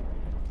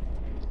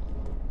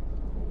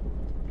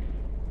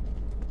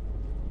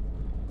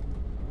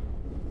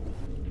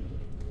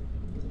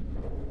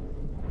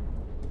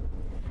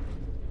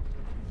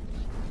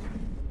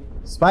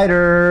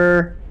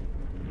 Spider!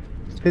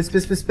 Piss,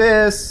 piss, piss,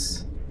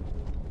 piss!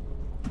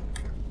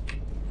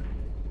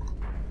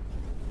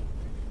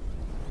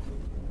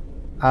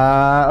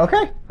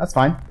 Okay, that's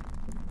fine.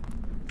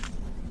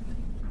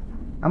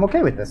 I'm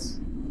okay with this.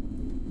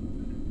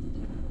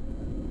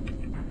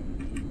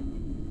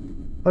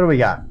 What do we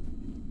got?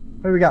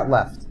 What do we got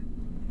left?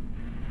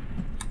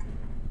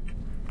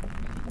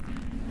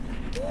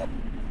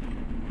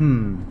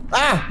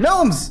 Ah!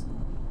 Gnomes!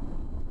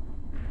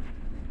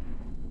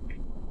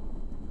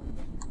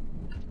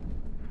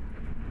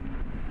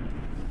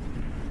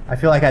 I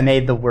feel like I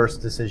made the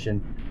worst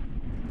decision.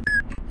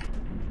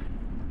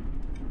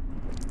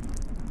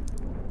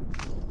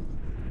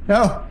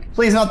 No!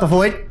 Please, not the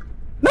void!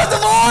 Not the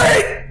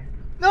void!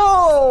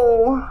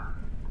 No!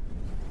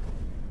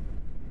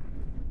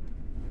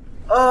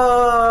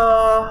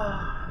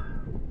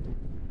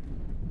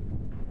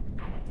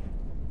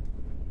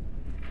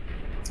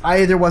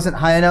 I either wasn't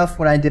high enough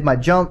when I did my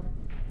jump,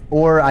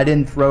 or I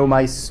didn't throw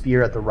my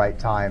spear at the right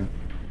time.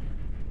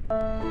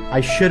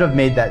 I should have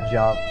made that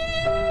jump.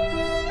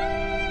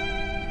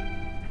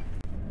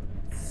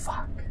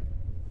 Fuck.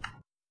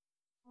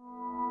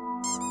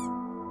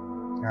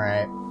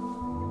 Alright.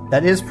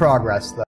 That is progress, though.